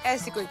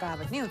 ऐसी कोई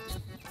कहावत नहीं होती।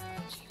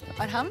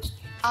 और हम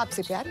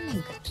आपसे प्यार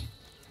नहीं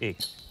करते। एक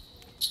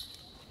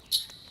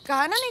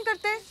कहा ना नहीं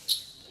करते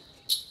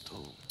तो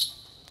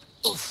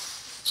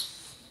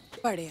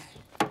बढ़िया है।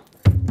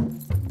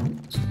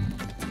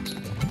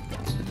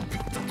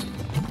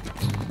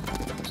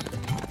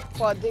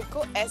 पौधे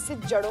को ऐसे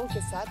जड़ों के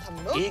साथ हम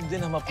लोग एक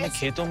दिन हम अपने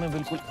खेतों में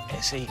बिल्कुल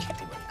ऐसे ही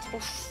खेती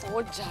बनेगी।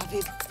 ओह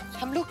जावेद,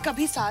 हम लोग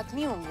कभी साथ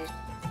नहीं होंगे।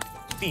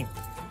 3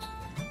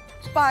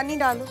 पानी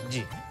डालो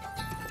जी।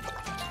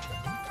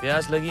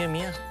 प्यास लगी है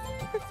मियाँ?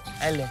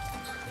 ले।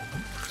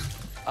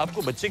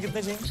 आपको बच्चे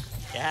कितने चाहिए?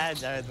 क्या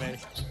जावेद भाई,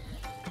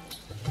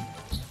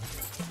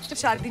 जब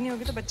शादी नहीं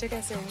होगी तो बच्चे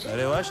कैसे होंगे?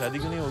 अरे वाह, शादी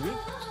क्यों नहीं होगी?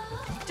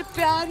 जब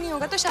प्यार नहीं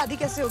होगा तो शादी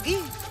कैसे होगी?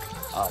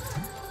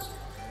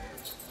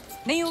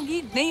 नहीं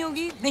होगी, नहीं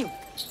होगी, नहीं।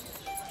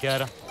 क्या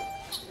रहा?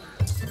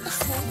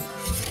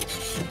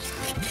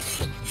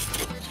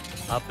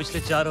 आप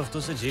पिछले 4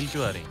 हफ्तों से जेल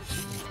क्यों आ रही हैं?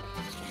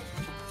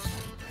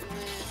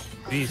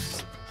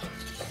 20।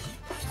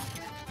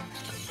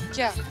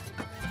 क्या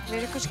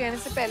मेरे कुछ कहने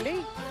से पहले ही?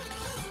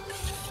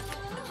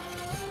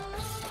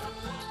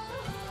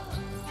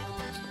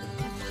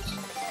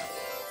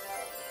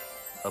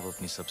 अब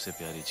अपनी सबसे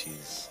प्यारी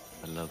चीज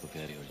अल्लाह को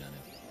प्यारी हो जाने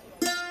दी।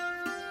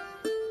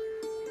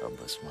 अब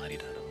बस मार ही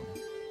रहा हूँ।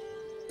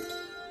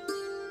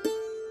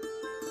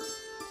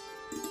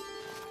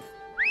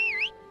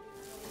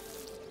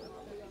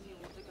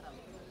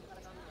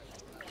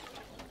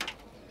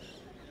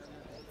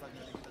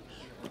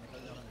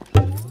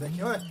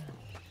 देखिए ओए।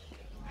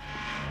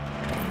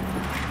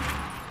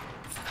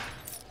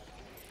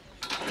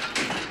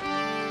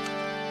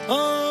 ओ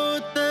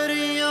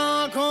तेरी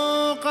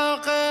आंखों का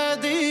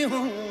कैदी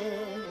हूँ,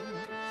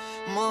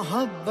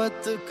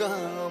 मोहब्बत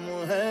काम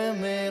है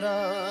मेरा।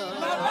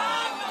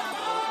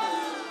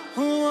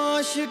 हूँ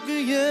आशिक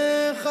ये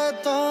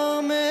खता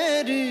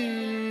मेरी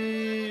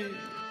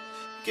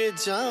कि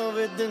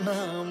जावेद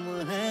नाम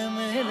है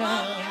मेरा।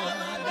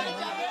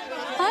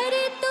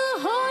 अरे तू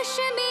होश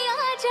में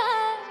आ जा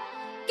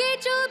कि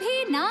जो भी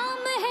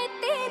नाम है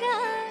तेरा,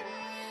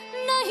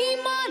 नहीं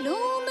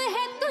मालूम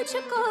है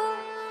तुझको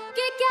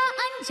कि क्या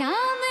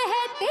अंजाम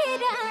है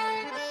तेरा।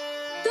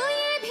 तू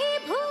ये भी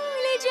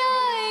भूल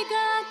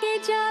जाएगा कि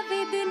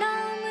जावेद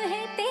नाम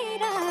है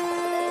तेरा।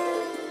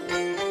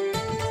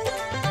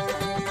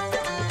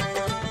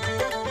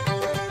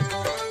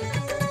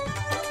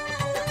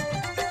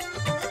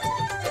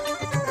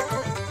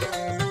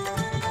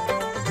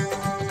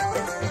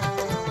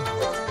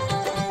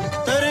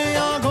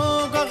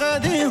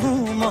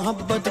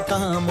 मोहब्बत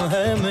काम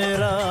है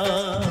मेरा।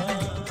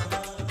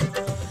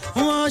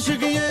 हूँ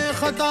आशिक ये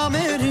खता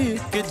मेरी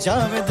कि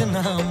जावेद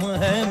नाम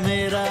है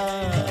मेरा।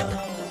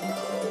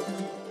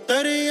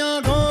 तेरी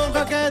आंखों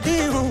का कैदी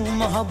हूँ,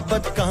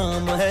 मोहब्बत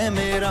काम है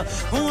मेरा।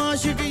 हूँ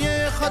आशिक ये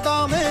खता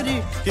मेरी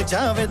कि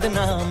जावेद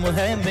नाम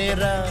है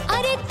मेरा।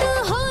 अरे तू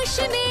होश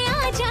में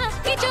आ जा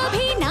कि जो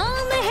भी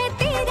नाम है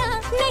तेरा,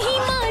 नहीं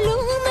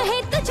मालूम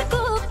है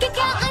तुझको कि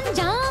क्या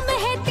अंजाम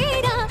है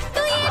तेरा।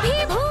 तू ये भी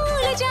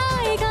भूल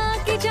जाएगा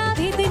कि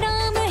जावेद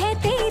नाम है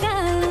तेरा।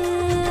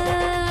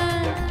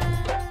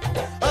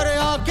 अरे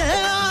आके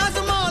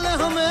आज़मा ले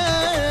हमें,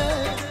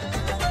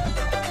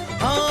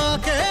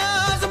 आके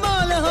आज़मा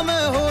ले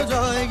हमें, हो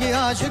जाएगी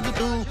आशिक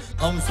तू।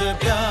 हमसे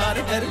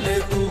प्यार कर ले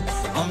तू,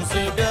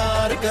 हमसे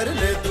प्यार कर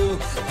ले तू,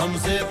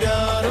 हमसे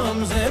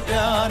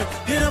प्यार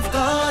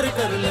गिरफ्तार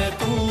कर ले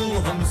तू।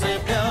 हमसे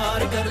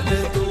प्यार कर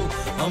ले तू,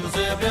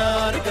 हमसे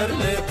प्यार कर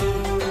ले तू।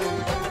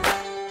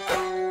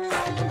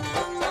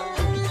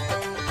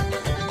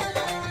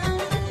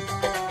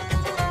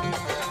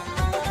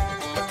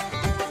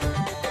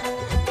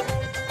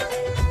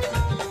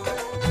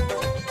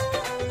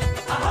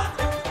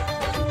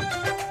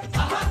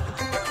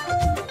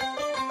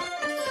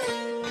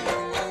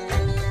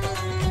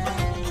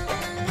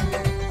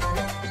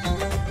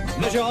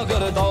 नशा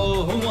करता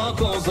हूँ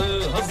आंखों से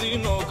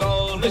हसीनों का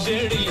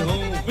नशेड़ी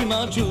हूँ, बिना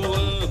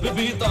छुए भी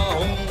पीता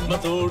हूँ। मैं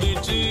थोड़ी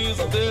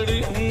चीज तेरी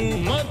हूँ,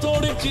 मैं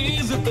थोड़ी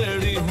चीज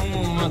तेरी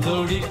हूँ, मैं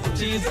थोड़ी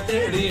चीज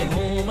तेरी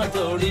हूँ, मैं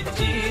थोड़ी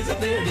चीज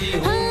तेरी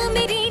हूँ। हाँ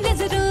मेरी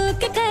नजरों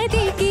के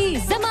कैदी की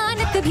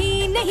जमानत भी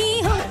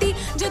नहीं होती,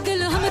 जो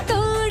दिल हम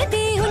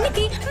तोड़ते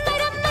उनकी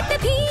मरम्मत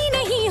भी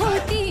नहीं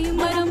होती,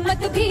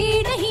 मरम्मत भी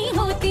नहीं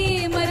होती,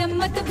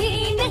 मरम्मत भी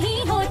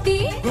नहीं होती।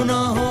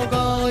 गुनाहों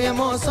का ये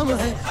मौसम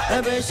है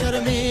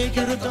बेशर्मी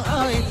की रुत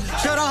आई,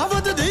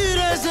 शराबत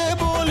धीरे से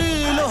बोली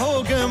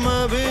लो के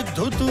मैं भी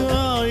धुत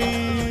आई।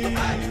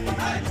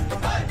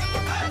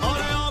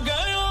 अरे आगे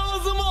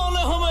आज़मान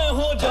हमें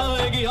हो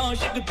जाएगी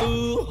आशिक तू।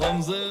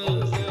 हमसे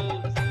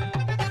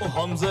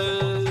हमसे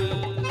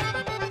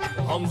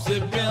हमसे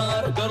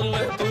प्यार कर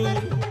ले तू,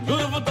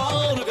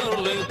 गिरफ्तार कर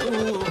ले तू।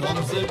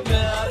 हमसे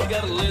प्यार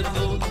कर ले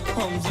तू,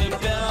 हमसे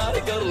प्यार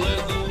कर ले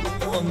तू।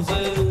 हमसे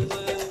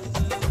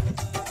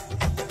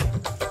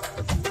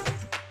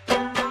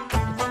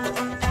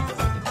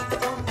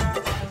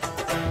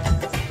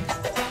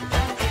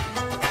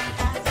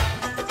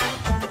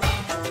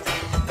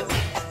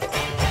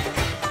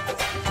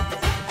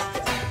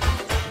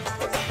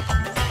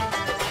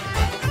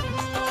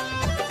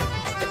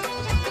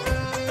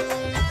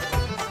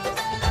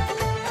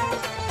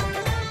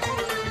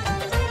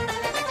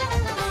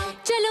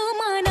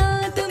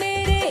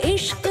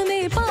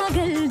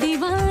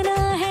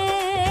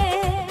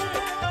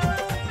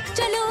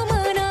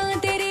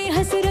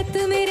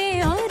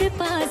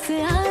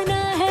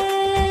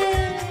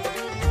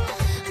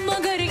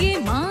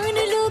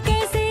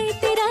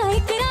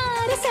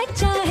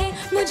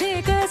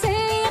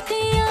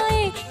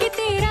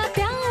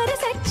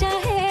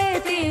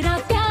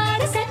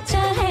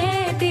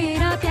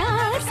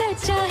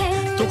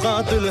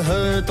कातिल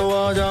है तो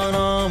आ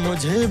जाना,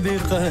 मुझे भी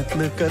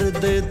कत्ल कर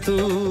दे तू।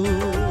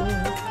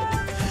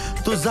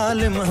 तू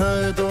जालिम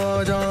है तो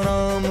आ जाना,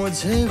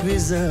 मुझे भी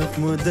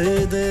जख्म दे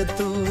दे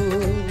तू।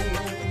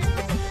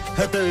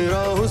 है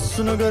तेरा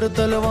हुस्न गर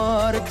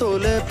तलवार तो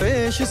ले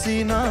पेश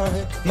सीना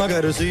है,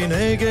 मगर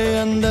सीने के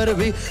अंदर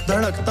भी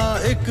धड़कता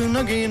एक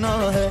नगीना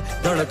है,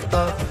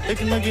 धड़कता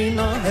एक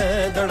नगीना है,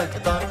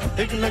 धड़कता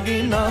एक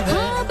नगीना है।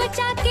 हाँ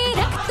बचा के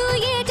रख तू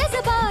ये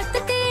जज्बात,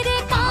 तेरे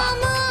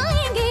काम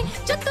आएंगे।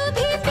 जो तू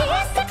भी पी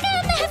सके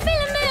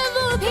महफिल में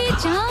वो भी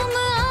जाम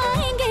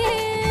आएंगे।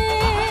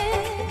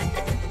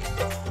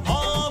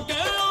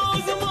 आके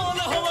आज़मान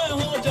हमें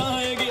हो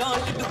जाएगी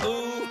आशिक तू।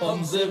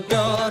 हमसे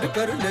प्यार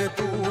कर ले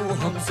तू,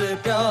 हमसे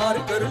प्यार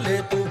कर ले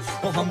तू,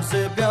 ओ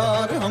हमसे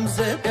प्यार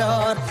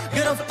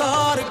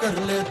गिरफ्तार कर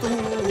ले तू,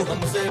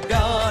 हमसे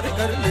प्यार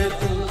कर ले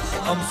तू,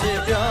 हमसे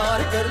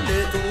प्यार कर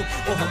ले तू,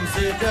 ओ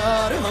हमसे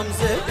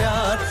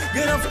प्यार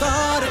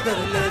गिरफ्तार कर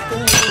ले तू,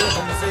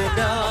 हमसे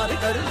प्यार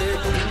कर ले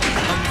तू,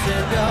 हमसे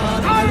प्यार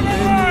कर ले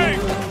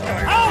तू।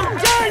 How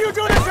dare you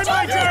do this in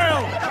my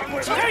jail?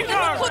 Take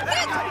her!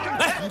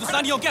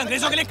 हिंदुस्तानियों के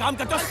अंग्रेजों के लिए काम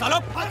करते हो सालो?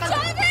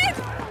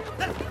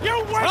 You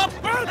wait!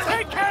 We'll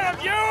take care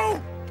of you!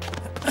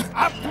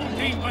 अब तुम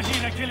 3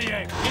 महीने के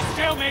लिए इस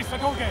जेल में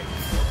सकोगे।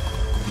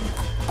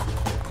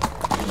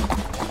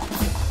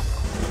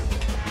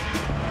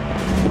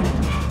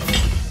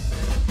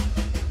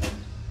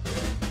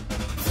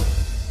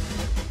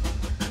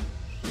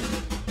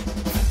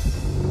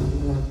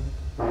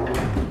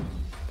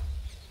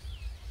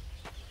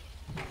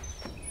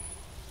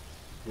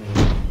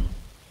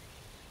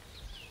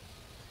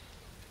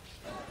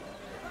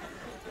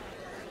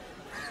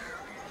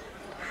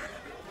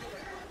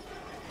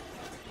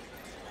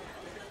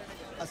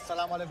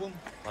 अस्सलामुअलैकुम।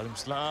 वालेकुम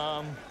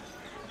सलाम।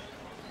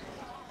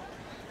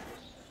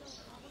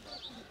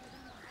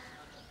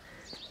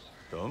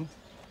 तुम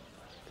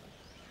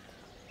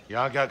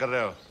यहाँ क्या कर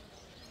रहे हो?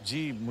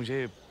 जी मुझे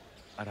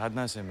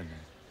आराधना से मिलना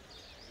है।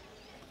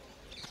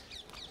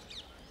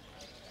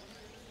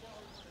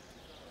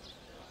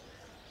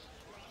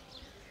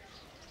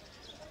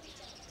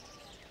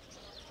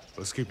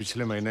 उसकी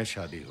पिछले महीने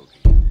शादी होगी।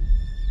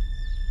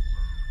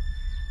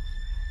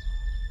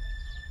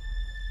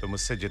 तो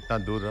मुझसे जितना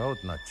दूर रहो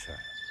उतना अच्छा है।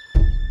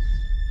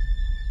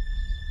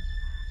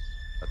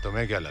 और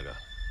तुम्हें क्या लगा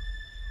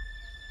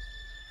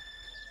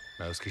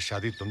मैं उसकी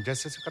शादी तुम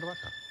जैसे से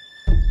करवाता?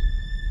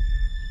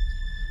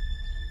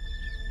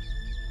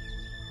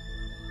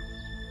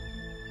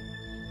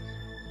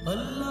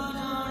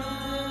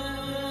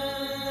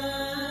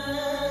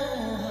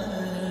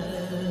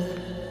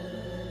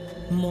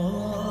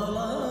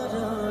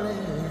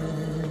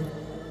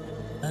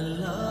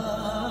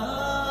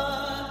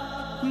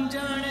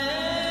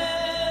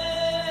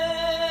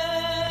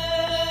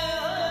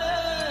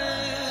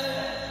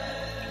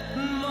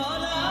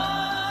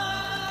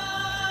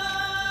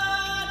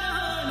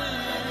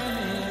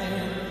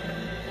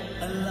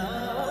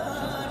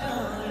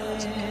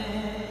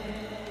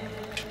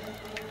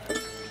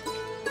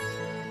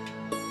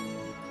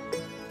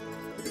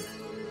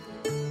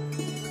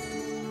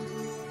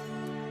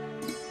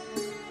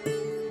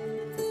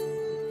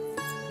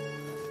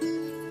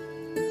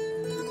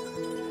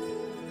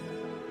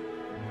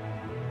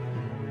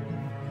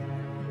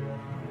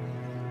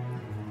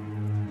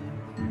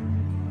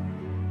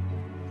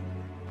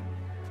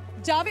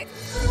 जावेद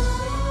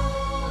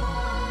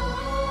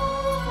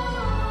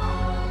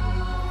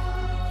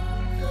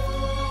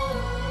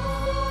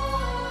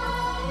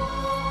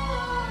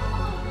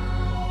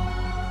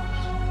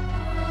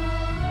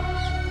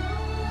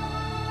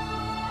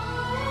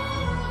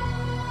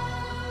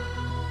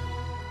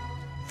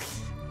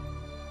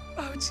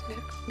बाबूजी ने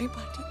अपनी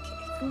पार्टी के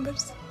एक नंबर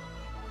से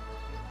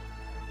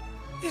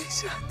मेरी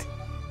शादी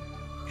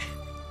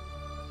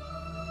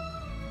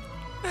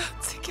मैं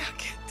आपसे क्या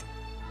कहती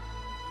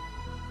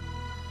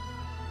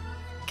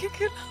के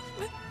खिलाफ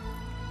में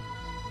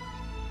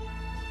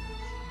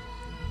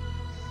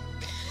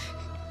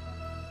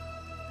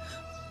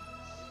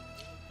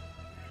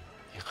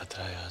ये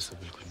खतरा है आंसू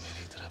बिल्कुल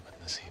मेरी तरह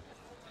बदनसीब है।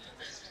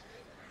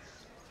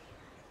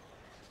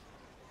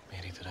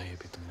 मेरी तरह ये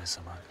भी तुमने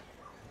संभाला,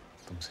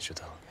 तुमसे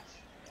जुदा हो गया।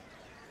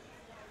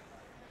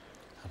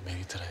 अब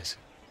मेरी तरह इसे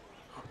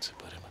खुद से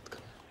परे मत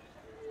करना।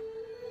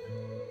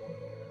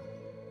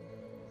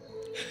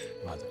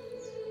 माधव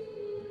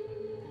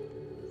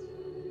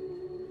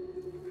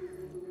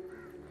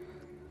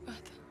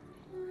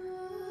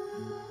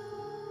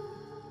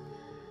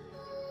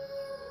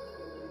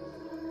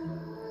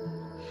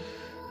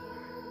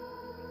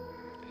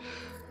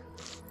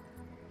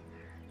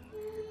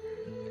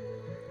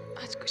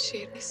आज कुछ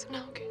शेर नहीं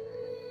सुनाओगे?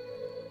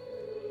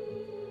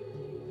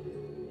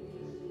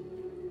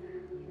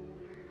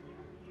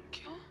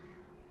 क्यों?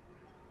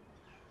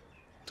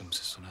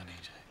 तुमसे सुना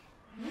नहीं जाएगा।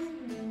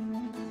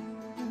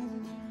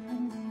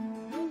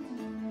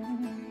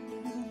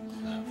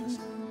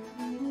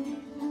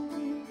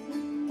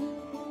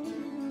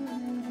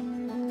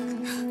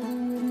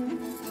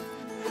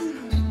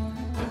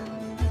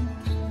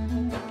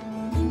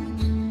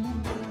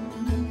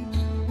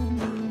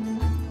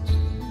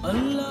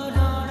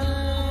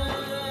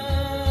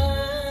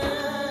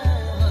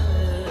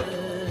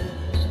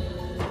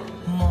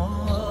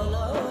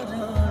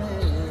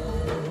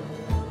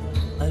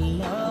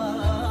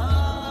 अल्लाह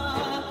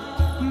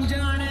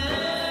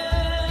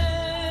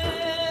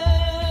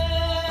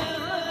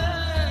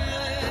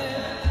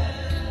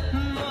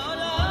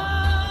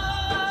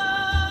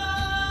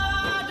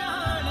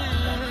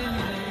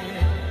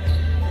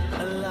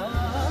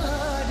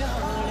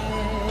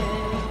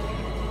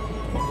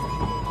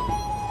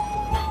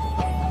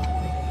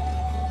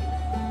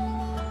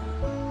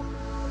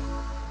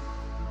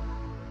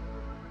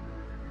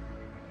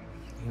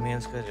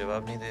ईमेल्स का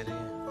जवाब नहीं दे रही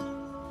है,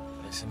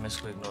 एसएमएस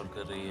को इग्नोर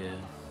कर रही है,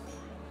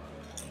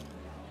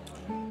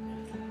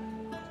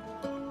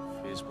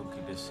 फेसबुक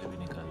की लिस्ट से भी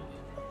निकाल दी।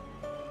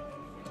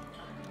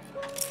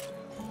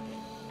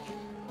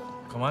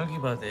 कमाल की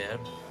बात है यार,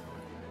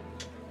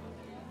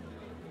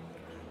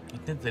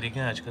 इतने तरीके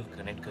हैं आजकल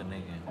कनेक्ट करने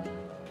के,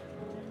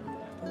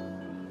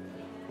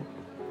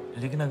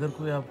 लेकिन अगर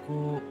कोई आपको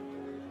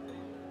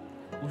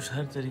उस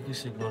हर तरीके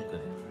से इग्नोर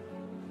करे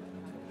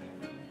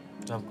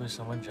तो आपको ये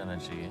समझ जाना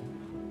चाहिए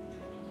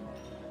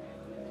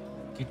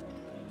कि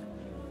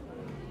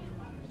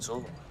इट्स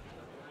ओवर।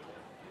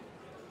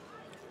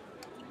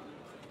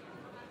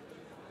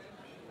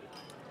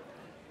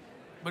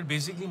 बट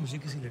बेसिकली मुझे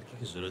किसी लड़की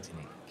की जरूरत ही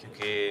नहीं,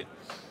 क्योंकि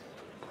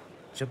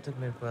जब तक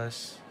मेरे पास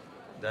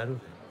दारू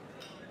है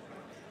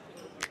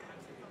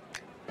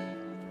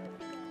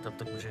तब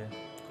तक मुझे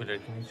कोई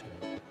लड़की नहीं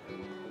चाहिए,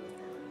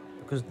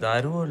 बिकॉज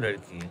दारू और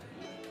लड़की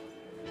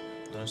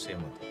दोनों सेम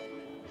होते हैं।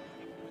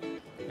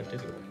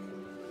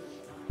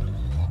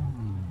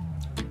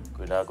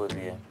 कोई डार्क होती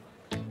है,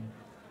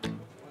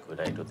 कोई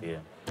लाइट होती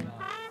है,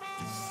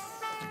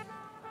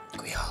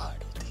 कोई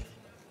हार्ड होती है,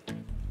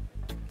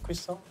 कोई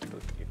सॉफ्ट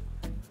होती है।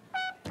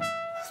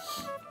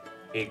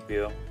 एक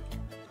पियो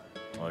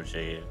और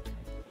चाहिए,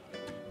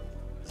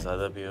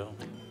 ज्यादा पियो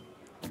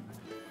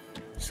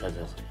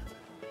सजा चाहिए।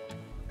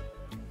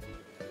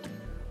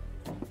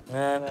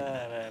 ना ना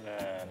ना ना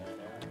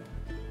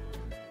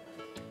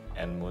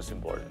एंड मोस्ट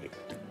इम्पोर्टेंटली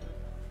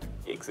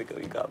एक से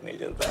कभी काम नहीं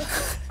चलता।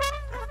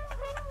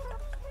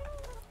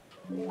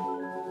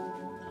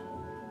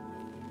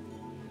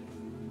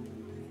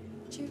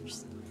 Cheers.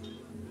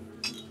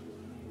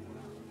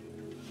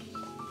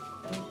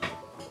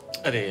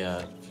 अरे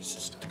यार फिर से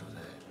स्टार्ट हो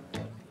रहा है,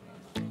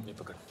 ये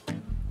पकड़।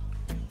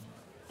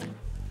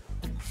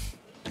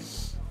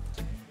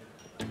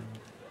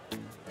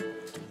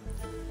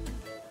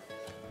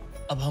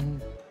 अब हम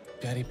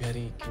प्यारी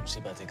प्यारी क्यूट सी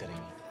बातें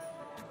करेंगे,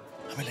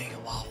 हमें लगेगा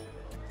वाह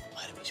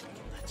हमारे बीच में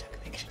कितना अच्छा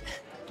कनेक्शन है।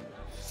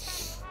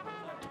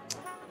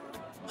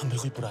 हम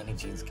बिल्कुल पुरानी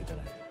जीन्स की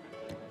तरह हैं,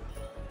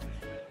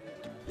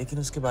 लेकिन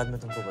उसके बाद मैं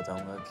तुमको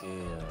बताऊंगा कि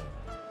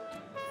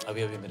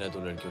अभी अभी मेरा 2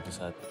 लड़कियों के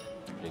साथ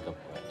ब्रेकअप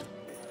हुआ है।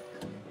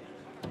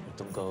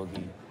 तुम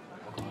कहोगी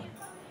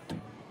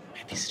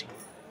मैं तीसरी,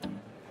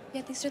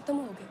 या तीसरे तुम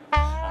होगे।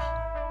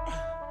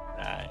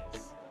 Nice.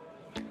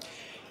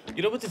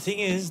 You know what the thing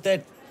is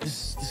that this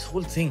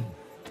whole thing,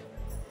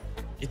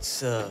 it's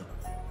a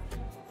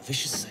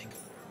vicious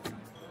cycle.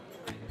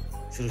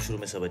 शुरू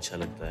में सब अच्छा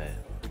लगता है,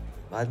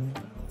 बाद में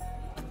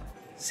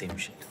सेम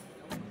शिट,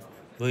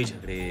 वही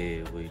झगड़े,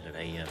 वही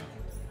लड़ाइयाँ,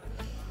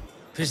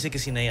 फिर से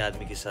किसी नए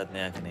आदमी के साथ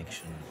नया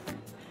connection.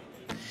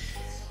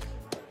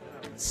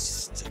 It's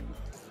just a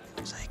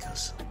cycle.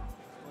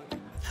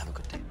 Have a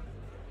good day.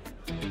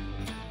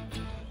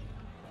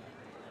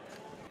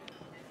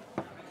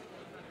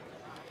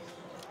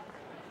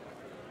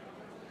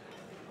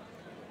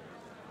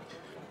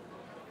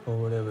 For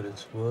whatever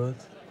it's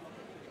worth,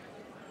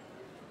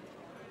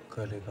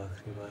 कल एक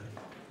आखिरी बार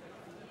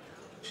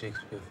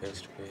शेक्सपियर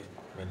फेस्ट पे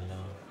मिलना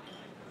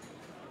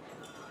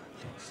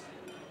प्लीज।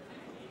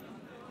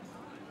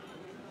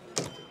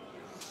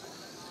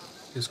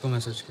 किसको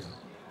मैसेज किया?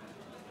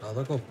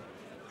 राधा को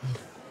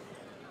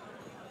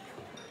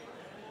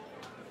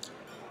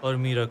और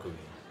मीरा को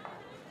भी।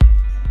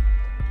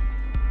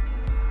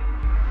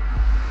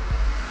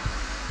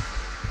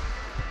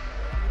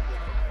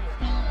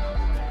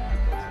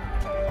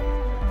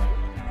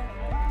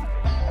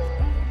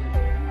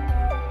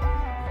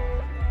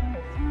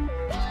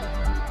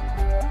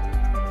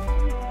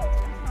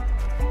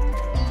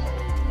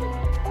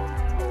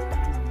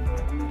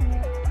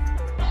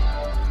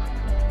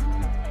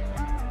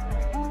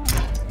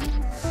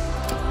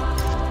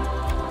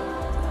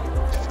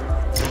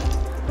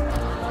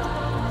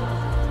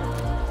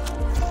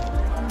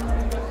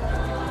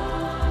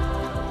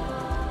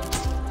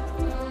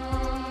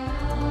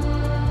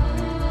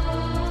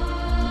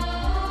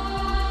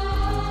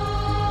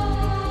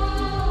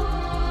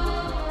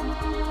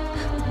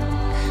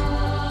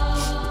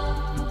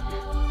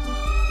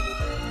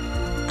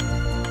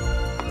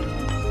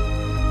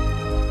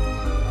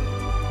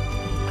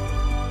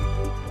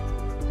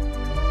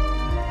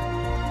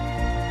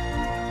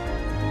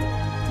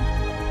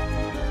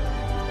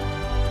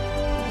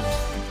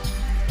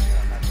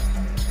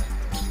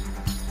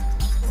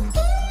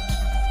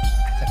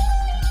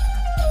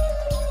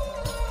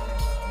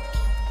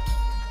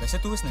 वैसे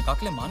तू इस निकाह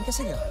के लिए मान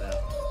कैसे गया?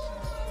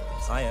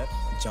 हाँ यार,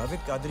 जावेद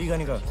कादरी का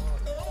निकाह,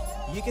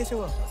 ये कैसे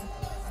हुआ?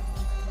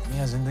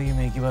 मैं जिंदगी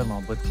में एक ही बार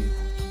मोहब्बत की,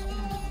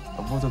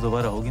 अब वो तो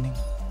दोबारा होगी नहीं,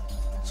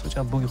 सोचा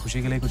अब्बू की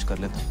खुशी के लिए कुछ कर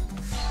लेता हूँ।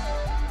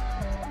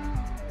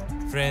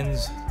 Friends,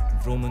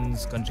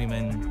 Romans,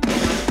 countrymen.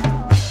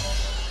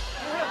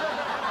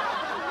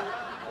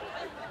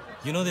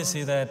 You know they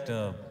say that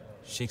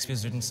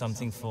Shakespeare's written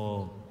something for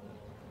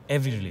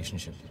every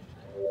relationship.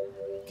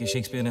 कि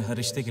शेक्सपियर ने हर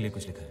रिश्ते के लिए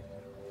कुछ लिखा है।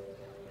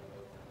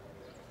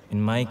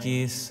 In my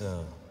case,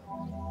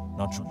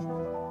 not true.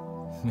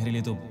 मेरे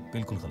लिए तो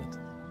बिल्कुल गलत।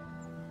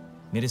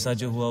 मेरे साथ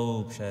जो हुआ वो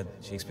शायद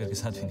शेक्सपियर के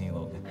साथ भी नहीं हुआ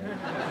होगा।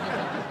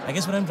 I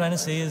guess what I'm trying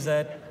to say is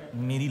that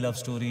मेरी love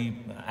story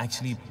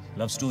actually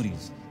love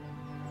stories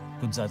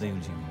कुछ ज़्यादा ही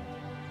उलझी हुई।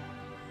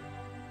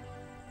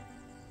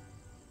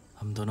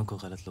 हम दोनों को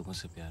गलत लोगों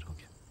से प्यार हो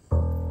गया।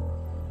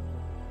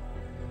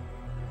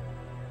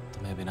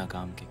 तुम्हें बिना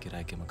काम के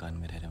किराए के मकान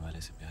में रहने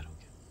वाले से प्यार हो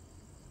गया।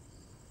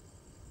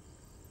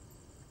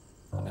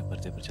 हमें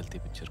पर्दे पर चलती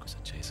पिक्चर को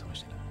सच्चाई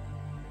समझना।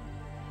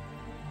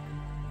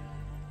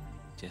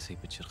 जैसे ही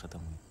पिक्चर खत्म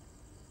हुई,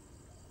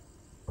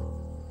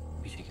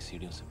 पीछे की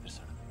सीढ़ियों से फिर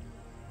सड़क।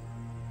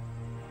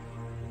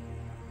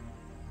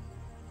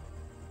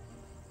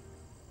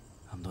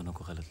 हम दोनों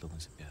को गलत लोगों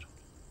से प्यार हो गया।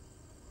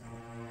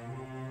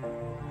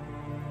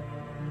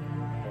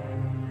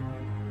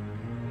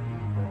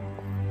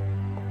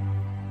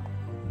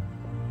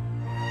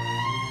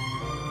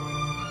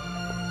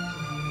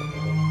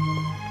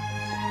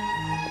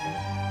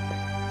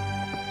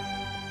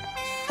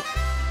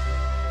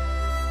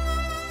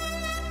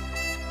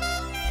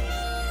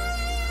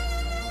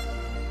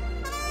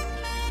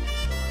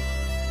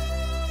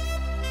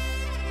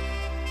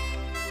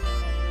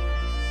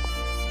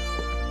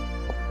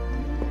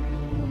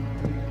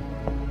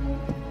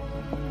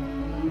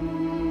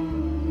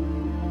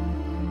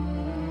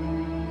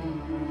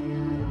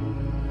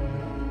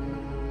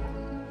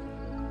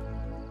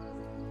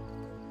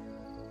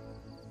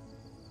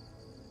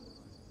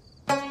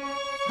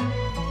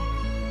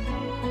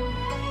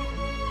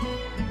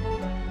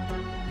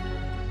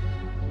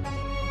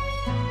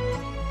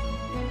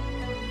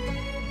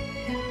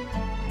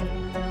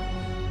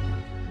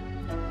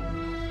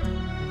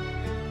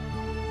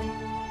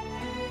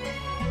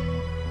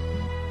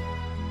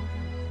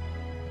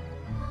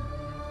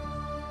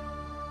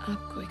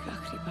 आपको एक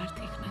आखिरी बार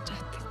देखना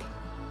चाहती थी।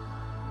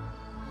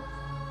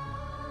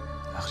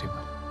 आखिरी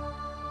बार?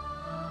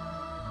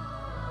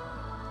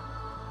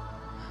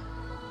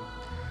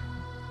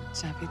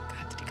 जावेद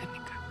कादरी का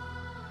निकाह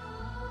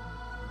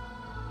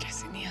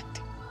कैसे नहीं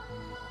आती?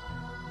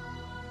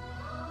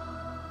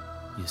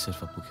 ये सिर्फ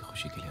अप्पू की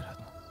खुशी के लिए रहा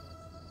था।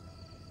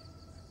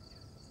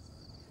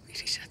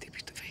 मेरी शादी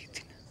भी तो वही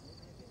थी ना।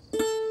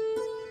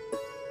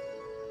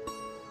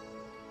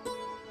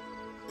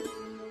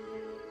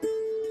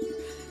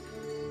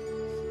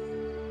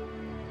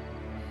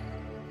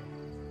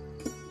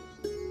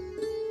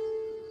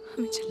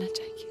 हमें चलना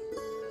चाहिए।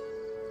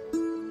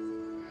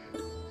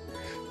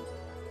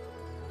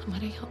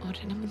 हमारे यहाँ और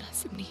रहना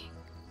मुनासिब नहीं है।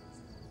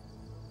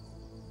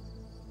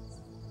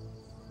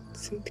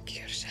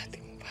 जिंदगी और शादी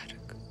मुबारक।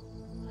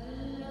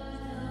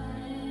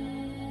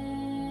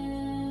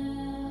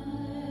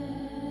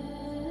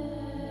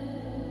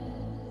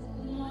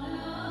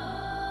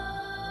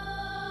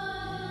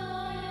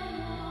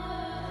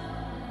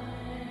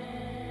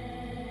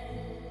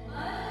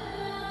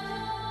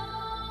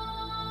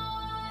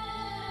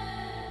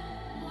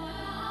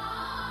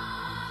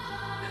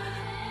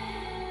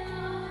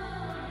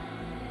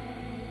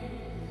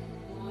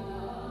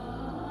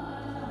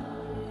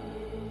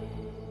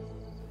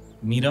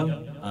 Mira,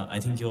 I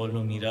think you all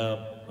know Mira.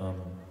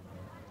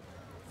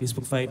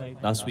 Facebook fight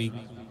last week.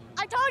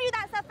 I told you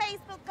that's a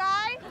Facebook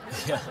guy.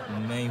 Yeah,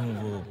 मैं ही हूँ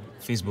वो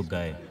Facebook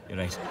guy. You're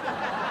right.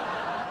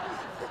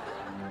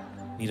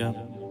 Mira,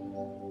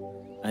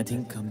 I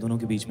think हम दोनों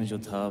के बीच में जो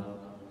था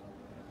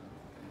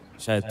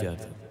शायद प्यार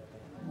था,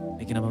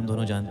 लेकिन अब हम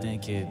दोनों जानते हैं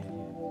कि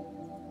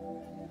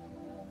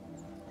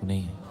वो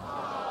नहीं है।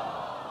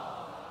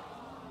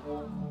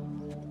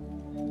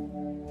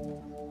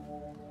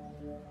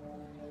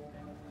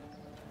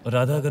 और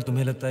राधा, अगर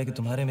तुम्हें लगता है कि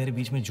तुम्हारे मेरे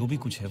बीच में जो भी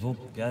कुछ है वो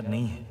प्यार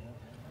नहीं है,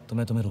 तो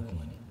मैं तुम्हें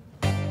रोकूंगा नहीं।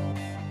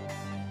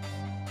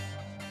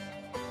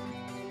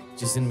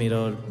 जिस दिन मेरा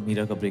और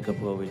मीरा का ब्रेकअप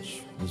हुआ, which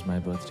was my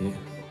birthday,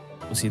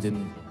 उसी दिन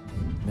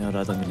मैं और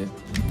राधा मिले।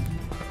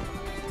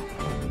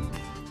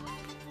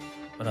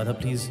 और राधा,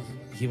 प्लीज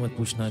ये मत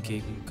पूछना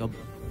कि कब,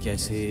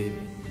 कैसे,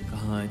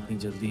 कहाँ, इतनी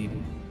जल्दी,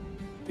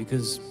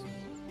 because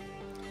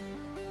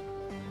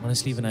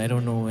honestly when I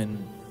don't know when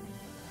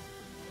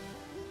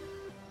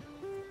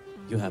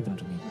you happen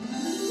to me.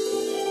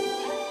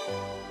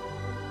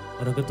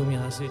 और अगर तुम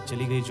यहाँ से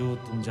चली गई जो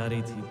तुम जा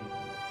रही थी,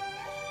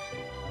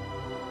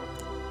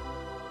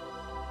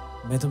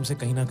 मैं तुमसे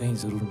कहीं ना कहीं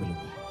जरूर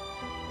मिलूंगा।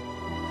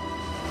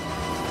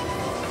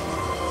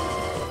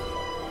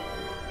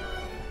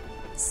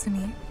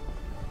 सुनिए,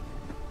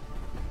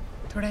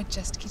 थोड़ा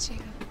एडजस्ट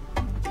कीजिएगा।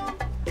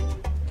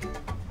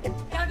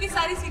 यहाँ की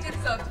सारी सीटें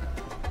रिजर्व।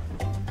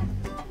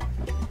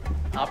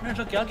 आपने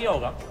ऐसा क्या किया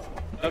होगा?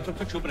 तब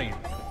सब चुप रही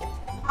हैं।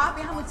 आप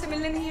यहाँ मुझसे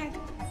मिलने नहीं आए।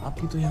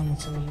 आपकी तो यहाँ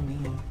मुझसे मिलने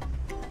नहीं है।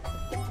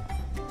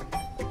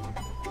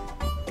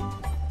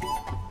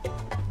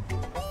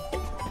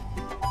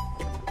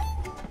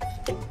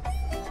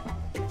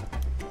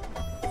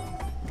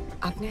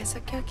 आपने ऐसा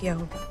क्या किया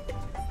होगा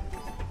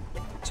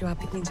जो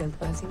आप इतनी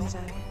जल्दबाजी में जा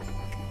रहे हैं?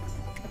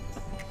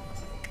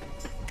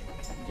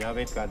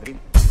 जावेद कादरी,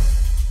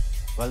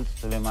 वल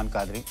सुलेमान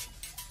कादरी,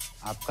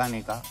 आपका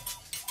निकाह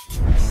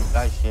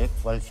मुमताज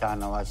शेख वल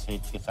शाहनवाज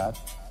शेख के साथ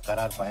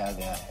करार पाया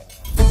गया है।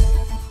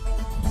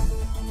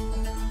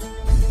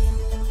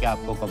 क्या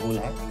आपको कबूल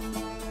है?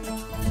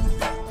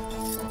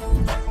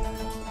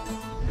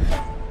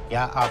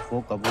 क्या आपको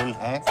कबूल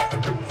है?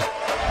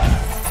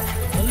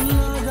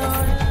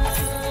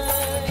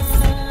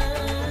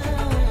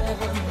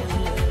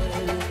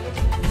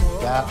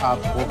 क्या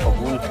आपको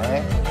कबूल है?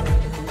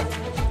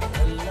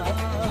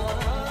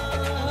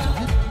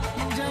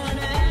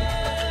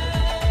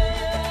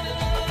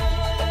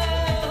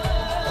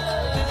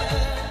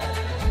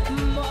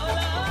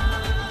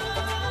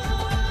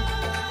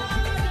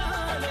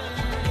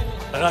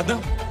 राधा,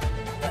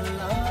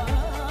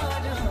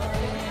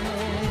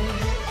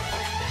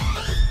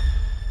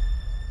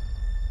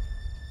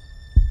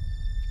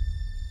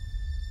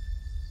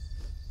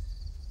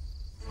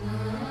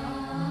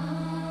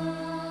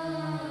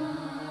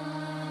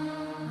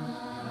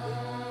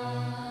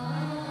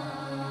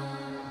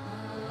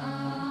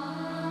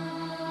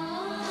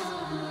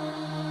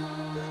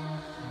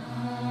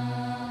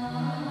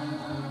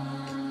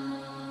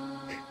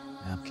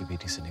 मैं आपकी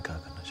बेटी से निकाह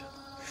करना चाहता हूँ।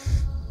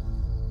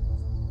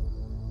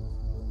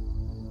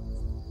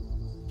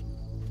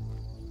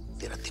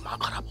 तेरा दिमाग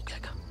खराब हो गया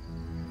क्या?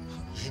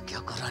 ये क्या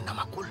कर रहा है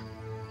नमाकुल?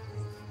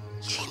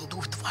 ये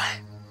हिंदुत्व है।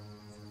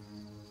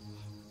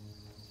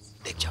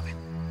 देख जावेद,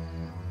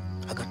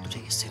 अगर तुझे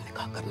इससे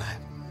निकाह करना है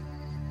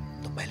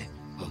तो पहले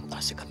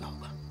मुमताज से करना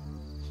होगा।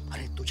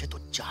 अरे तुझे तो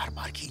 4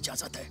 बार की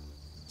इजाजत है।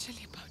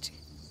 चलिए बाबूजी।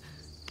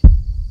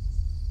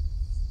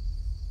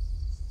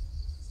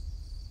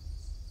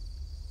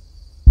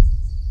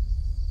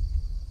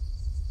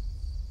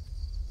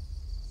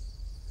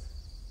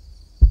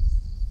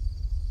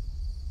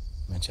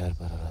 मैं 4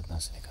 बार आराधना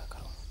से निकाह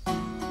करूँ।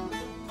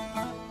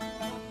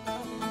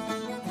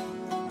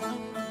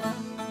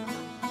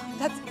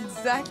 That's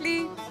exactly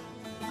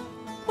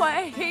why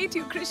I hate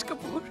you, Krish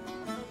Kapoor.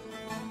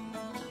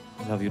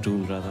 Love you too,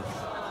 Radha.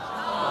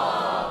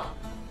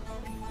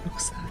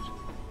 Rukhsar.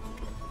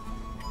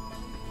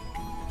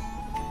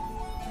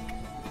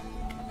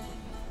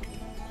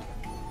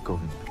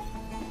 Govind.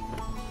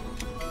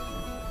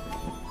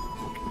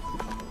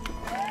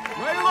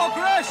 Where you go,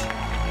 Krish?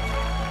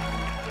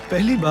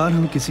 पहली बार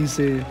हम किसी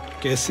से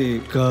कैसे,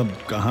 कब,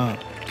 कहाँ,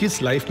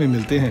 किस लाइफ में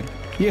मिलते हैं,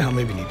 ये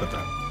हमें भी नहीं पता।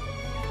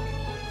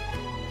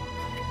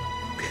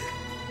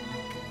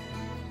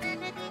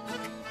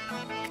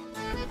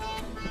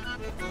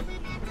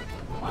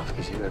 माफ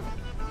कीजिएगा,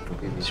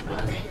 टोपी बीच में आ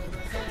गई।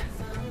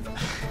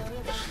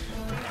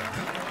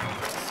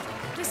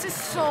 This is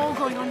so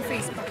going on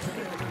Facebook.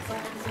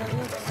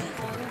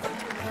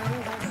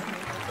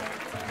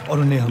 और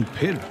उन्हें हम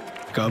फिर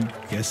कब,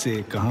 कैसे,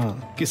 कहाँ,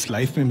 किस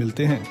लाइफ में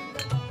मिलते हैं,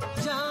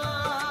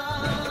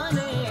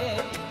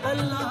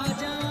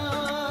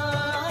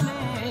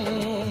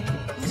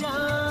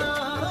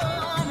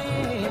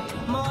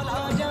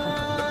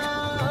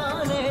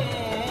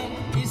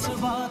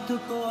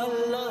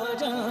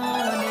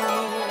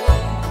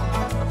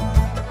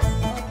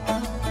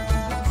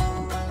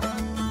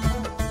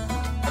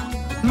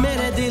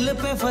 मेरे दिल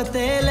पे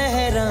फतेह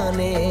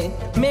लहराने,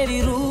 मेरी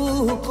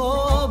रूह को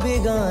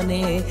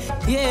भिगाने,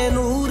 ये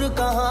नूर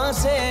कहाँ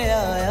से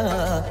आया,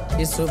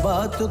 इस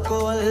बात को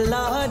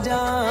अल्लाह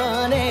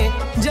जाने,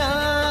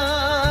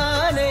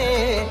 जाने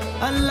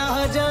अल्लाह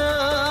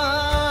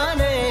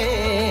जाने,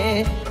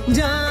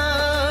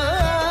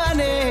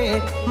 जाने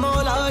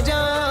मौला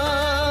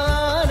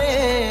जाने,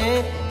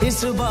 इस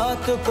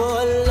बात को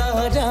अल्लाह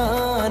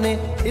जाने,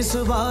 इस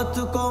बात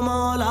को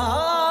मौला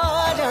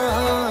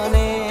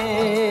जाने।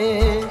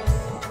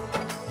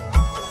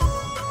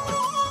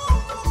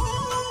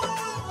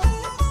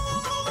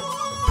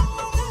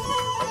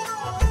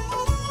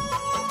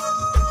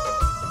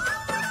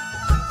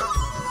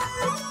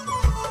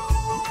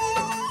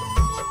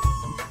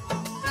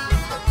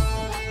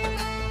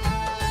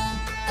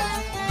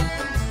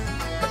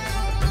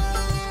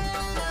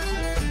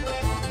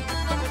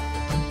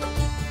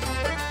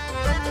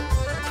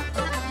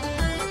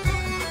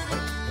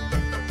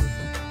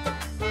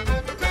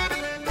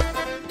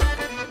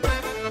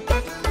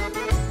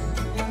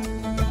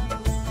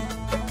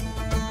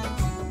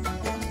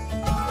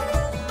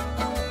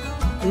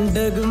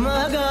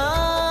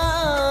 डगमगाने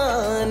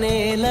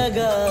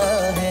लगा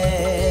है,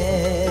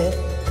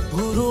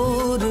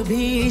 गुरूर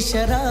भी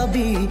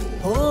शराबी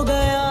हो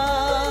गया,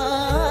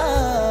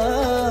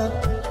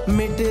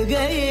 मिट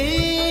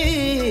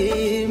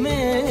गई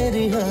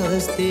मेरी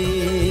हस्ती,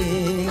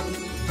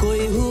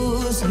 कोई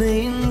हुस्न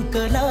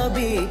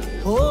इनकलाबी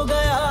हो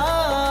गया,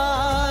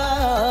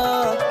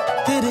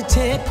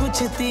 तिरछे कुछ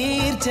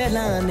तीर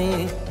चलाने,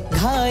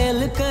 घायल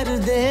कर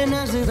दे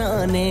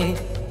नजराने,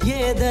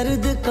 ये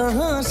दर्द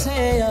कहाँ से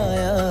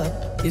आया,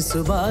 इस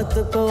बात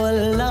को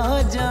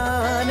अल्लाह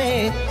जाने,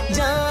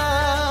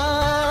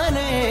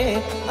 जाने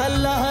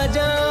अल्लाह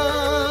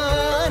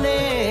जाने,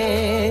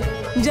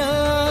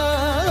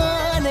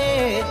 जाने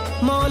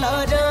मौला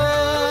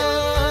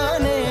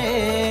जाने,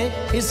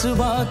 इस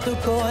बात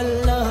को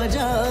अल्लाह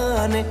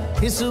जाने,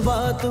 इस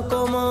बात को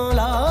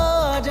मौला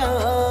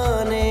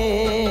जाने।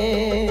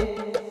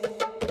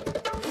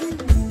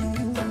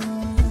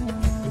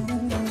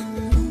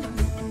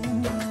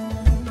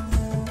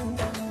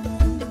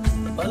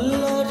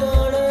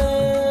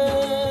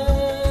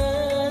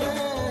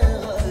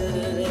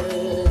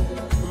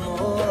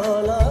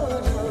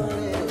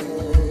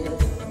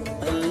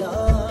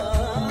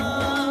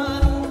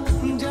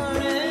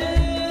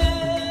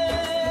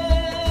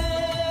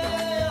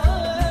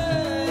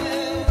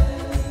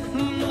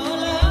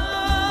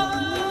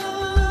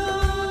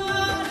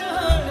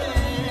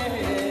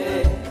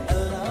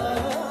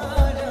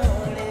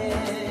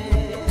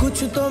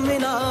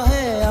 मिला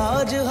है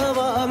आज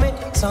हवा में,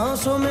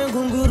 सांसों में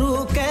घुंघरू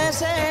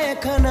कैसे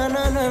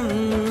खननन।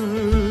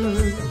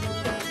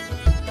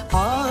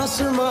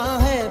 आसमां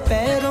है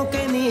पैरों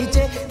के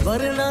नीचे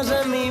वरना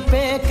ज़मीं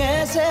पे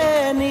कैसे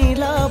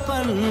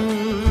नीलापन।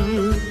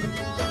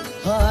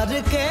 हार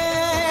के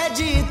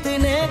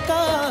जीतने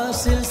का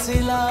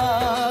सिलसिला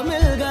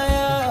मिल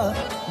गया,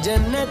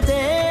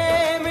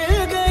 जन्नतें मिल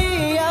गई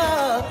या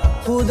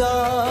खुदा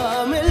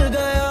मिल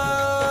गया।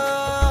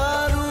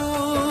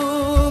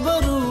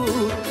 रूबरू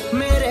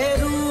मेरे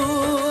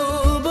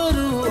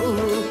रूबरू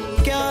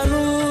क्या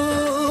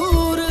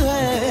नूर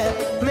है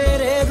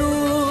मेरे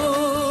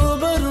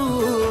रूबरू,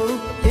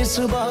 इस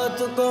बात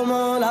को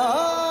मौला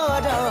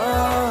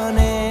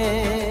जाने।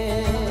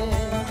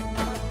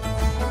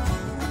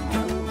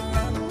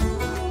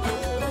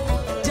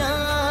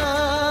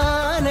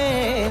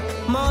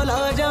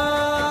 मौला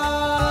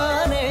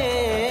जाने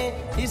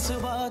इस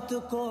बात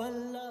को।